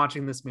reason I'm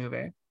watching this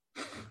movie.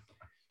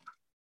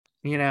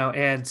 You know,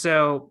 and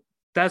so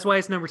that's why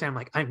it's number 10.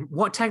 Like, I'm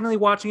technically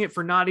watching it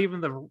for not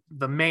even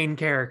the main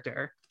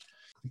character,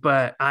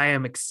 but I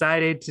am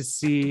excited to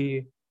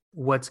see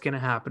what's going to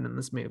happen in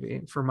this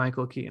movie for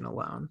Michael Keaton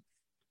alone.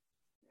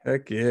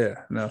 Heck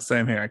yeah. No,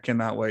 same here. I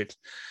cannot wait.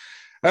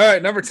 All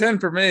right, number 10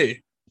 for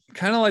me.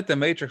 Kind of like The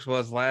Matrix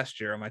was last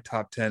year on my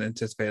top 10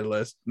 anticipated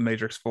list,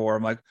 Matrix 4.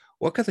 I'm like,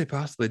 what could they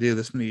possibly do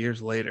this many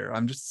years later?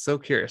 I'm just so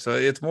curious. So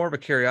it's more of a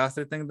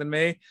curiosity thing than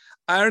me.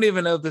 I don't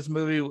even know if this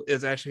movie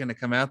is actually going to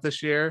come out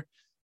this year,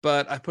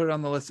 but I put it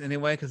on the list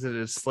anyway because it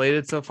is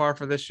slated so far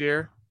for this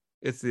year.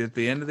 It's at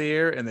the end of the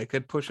year and they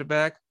could push it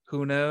back.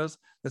 Who knows?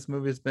 This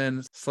movie has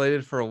been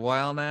slated for a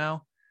while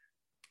now.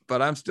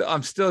 But I'm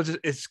still just,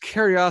 it's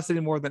curiosity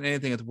more than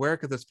anything. It's where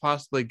could this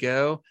possibly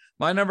go?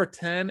 My number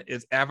 10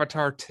 is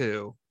Avatar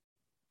 2.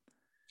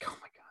 Oh my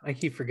God. I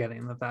keep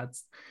forgetting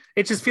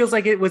it just feels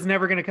like it was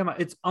never going to come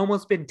out. It's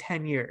almost been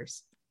 10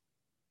 years.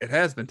 It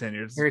has been 10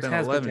 years. It's been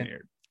 11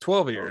 years,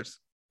 12 years.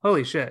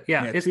 Holy shit.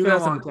 Yeah. It's been a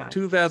long time.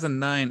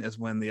 2009 is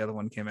when the other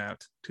one came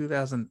out.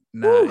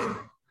 2009. Woo.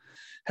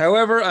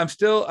 However,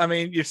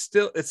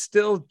 it's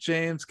still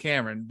James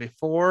Cameron.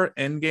 Before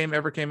Endgame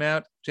ever came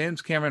out,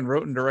 James Cameron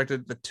wrote and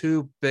directed the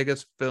 2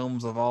 biggest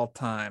films of all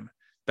time,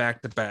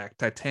 back to back,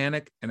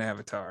 Titanic and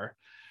Avatar.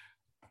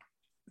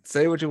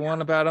 Say what you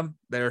want about them,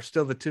 they're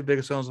still the 2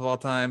 biggest films of all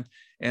time.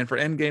 And for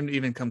Endgame to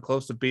even come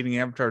close to beating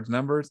Avatar's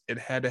numbers, it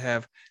had to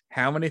have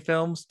how many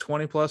films?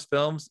 20 plus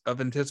films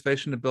of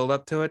anticipation to build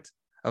up to it,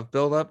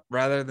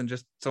 rather than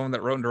just someone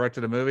that wrote and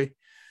directed a movie.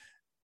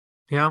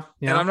 Yeah.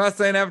 And I'm not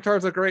saying Avatar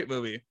is a great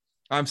movie.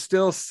 I'm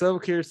still so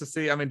curious to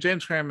see. I mean,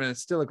 James Cameron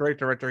is still a great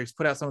director. He's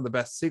put out some of the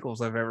best sequels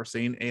I've ever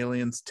seen.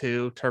 Aliens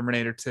 2,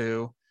 Terminator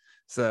 2.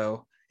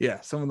 So yeah,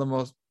 some of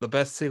the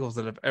best sequels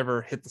that have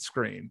ever hit the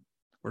screen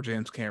were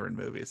James Cameron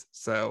movies.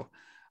 So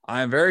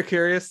I'm very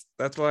curious.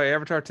 That's why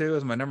Avatar 2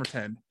 is my number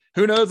 10.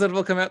 Who knows if it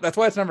will come out? That's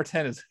why it's number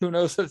 10 is who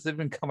knows if it's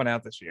even coming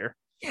out this year.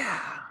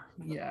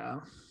 Yeah.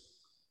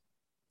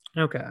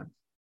 Okay.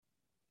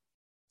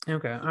 All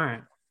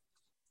right.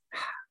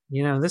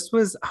 You know, this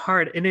was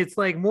hard. And it's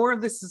like more of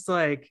this is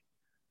like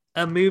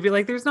a movie.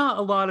 Like there's not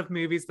a lot of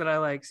movies that I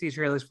like see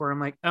trailers for. I'm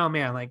like, oh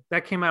man, like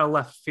that came out of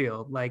left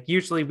field. Like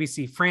usually we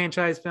see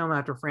franchise film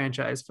after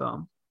franchise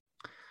film.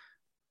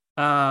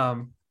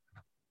 Oh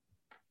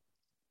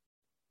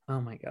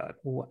my God.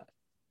 What?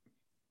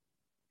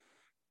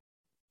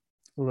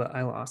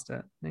 I lost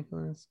it.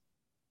 Nicholas.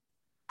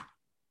 I'm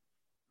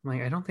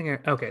like, I don't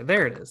think okay,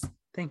 there it is.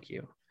 Thank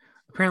you.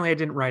 Apparently I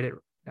didn't write it.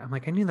 I'm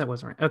like, I knew that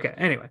wasn't right. Okay,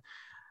 anyway.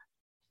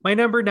 My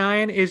number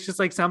 9 is just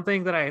like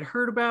something that I had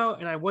heard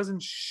about and I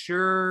wasn't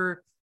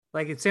sure.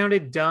 Like it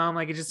sounded dumb.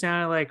 Like it just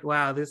sounded like,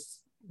 wow,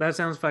 that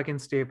sounds fucking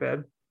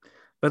stupid.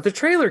 But the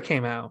trailer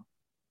came out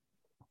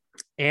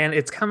and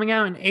it's coming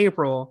out in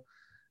April.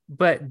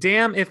 But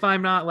damn if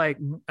I'm not like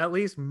at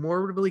least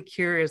morbidly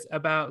curious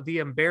about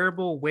The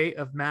Unbearable Weight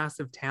of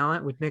Massive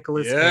Talent with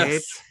Nicolas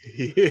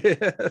Cage.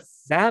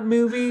 Yes. That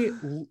movie,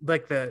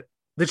 like the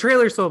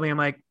trailer sold me. I'm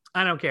like,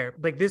 I don't care.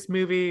 Like this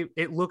movie,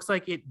 it looks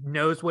like it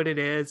knows what it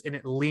is and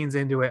it leans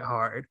into it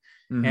hard.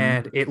 Mm-hmm.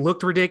 And it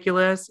looked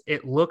ridiculous.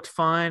 It looked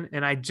fun.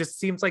 And I just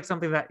seems like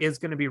something that is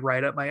going to be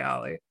right up my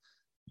alley.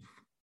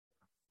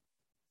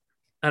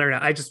 I don't know.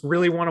 I just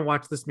really want to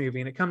watch this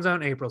movie and it comes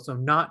out in April, so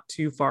not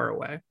too far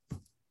away.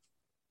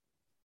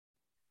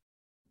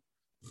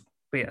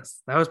 But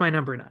yes, that was my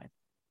number 9.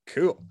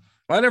 Cool.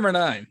 My number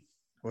 9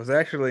 was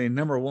actually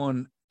number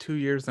 1 2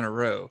 years in a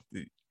row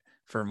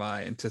for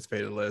my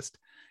anticipated list.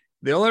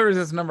 The only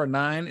reason it's number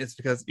 9 is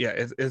because,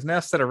 it's now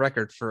set a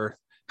record for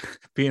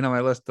being on my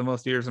list the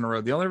most years in a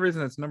row. The only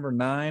reason it's number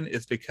 9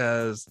 is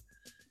because,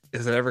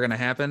 is it ever going to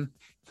happen?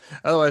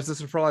 Otherwise, this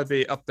would probably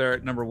be up there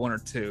at number 1 or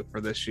 2 for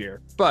this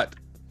year. But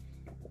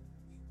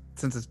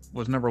since it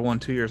was number 1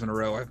 2 years in a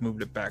row, I've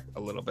moved it back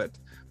a little bit.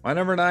 My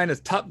number 9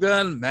 is Top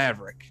Gun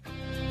Maverick.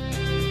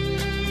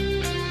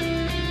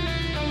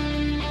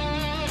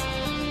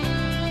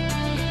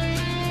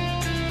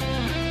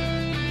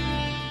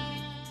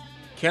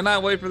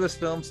 Cannot wait for this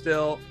film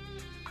still.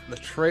 The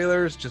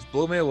trailers just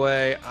blew me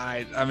away.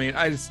 I mean,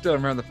 I still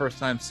remember the first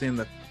time seeing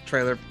the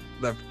trailer.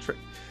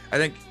 I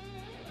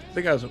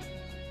think I was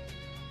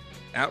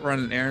out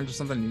running errands or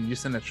something, and you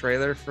sent a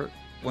trailer for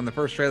when the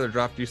first trailer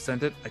dropped. You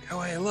sent it like, oh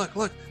hey, look,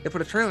 they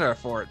put a trailer out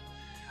for it.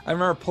 I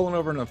remember pulling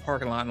over in a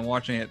parking lot and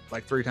watching it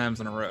like 3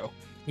 times in a row.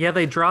 Yeah,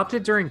 they dropped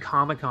it during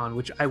Comic-Con,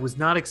 which I was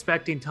not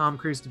expecting Tom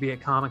Cruise to be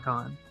at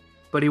Comic-Con,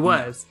 but he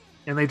was,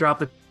 and they dropped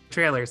the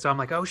trailer, so I'm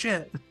like, oh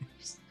shit.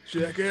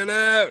 Check it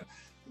out.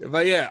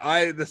 But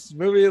yeah, this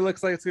movie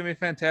looks like it's gonna be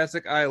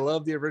fantastic. I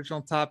love the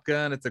original Top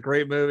Gun. It's a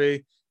great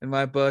movie in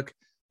my book.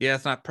 Yeah,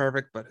 it's not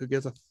perfect, but who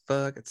gives a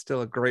fuck? It's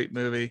still a great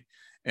movie.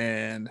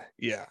 And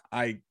yeah,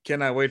 I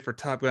cannot wait for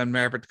Top Gun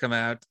Maverick to come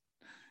out.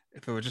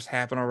 If it would just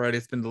happen already,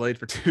 it's been delayed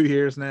for 2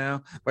 years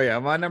now. But yeah,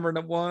 my number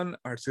 9,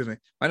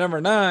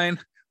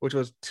 which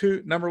was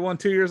number 1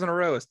 2 years in a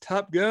row, is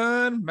Top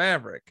Gun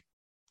Maverick.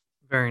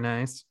 Very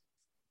nice.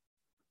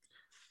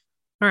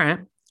 All right.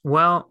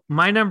 Well,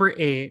 my number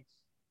 8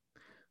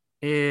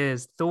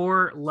 is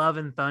Thor: Love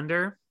and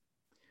Thunder.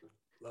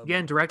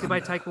 Again, directed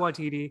by Taika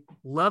Waititi.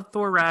 Love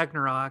Thor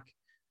Ragnarok.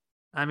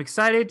 I'm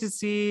excited to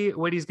see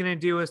what he's going to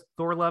do with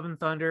Thor: Love and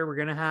Thunder. We're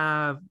going to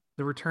have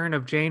the return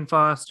of Jane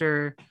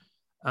Foster.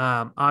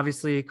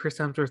 Obviously, Chris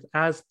Hemsworth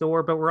as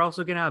Thor, but we're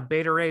also going to have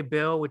Beta Ray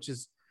Bill, which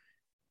is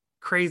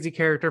crazy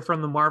character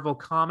from the Marvel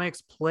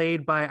Comics,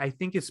 played by, I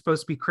think it's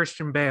supposed to be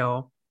Christian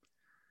Bale.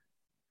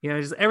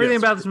 Just everything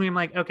about this movie, I'm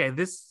like, okay,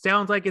 this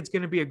sounds like it's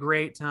going to be a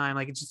great time.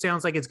 Like, it just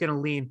sounds like it's going to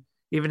lean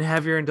even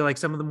heavier into like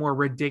some of the more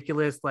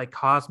ridiculous, like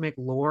cosmic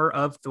lore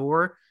of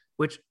Thor,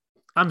 which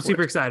I'm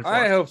super excited for.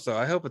 I hope so.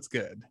 I hope it's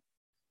good.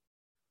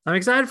 I'm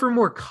excited for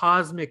more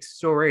cosmic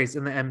stories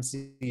in the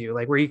MCU,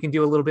 like where you can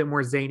do a little bit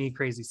more zany,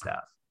 crazy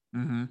stuff.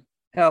 Mm-hmm.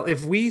 Hell,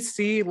 if we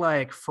see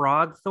like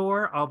Frog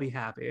Thor, I'll be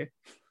happy.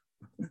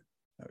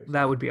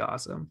 That would be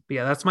awesome. But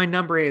yeah, that's my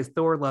number 8 is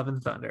Thor: Love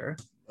and Thunder.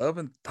 Love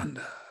and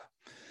Thunder.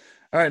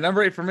 All right,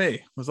 number 8 for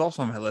me was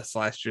also on my list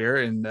last year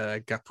and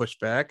got pushed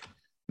back.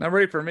 Number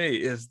 8 for me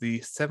is the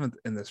 7th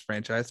in this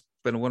franchise. It's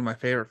been one of my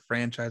favorite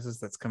franchises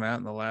that's come out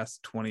in the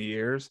last 20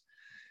 years.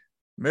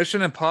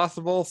 Mission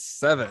Impossible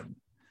 7.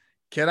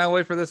 Cannot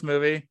wait for this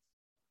movie.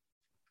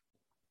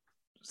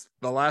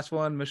 The last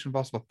one, Mission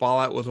Impossible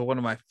Fallout, was one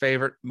of my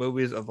favorite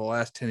movies of the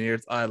last 10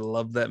 years. I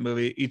love that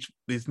movie.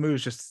 These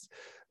movies just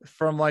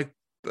from like,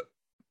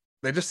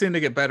 they just seem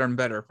to get better and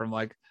better from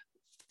like,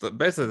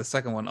 basically the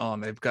second one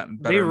on. They've gotten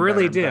better. They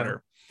really do.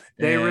 Better.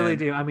 They really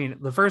do. I mean,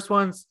 the first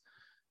one's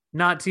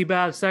not too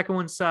bad. Second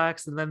one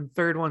sucks, and then the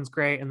third one's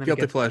great. And then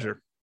guilty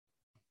pleasure.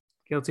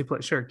 Guilty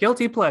pleasure. Sure,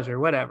 guilty pleasure.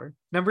 Whatever.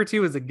 Number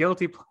 2 is a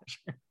guilty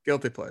pleasure.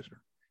 Guilty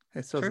pleasure.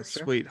 It still has a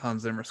sweet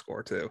Hans Zimmer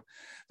score too.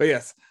 But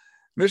yes,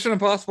 Mission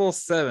Impossible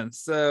 7.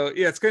 So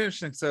yeah, it's kind of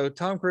interesting. So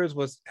Tom Cruise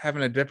was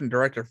having a different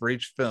director for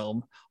each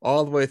film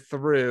all the way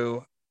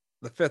through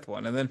the 5th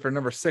one, and then for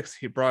number 6,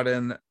 he brought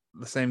in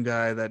the same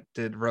guy that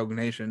did Rogue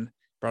Nation,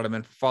 brought him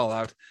in for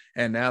Fallout,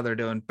 and now they're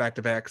doing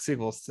back-to-back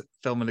sequels,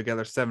 filming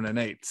together 7 and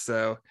 8.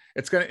 So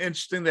it's kind of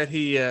interesting that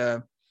he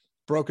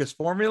broke his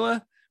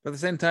formula, but at the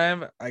same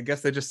time, I guess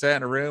they just sat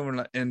in a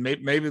room and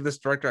maybe this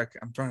director,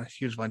 I'm trying to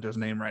huge blank to his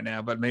name right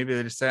now, but maybe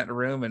they just sat in a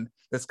room and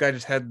this guy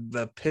just had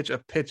the pitch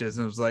of pitches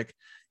and was like,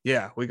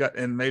 yeah, we got,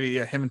 and maybe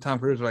him and Tom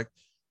Cruise were like,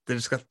 they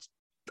just got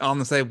on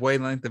the same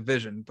wavelength of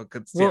vision,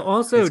 because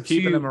also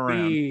keeping him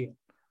around.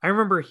 I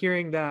remember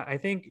hearing that, I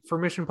think for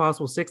Mission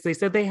Impossible 6, they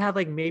said they had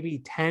like maybe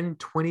 10,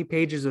 20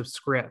 pages of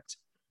script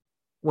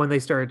when they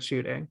started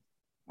shooting.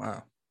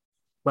 Wow.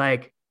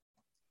 Like,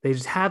 they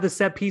just had the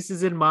set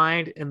pieces in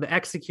mind and the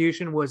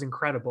execution was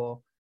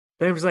incredible.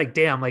 Then it was like,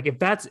 damn, like if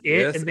that's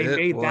it and they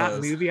made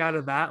that movie out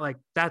of that, like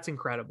that's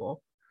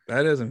incredible.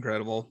 That is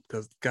incredible,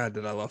 because God,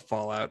 did I love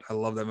Fallout. I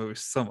love that movie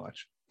so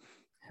much.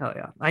 Hell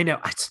yeah. I know.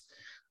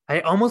 I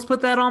almost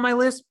put that on my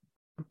list,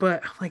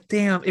 but I'm like,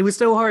 damn, it was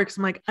so hard because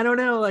I'm like, I don't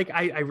know. Like,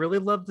 I really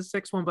love the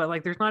 6th one, but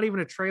like, there's not even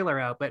a trailer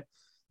out, but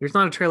there's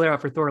not a trailer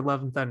out for Thor: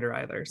 Love and Thunder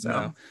either. So,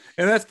 no.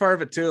 And that's part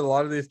of it too. A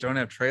lot of these don't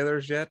have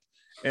trailers yet.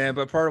 And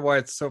but part of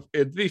why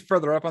it'd be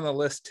further up on the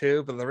list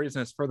too, but the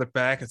reason it's further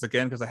back is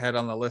again because I had it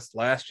on the list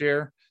last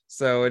year,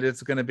 so it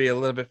is going to be a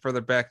little bit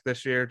further back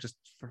this year,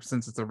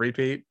 since it's a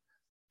repeat.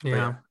 But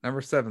Yeah. number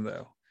 7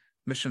 though,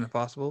 Mission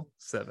Impossible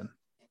 7,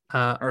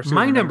 My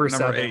number number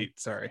 7. 8.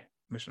 Sorry,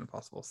 Mission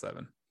Impossible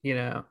 7.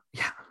 Yeah.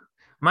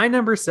 My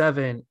number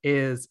 7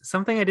 is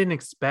something I didn't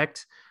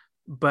expect,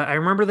 but I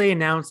remember they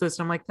announced this.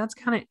 And I'm like, that's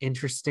kind of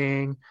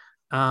interesting.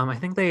 I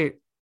think they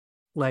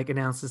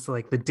announced this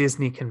like the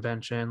Disney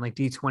convention, like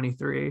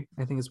D23,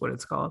 I think is what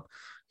it's called.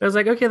 But I was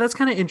like, okay, that's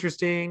kind of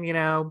interesting.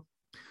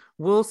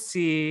 We'll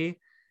see.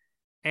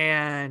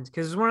 And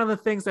because one of the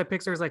things that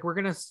Pixar is like, we're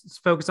going to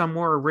focus on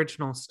more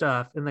original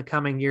stuff in the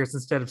coming years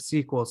instead of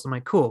sequels. So I'm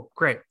like, cool,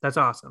 great. That's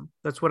awesome.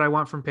 That's what I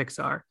want from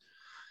Pixar.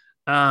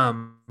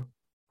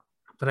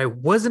 But I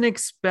wasn't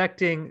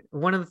expecting,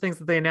 one of the things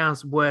that they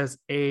announced was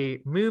a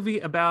movie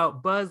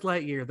about Buzz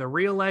Lightyear, the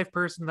real life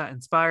person that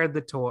inspired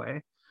the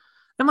toy.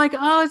 I'm like,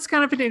 oh, it's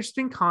kind of an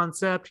interesting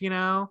concept,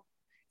 And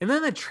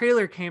then the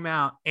trailer came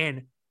out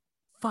and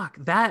fuck,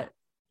 that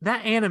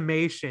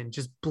animation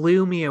just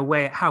blew me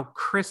away at how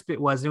crisp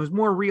it was. And it was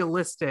more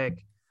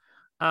realistic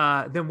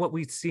than what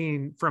we've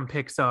seen from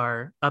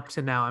Pixar up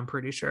to now, I'm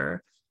pretty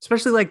sure.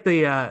 Especially like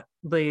the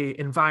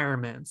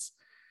environments.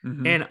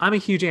 Mm-hmm. And I'm a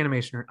huge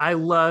animation nerd. I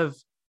love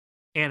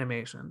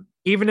animation.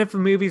 Even if a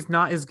movie's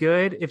not as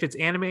good, if it's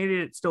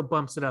animated, it still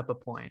bumps it up a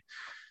point,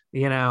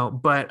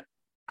 But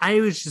I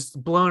was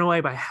just blown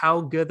away by how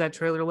good that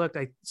trailer looked.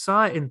 I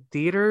saw it in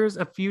theaters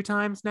a few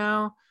times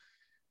now,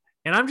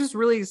 and I'm just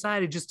really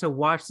excited just to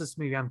watch this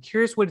movie. I'm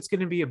curious what it's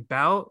going to be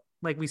about.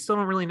 Like, we still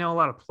don't really know a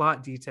lot of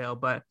plot detail,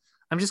 but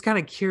I'm just kind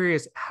of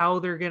curious how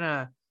they're going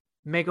to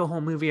make a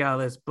whole movie out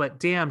of this. But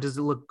damn, does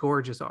it look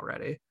gorgeous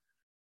already.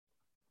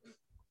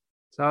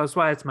 So that's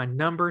why it's my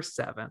number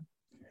 7.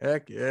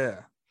 Heck yeah.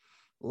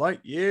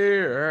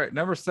 Lightyear. All right,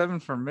 number 7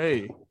 for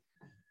me.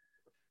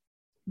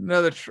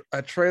 Another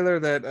a trailer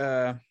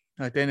that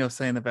like Daniel was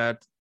saying about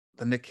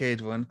the Nick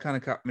Cage one kind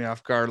of caught me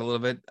off guard a little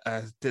bit.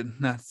 I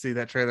did not see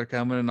that trailer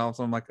coming, and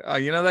also I'm like, oh,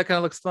 that kind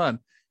of looks fun.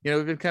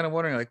 We've been kind of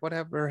wondering like what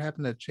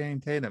happened to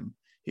Channing Tatum.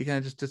 He kind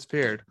of just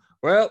disappeared.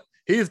 Well,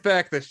 he's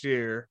back this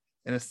year,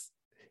 and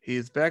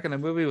he's back in a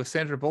movie with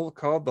Sandra Bullock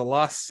called The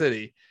Lost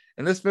City.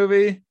 And this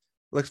movie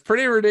looks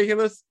pretty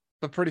ridiculous,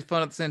 but pretty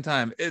fun at the same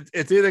time.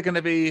 It's either going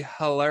to be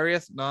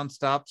hilarious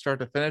nonstop, start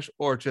to finish,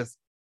 or just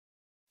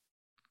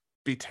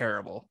be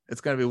terrible. It's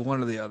going to be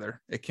one or the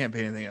other. It can't be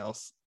anything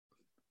else.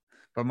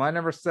 But my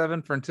number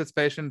 7 for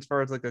anticipation, as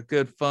far as like a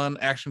good, fun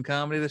action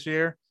comedy this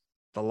year,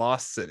 The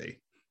Lost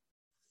City.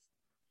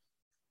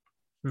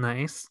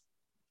 Nice.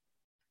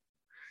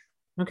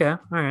 Okay. All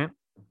right.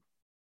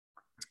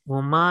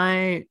 Well,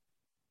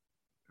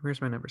 where's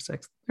my number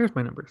 6? There's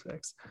my number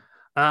 6.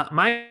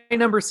 My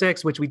number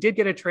 6, which we did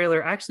get a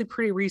trailer actually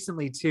pretty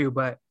recently too,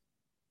 but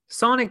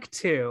Sonic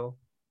 2.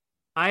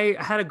 I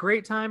had a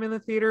great time in the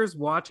theaters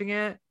watching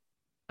it.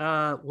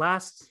 It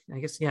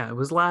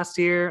was last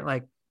year.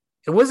 Like,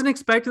 I wasn't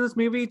expecting this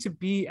movie to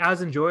be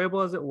as enjoyable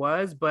as it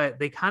was, but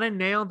they kind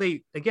of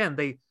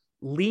they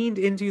leaned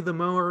into the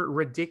more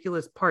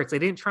ridiculous parts. They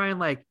didn't try and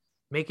like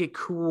make it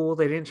cool.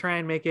 They didn't try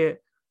and make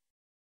it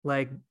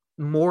like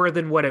more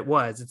than what it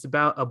was. It's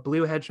about a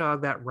blue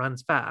hedgehog that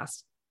runs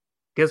fast.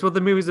 Guess what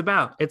the movie's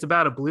about? It's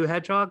about a blue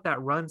hedgehog that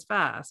runs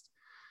fast.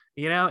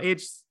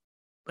 It's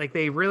like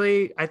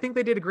I think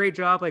they did a great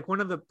job. Like,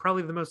 one of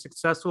probably the most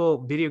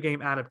successful video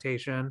game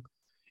adaptation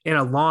in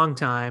a long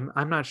time.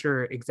 I'm not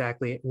sure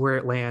exactly where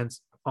it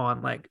lands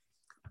on like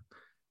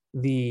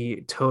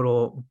the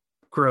total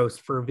gross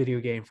for a video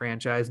game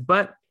franchise,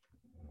 but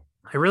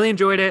I really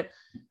enjoyed it.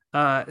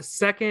 The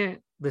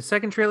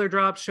second trailer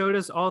drop showed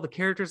us all the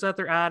characters that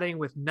they're adding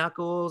with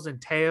Knuckles and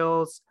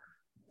Tails.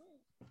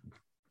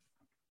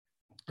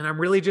 And I'm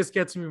really just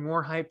getting me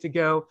more hyped to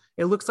go.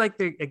 It looks like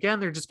they're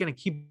just going to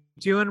keep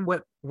doing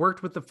what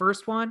worked with the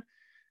first one.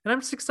 And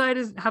I'm just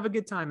excited to have a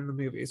good time in the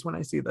movies when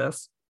I see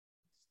this.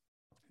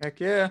 Heck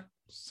yeah.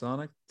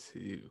 Sonic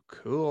 2.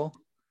 Cool.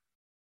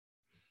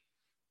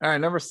 All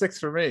right, number 6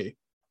 for me.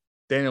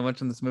 Daniel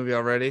mentioned this movie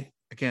already.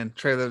 Again,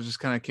 trailer just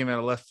kind of came out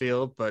of left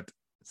field, but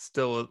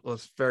still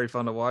was very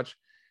fun to watch.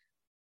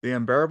 The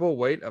Unbearable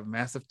Weight of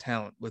Massive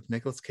Talent with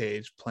Nicolas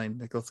Cage playing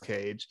Nicolas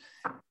Cage.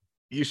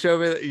 You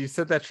showed me, you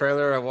said that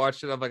trailer. I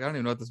watched it. I'm like, I don't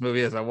even know what this movie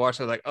is. I watched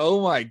it like,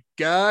 oh my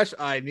gosh,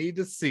 I need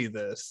to see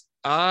this.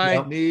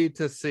 Need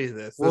to see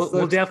this.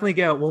 We'll definitely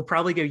go. We'll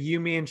probably go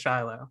you, me, and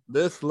Shiloh.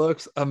 This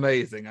looks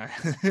amazing.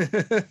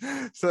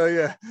 So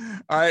yeah,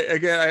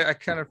 I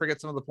kind of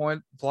forget some of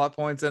the plot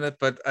points in it,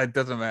 but it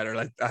doesn't matter.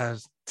 Like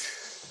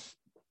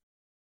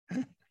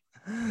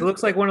it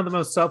looks like one of the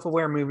most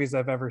self-aware movies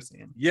I've ever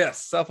seen. Yes,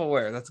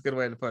 self-aware. That's a good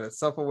way to put it.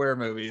 Self-aware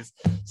movies.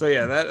 So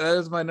yeah, that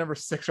is my number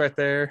 6 right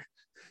there.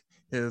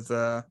 Is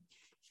The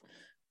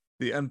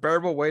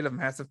Unbearable Weight of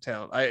Massive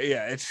Talent.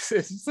 It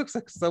just looks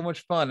like so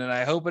much fun, and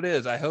I hope it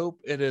is. I hope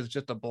it is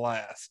just a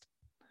blast.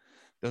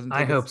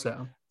 I hope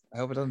so. I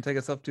hope it doesn't take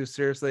itself too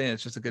seriously, and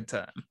it's just a good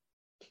time.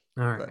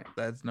 All right,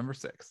 that's number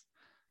 6.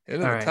 It is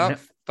the top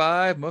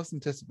 5 most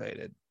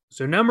anticipated.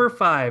 So number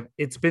 5,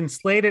 it's been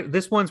slated.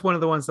 This one's one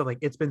of the ones that like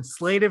it's been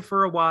slated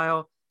for a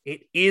while.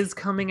 It is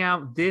coming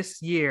out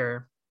this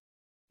year.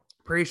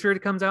 Pretty sure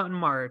it comes out in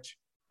March.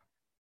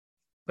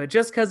 But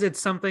just because it's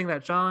something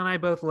that Sean and I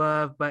both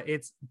love, but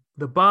it's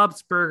the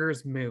Bob's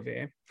Burgers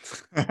movie.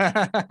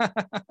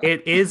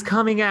 It is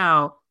coming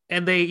out,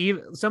 and they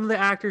even some of the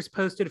actors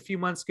posted a few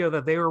months ago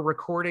that they were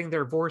recording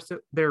the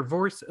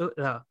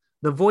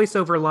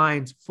voiceover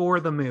lines for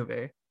the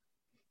movie.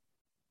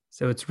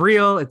 So it's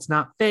real, it's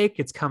not fake,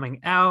 it's coming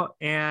out.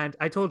 And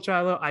I told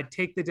Shiloh I'd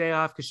take the day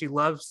off because she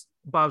loves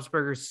Bob's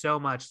Burgers so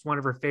much. It's one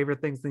of her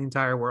favorite things in the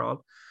entire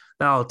world.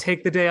 That I'll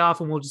take the day off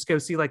and we'll just go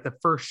see like the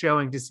first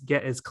showing, just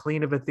get as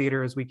clean of a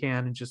theater as we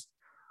can and just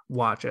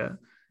watch it.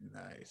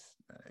 Nice.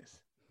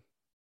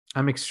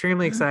 I'm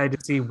extremely excited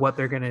to see what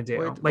they're going to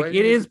do.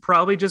 It is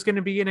probably just going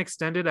to be an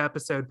extended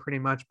episode pretty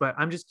much, but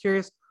I'm just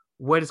curious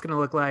what it's going to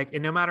look like.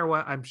 And no matter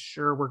what, I'm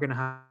sure we're going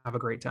to have a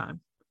great time.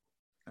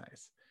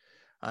 Nice.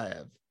 I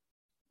have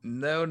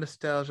no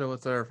nostalgia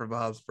whatsoever for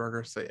Bob's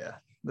Burgers. So yeah,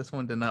 this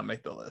one did not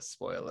make the list.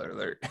 Spoiler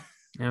alert.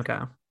 Okay.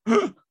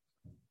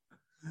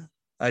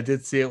 I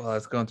did see it while I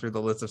was going through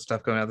the list of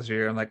stuff coming out this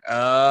year. I'm like,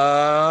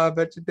 I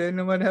bet you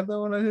Daniel might have that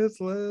one on his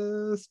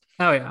list.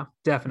 Oh yeah,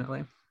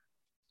 definitely.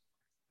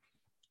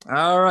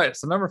 All right,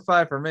 so number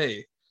 5 for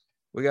me,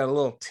 we got a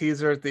little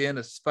teaser at the end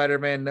of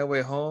Spider-Man: No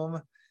Way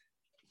Home.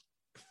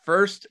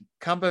 First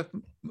comic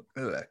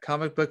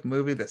book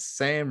movie that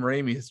Sam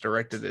Raimi has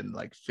directed in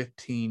like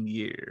 15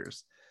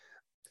 years.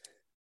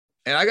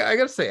 And I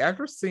got to say,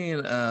 after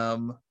seeing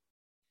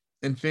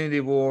Infinity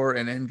War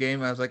and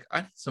Endgame, I was like,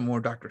 I need some more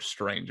Doctor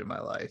Strange in my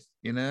life.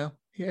 You know,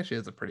 he actually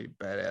is a pretty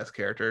badass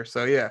character.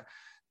 So yeah,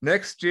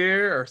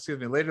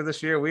 later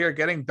this year, we are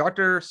getting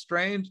Doctor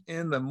Strange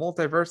in the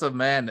Multiverse of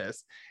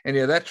Madness. And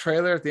yeah, that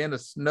trailer at the end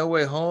of No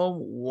Way Home,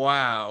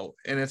 wow.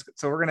 And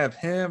we're gonna have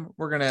him,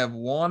 we're gonna have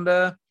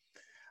Wanda.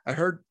 I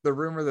heard the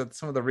rumor that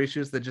some of the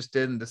reshoots they just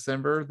did in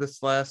December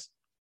this last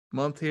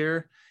month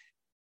here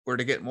were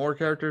to get more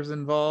characters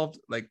involved.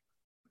 Like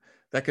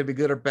that could be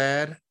good or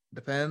bad,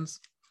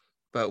 depends.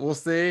 But we'll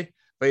see.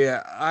 But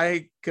yeah,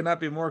 I could not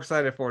be more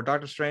excited for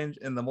Doctor Strange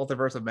in the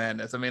Multiverse of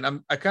Madness. I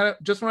mean, I kind of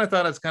just when I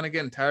thought I was kind of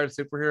getting tired of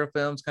superhero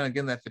films, kind of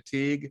getting that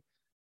fatigue,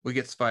 we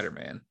get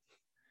Spider-Man,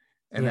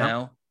 and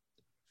now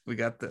we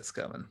got this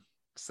coming.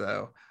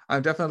 So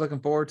I'm definitely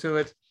looking forward to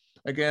it.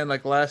 Again,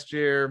 like last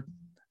year,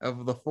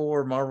 of the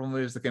 4 Marvel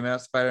movies that came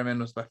out, Spider-Man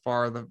was by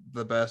far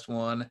the best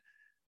one.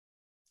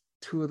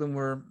 2 of them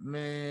were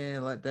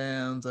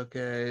letdowns.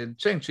 Okay,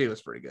 Shang-Chi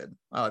was pretty good.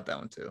 I like that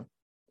one too.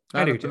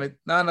 Not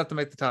enough to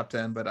make the top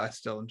 10, but I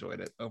still enjoyed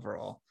it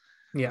overall.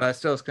 Yeah. But I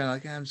still was kind of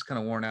like, I'm just kind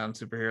of worn out on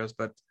superheroes,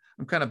 but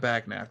I'm kind of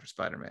back now after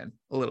Spider-Man,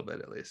 a little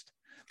bit at least.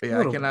 But yeah,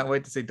 I cannot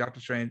wait to see Doctor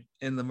Strange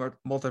in the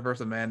Multiverse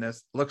of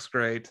Madness. Looks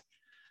great.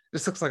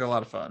 This looks like a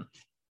lot of fun.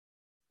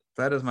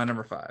 That is my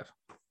number 5.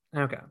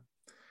 Okay.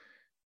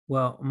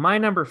 Well, my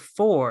number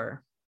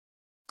 4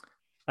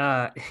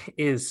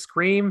 is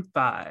Scream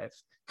 5.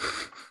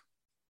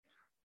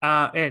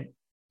 And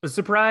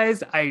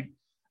surprised,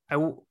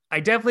 I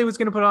definitely was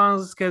going to put on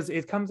this because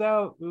it comes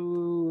out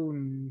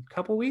a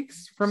couple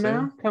weeks from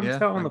now. Comes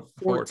out on the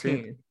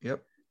 14th.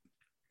 Yep.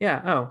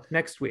 Yeah. Oh,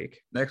 next week.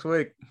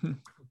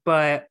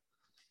 But,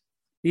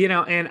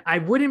 and I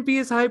wouldn't be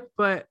as hyped,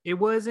 but it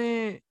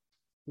wasn't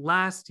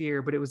last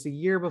year, but it was the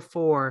year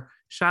before.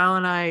 Shiloh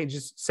and I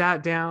just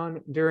sat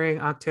down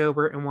during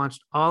October and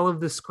watched all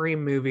of the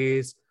Scream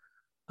movies,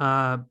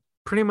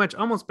 pretty much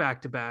almost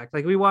back to back.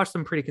 Like we watched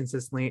them pretty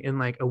consistently in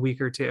like a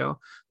week or two,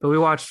 but we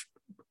watched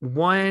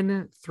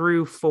 1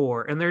 through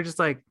 4, and they're just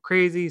like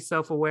crazy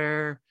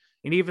self-aware,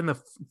 and even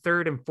the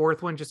 3rd and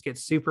 4th one just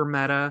gets super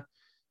meta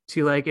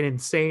to like an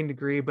insane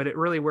degree, but it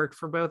really worked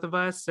for both of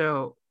us.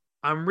 So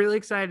I'm really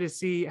excited to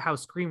see how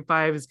Scream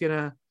 5 is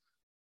gonna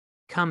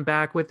come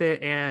back with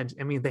it. And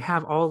I mean, they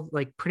have all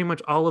like pretty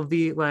much all of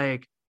the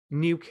like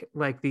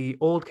the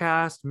old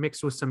cast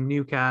mixed with some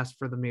new cast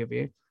for the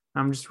movie.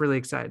 I'm just really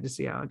excited to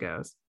see how it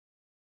goes.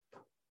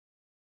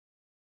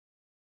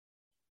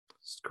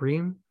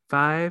 Scream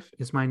 5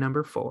 is my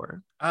number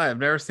 4. I have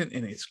never seen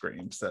any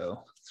Scream,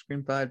 so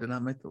Scream 5 did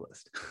not make the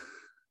list.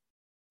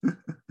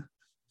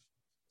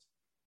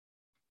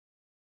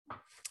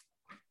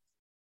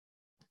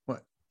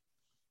 What?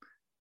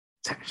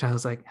 I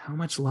was like, how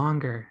much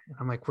longer?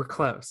 I'm like, we're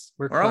close.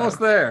 We're almost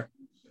there.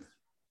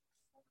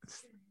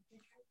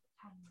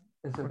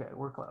 It's okay.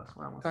 We're close.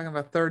 We're almost talking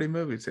about 30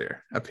 movies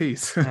here, a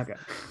piece. Okay.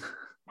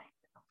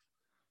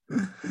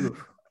 All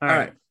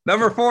right.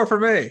 Number 4 for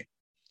me.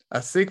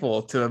 A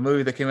sequel to a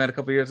movie that came out a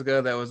couple years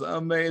ago that was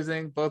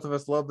amazing. Both of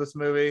us love this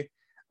movie.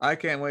 I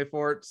can't wait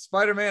for it.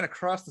 Spider-Man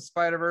Across the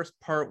Spider-Verse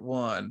Part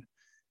 1.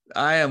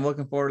 I am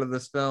looking forward to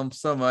this film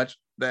so much.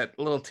 That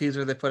little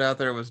teaser they put out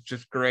there was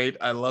just great.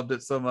 I loved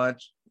it so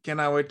much.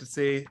 Cannot wait to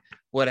see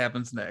what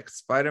happens next.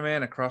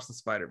 Spider-Man Across the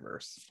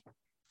Spider-Verse.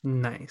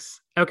 Nice.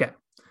 Okay.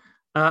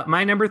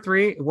 My number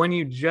 3, one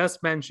you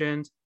just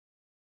mentioned.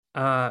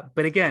 But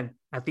again,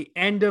 at the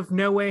end of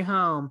No Way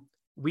Home,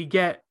 we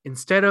get,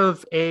 instead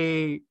of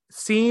a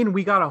scene,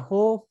 we got a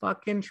whole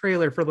fucking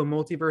trailer for the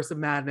Multiverse of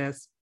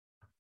Madness.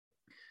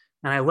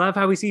 And I love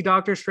how we see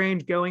Doctor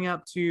Strange going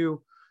up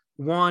to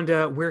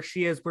Wanda, where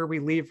she is, where we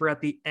leave her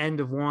at the end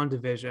of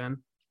WandaVision.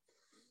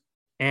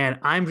 And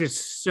I'm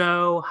just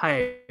so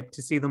hyped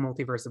to see the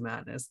Multiverse of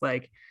Madness.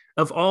 Like,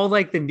 of all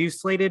like the new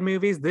slated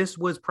movies, this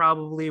was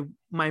probably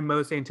my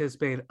most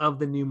anticipated of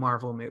the new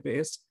Marvel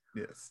movies.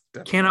 Yes,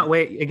 definitely. Cannot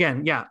wait.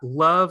 Again, yeah,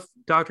 love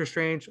Doctor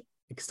Strange.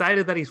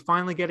 Excited that he's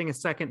finally getting a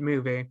second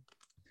movie.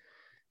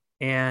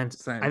 And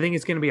Same. I think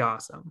it's going to be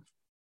awesome.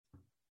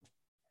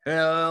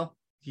 Hell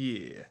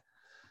yeah.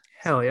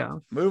 Hell yeah.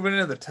 Moving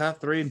into the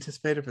top 3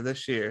 anticipated for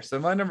this year. So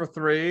my number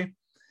 3,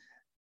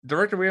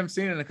 director we haven't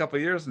seen in a couple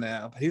of years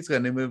now, but he's got a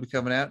new movie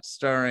coming out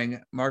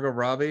starring Margot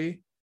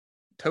Robbie,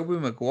 Tobey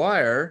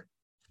Maguire,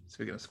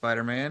 speaking of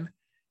Spider-Man,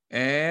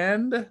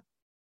 and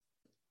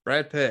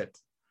Brad Pitt.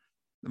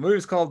 The movie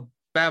is called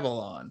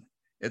Babylon.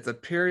 It's a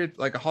period,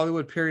 like a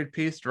Hollywood period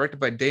piece directed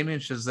by Damien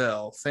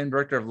Chazelle, same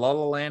director of La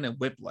La Land and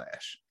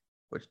Whiplash,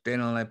 which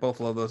Daniel and I both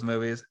love those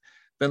movies.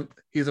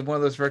 He's one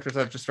of those directors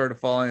I've just started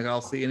following.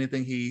 I'll see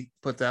anything he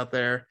puts out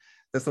there.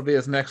 This will be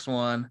his next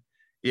one.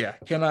 Yeah,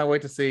 cannot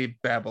wait to see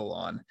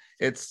Babylon.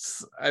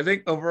 It's, I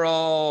think,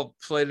 overall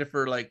slated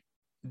for like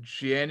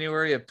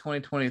January of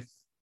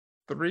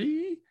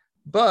 2023,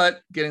 but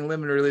getting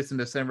limited release in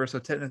December, so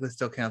technically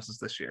still counts as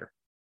this year.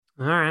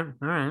 All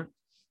right.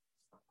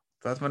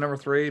 So that's my number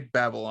 3,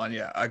 Babylon.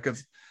 Yeah,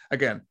 because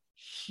again,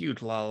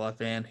 huge La La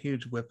fan,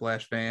 huge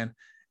Whiplash fan,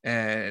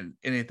 and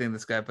anything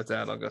this guy puts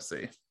out, I'll go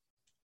see.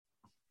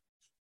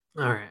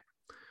 All right.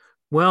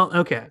 Well,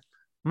 okay.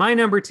 My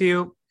number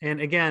 2,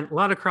 and again, a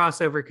lot of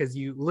crossover because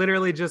you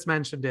literally just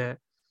mentioned it,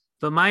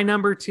 but my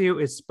number 2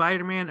 is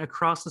Spider-Man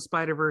Across the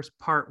Spider-Verse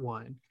Part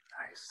 1.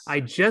 Nice. I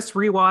just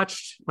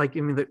rewatched, like,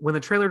 I mean, when the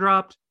trailer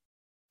dropped,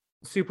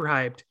 super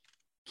hyped.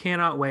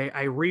 Cannot wait.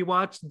 I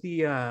rewatched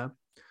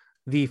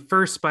the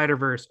first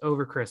Spider-Verse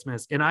over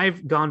Christmas, and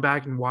I've gone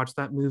back and watched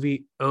that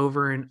movie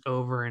over and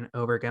over and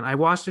over again. I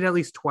watched it at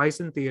least twice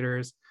in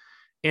theaters,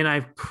 and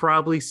I've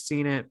probably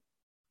seen it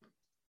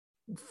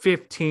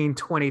 15,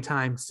 20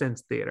 times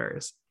since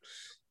theaters.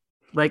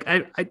 Like,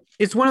 I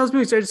it's one of those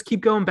movies I just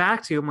keep going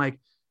back to. I'm like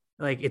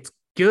it's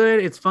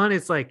good, it's fun,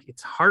 it's like,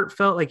 it's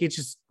heartfelt, like it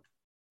just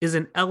is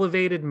an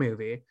elevated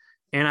movie,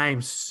 and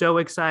I'm so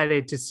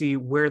excited to see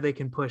where they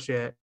can push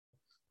it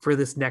for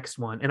this next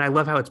one. And I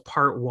love how it's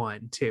part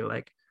 1 too.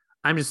 Like,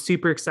 I'm just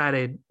super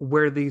excited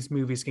where these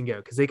movies can go,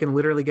 because they can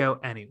literally go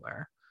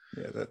anywhere.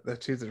 Yeah,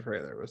 that teaser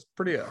trailer was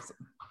pretty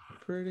awesome.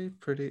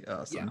 Pretty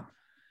awesome. Yeah.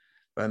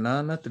 But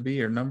not to be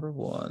your number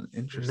 1.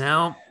 Interesting.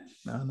 No,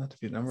 not to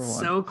be number 1.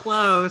 So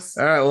close.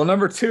 All right, well,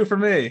 number 2 for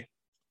me.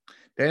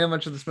 Daniel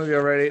mentioned this movie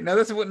already. Now,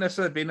 this wouldn't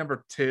necessarily be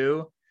number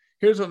 2.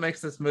 Here's what makes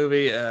this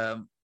movie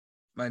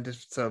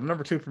so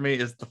number 2 for me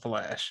is The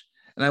Flash.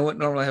 And I wouldn't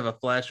normally have a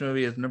Flash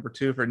movie as number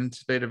 2 for an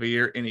anticipated of a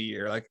year in a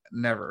year, like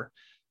never.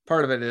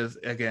 Part of it is,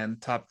 again,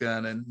 Top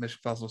Gun and Mission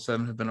Impossible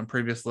 7 have been on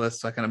previous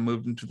lists, so I kind of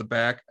moved them to the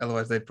back.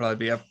 Otherwise, they'd probably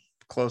be up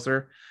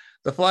closer.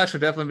 The Flash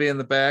would definitely be in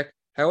the back.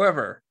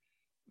 However,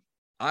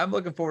 I'm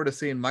looking forward to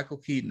seeing Michael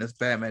Keaton as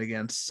Batman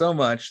again so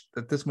much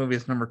that this movie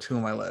is number 2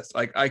 on my list.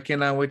 Like, I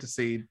cannot wait to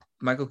see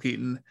Michael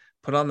Keaton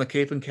put on the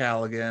cape and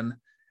cowl again.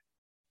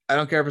 I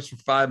don't care if it's for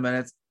 5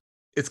 minutes.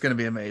 It's going to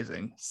be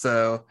amazing.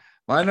 So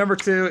my number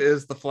 2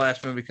 is the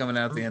Flash movie coming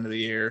out at the end of the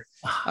year.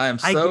 I am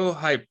so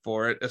hyped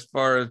for it, as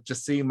far as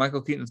just seeing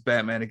Michael Keaton's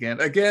Batman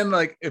again. Again,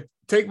 like, if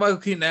take Michael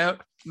Keaton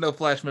out, no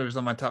Flash movies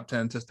on my top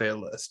 10 anticipated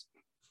list.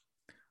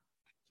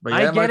 But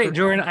yeah, I get it,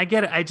 Jordan. I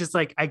get it. I just,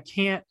 like, I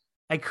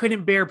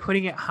couldn't bear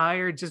putting it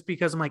higher, just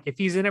because I'm like, if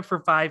he's in it for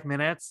 5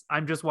 minutes,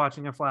 I'm just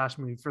watching a Flash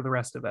movie for the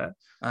rest of it.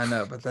 I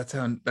know, but that's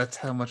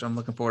how much I'm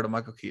looking forward to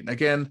Michael Keaton.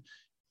 Again,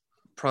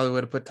 probably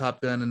would have put Top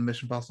Gun and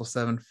Mission Impossible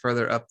 7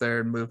 further up there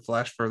and moved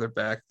Flash further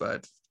back,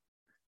 but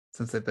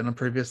since they've been on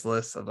previous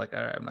lists, I'm like,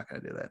 all right, I'm not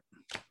going to do that.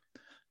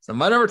 So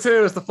my number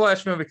 2 is the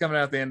Flash movie coming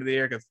out at the end of the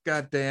year, because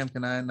goddamn,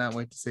 can I not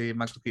wait to see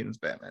Michael Keaton's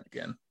Batman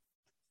again.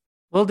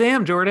 Well,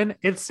 damn, Jordan,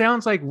 it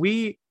sounds like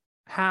we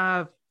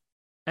have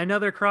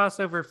another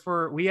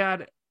crossover we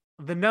had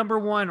the number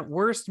 1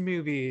 worst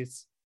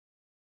movies.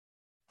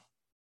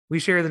 We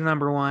share the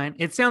number 1.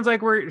 It sounds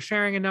like we're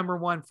sharing a number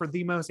 1 for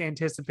the most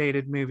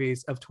anticipated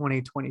movies of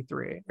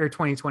 2023 or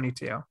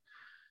 2022.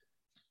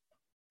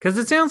 Because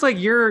it sounds like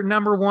your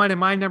number 1 and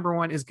my number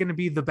 1 is going to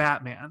be The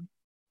Batman.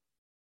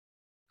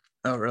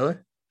 Oh, really?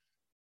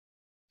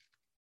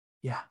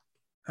 Yeah.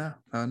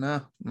 Oh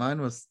no. Mine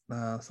was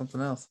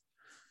something else.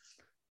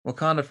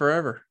 Wakanda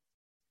Forever.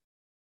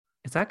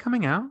 Is that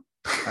coming out?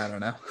 I don't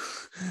know.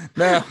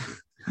 No.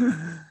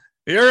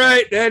 You're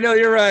right, Daniel.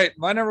 You're right.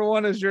 My number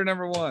 1 is your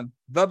number 1.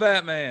 The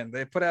Batman.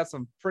 They put out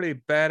some pretty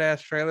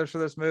badass trailers for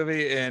this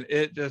movie, and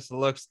it just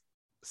looks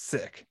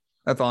sick.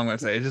 That's all I'm going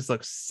to say. It just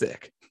looks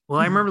sick. Well,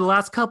 I remember the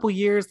last couple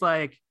years,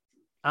 like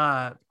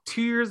 2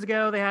 years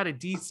ago, they had a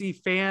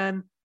DC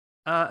fan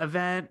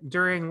event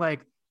during,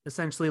 like,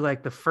 essentially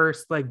like the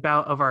first like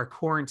bout of our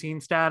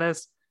quarantine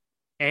status.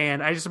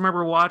 And I just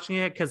remember watching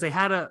it because they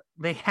had a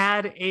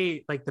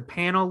like the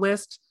panel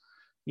list,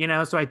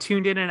 so I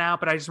tuned in and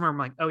out, but I just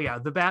remember like, oh yeah,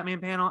 the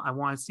Batman panel I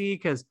want to see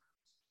because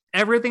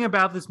everything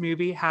about this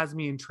movie has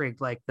me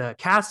intrigued. Like the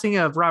casting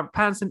of Robert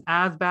Pattinson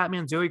as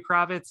Batman, Zoe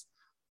Kravitz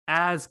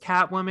as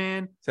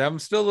Catwoman. So I'm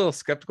still a little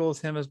skeptical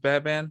as him as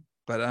Batman,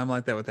 but I'm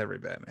like that with every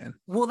Batman.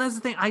 Well, that's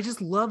the thing. I just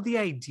love the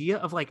idea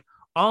of like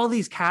all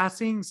these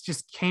castings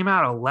just came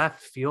out of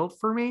left field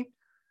for me,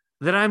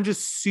 that I'm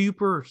just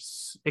super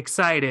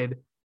excited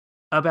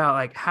about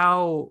like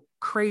how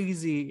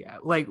crazy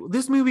like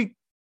this movie.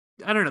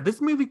 I don't know.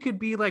 This movie could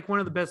be like one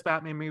of the best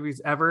Batman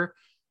movies ever,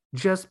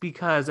 just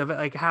because of it,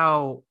 like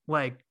how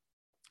like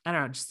I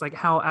don't know, just like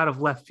how out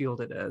of left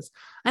field it is.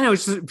 I know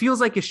it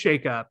feels like a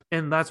shakeup,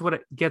 and that's what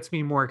it gets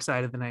me more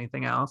excited than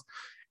anything else.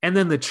 And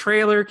then the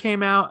trailer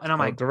came out, and I'm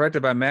like,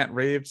 directed by Matt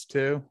Reeves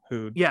too,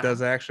 who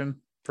does action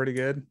pretty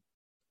good.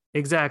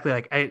 Exactly.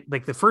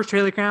 Like the first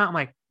trailer came out, I'm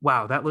like,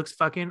 wow, that looks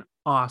fucking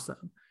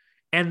awesome.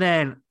 And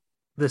then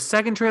the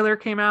second trailer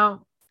came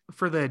out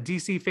for the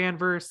DC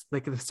Fanverse,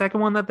 like the second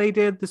one that they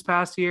did this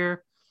past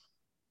year.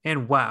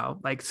 And wow,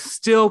 like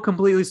still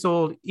completely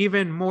sold,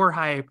 even more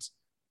hyped.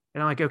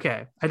 And I'm like,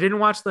 okay, I didn't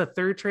watch the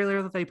third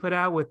trailer that they put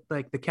out with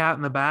like the cat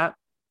and the bat.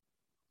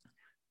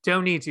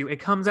 Don't need to. It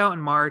comes out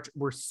in March.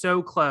 We're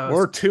so close.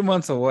 We're 2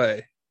 months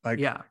away. Like,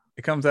 yeah,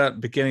 it comes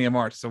out beginning of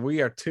March. So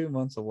we are 2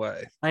 months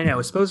away. I know.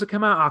 It's supposed to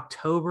come out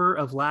October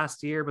of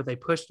last year, but they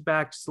pushed it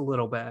back just a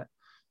little bit.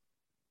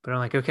 But I'm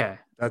like, okay,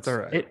 that's all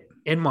right.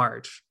 In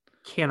March.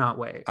 Cannot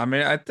wait. I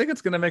mean, I think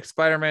it's going to make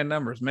Spider-Man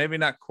numbers. Maybe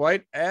not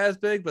quite as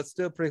big, but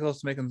still pretty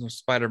close to making some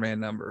Spider-Man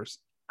numbers.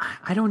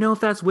 I don't know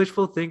if that's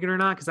wishful thinking or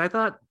not, because I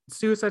thought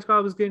Suicide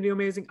Squad was going to do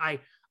amazing. I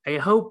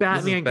hope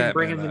Batman can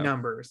bring in the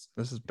numbers.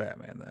 This is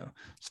Batman, though.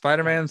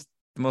 Spider-Man's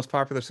the most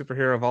popular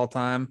superhero of all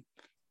time,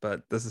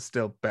 but this is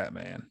still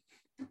Batman.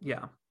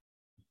 Yeah.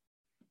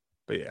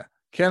 But yeah,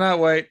 cannot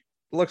wait.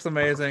 Looks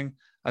amazing.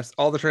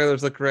 All the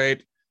trailers look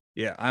great.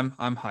 Yeah, I'm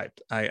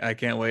hyped. I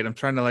can't wait. I'm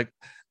trying to like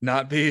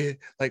not be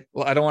like,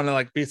 well, I don't want to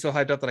like be so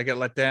hyped up that I get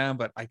let down,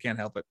 but I can't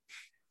help it.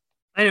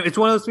 I know it's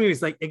one of those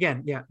movies. Like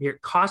again, yeah, you're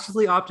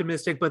cautiously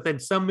optimistic, but then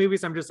some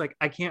movies I'm just like,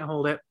 I can't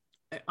hold it.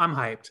 I'm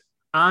hyped.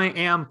 I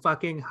am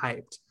fucking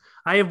hyped.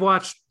 I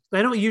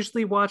don't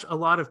usually watch a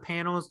lot of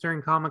panels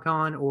during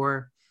Comic-Con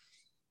or,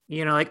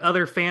 like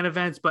other fan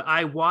events, but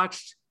I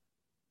watched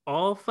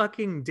all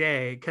fucking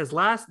day because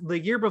the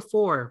year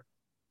before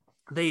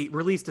they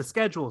released a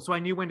schedule. So I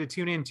knew when to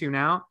tune in, tune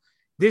out.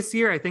 This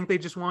year, I think they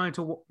just wanted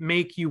to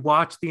make you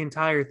watch the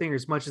entire thing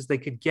as much as they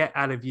could get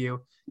out of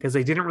you because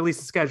they didn't release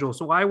a schedule.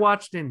 So I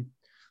watched in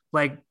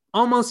like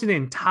almost an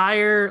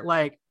entire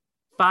like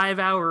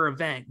 5-hour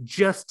event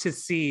just to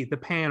see the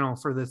panel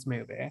for this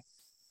movie.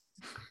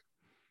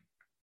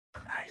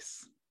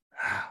 Nice.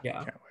 Yeah.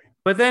 Can't wait.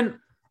 But then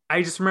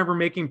I just remember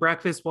making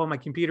breakfast while my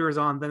computer was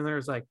on. Then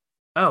there's like,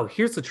 oh,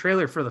 here's the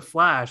trailer for The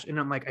Flash. And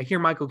I'm like, I hear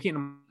Michael Keaton.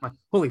 I'm like,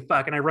 holy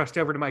fuck. And I rushed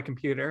over to my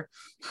computer.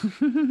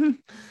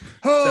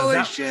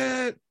 Holy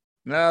shit.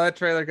 No, that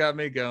trailer got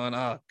me going.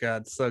 Oh,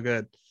 God, so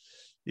good.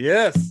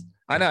 Yes.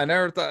 I know. I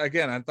never thought,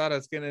 again, I thought I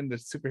was getting into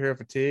superhero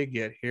fatigue,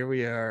 yet here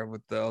we are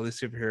with all these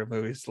superhero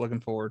movies.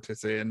 Looking forward to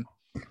seeing.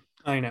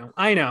 I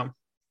know.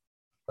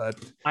 But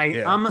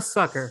I'm a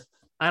sucker.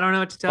 I don't know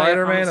what to tell you.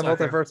 Spider-Man, The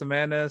Multiverse of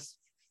Madness,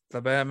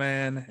 the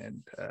Batman,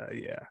 and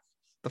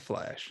The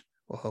Flash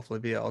will hopefully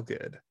be all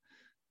good.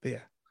 But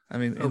yeah, I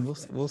mean, and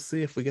we'll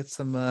see if we get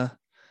some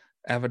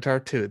Avatar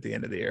 2 at the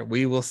end of the year.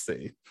 We will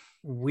see.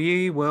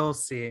 We will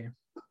see.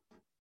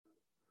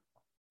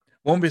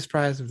 Won't be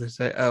surprised if they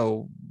say,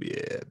 oh,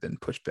 yeah, been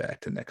pushed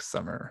back to next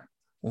summer.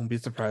 Won't be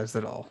surprised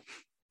at all.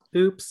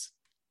 Oops.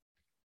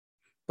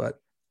 But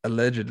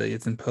allegedly,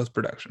 it's in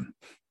post-production.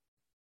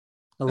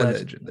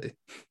 Allegedly.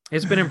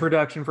 It's been in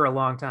production for a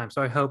long time,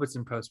 so I hope it's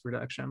in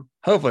post-production.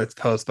 Hopefully it's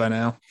post by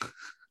now.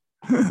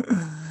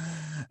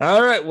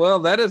 All right, well,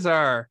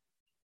 that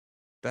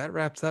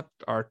wraps up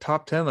our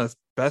top 10 list,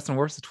 best and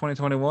worst of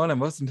 2021 and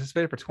most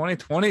anticipated for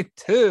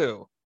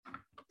 2022.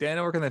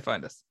 Daniel, where can they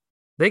find us?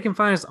 They can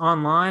find us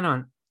online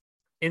on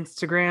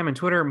Instagram and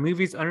Twitter,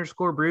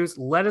 movies_brews.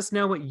 Let us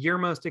know what you're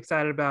most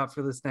excited about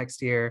for this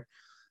next year.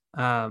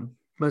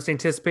 Most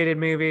anticipated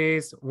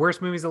movies,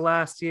 worst movies of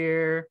last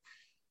year,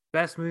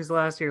 best movies of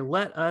last year.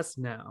 Let us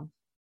know.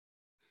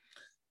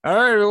 All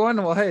right,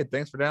 everyone. Well, hey,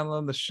 thanks for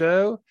downloading the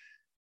show.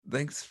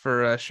 Thanks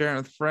for sharing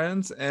with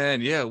friends.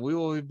 And yeah, we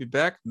will be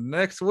back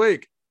next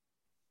week.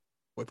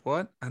 With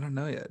what? I don't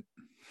know yet.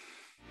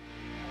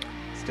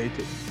 Stay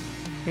tuned.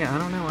 Yeah, I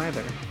don't know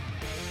either.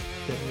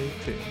 Stay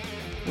tuned.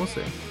 We'll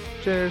see.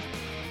 Cheers.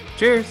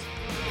 Cheers.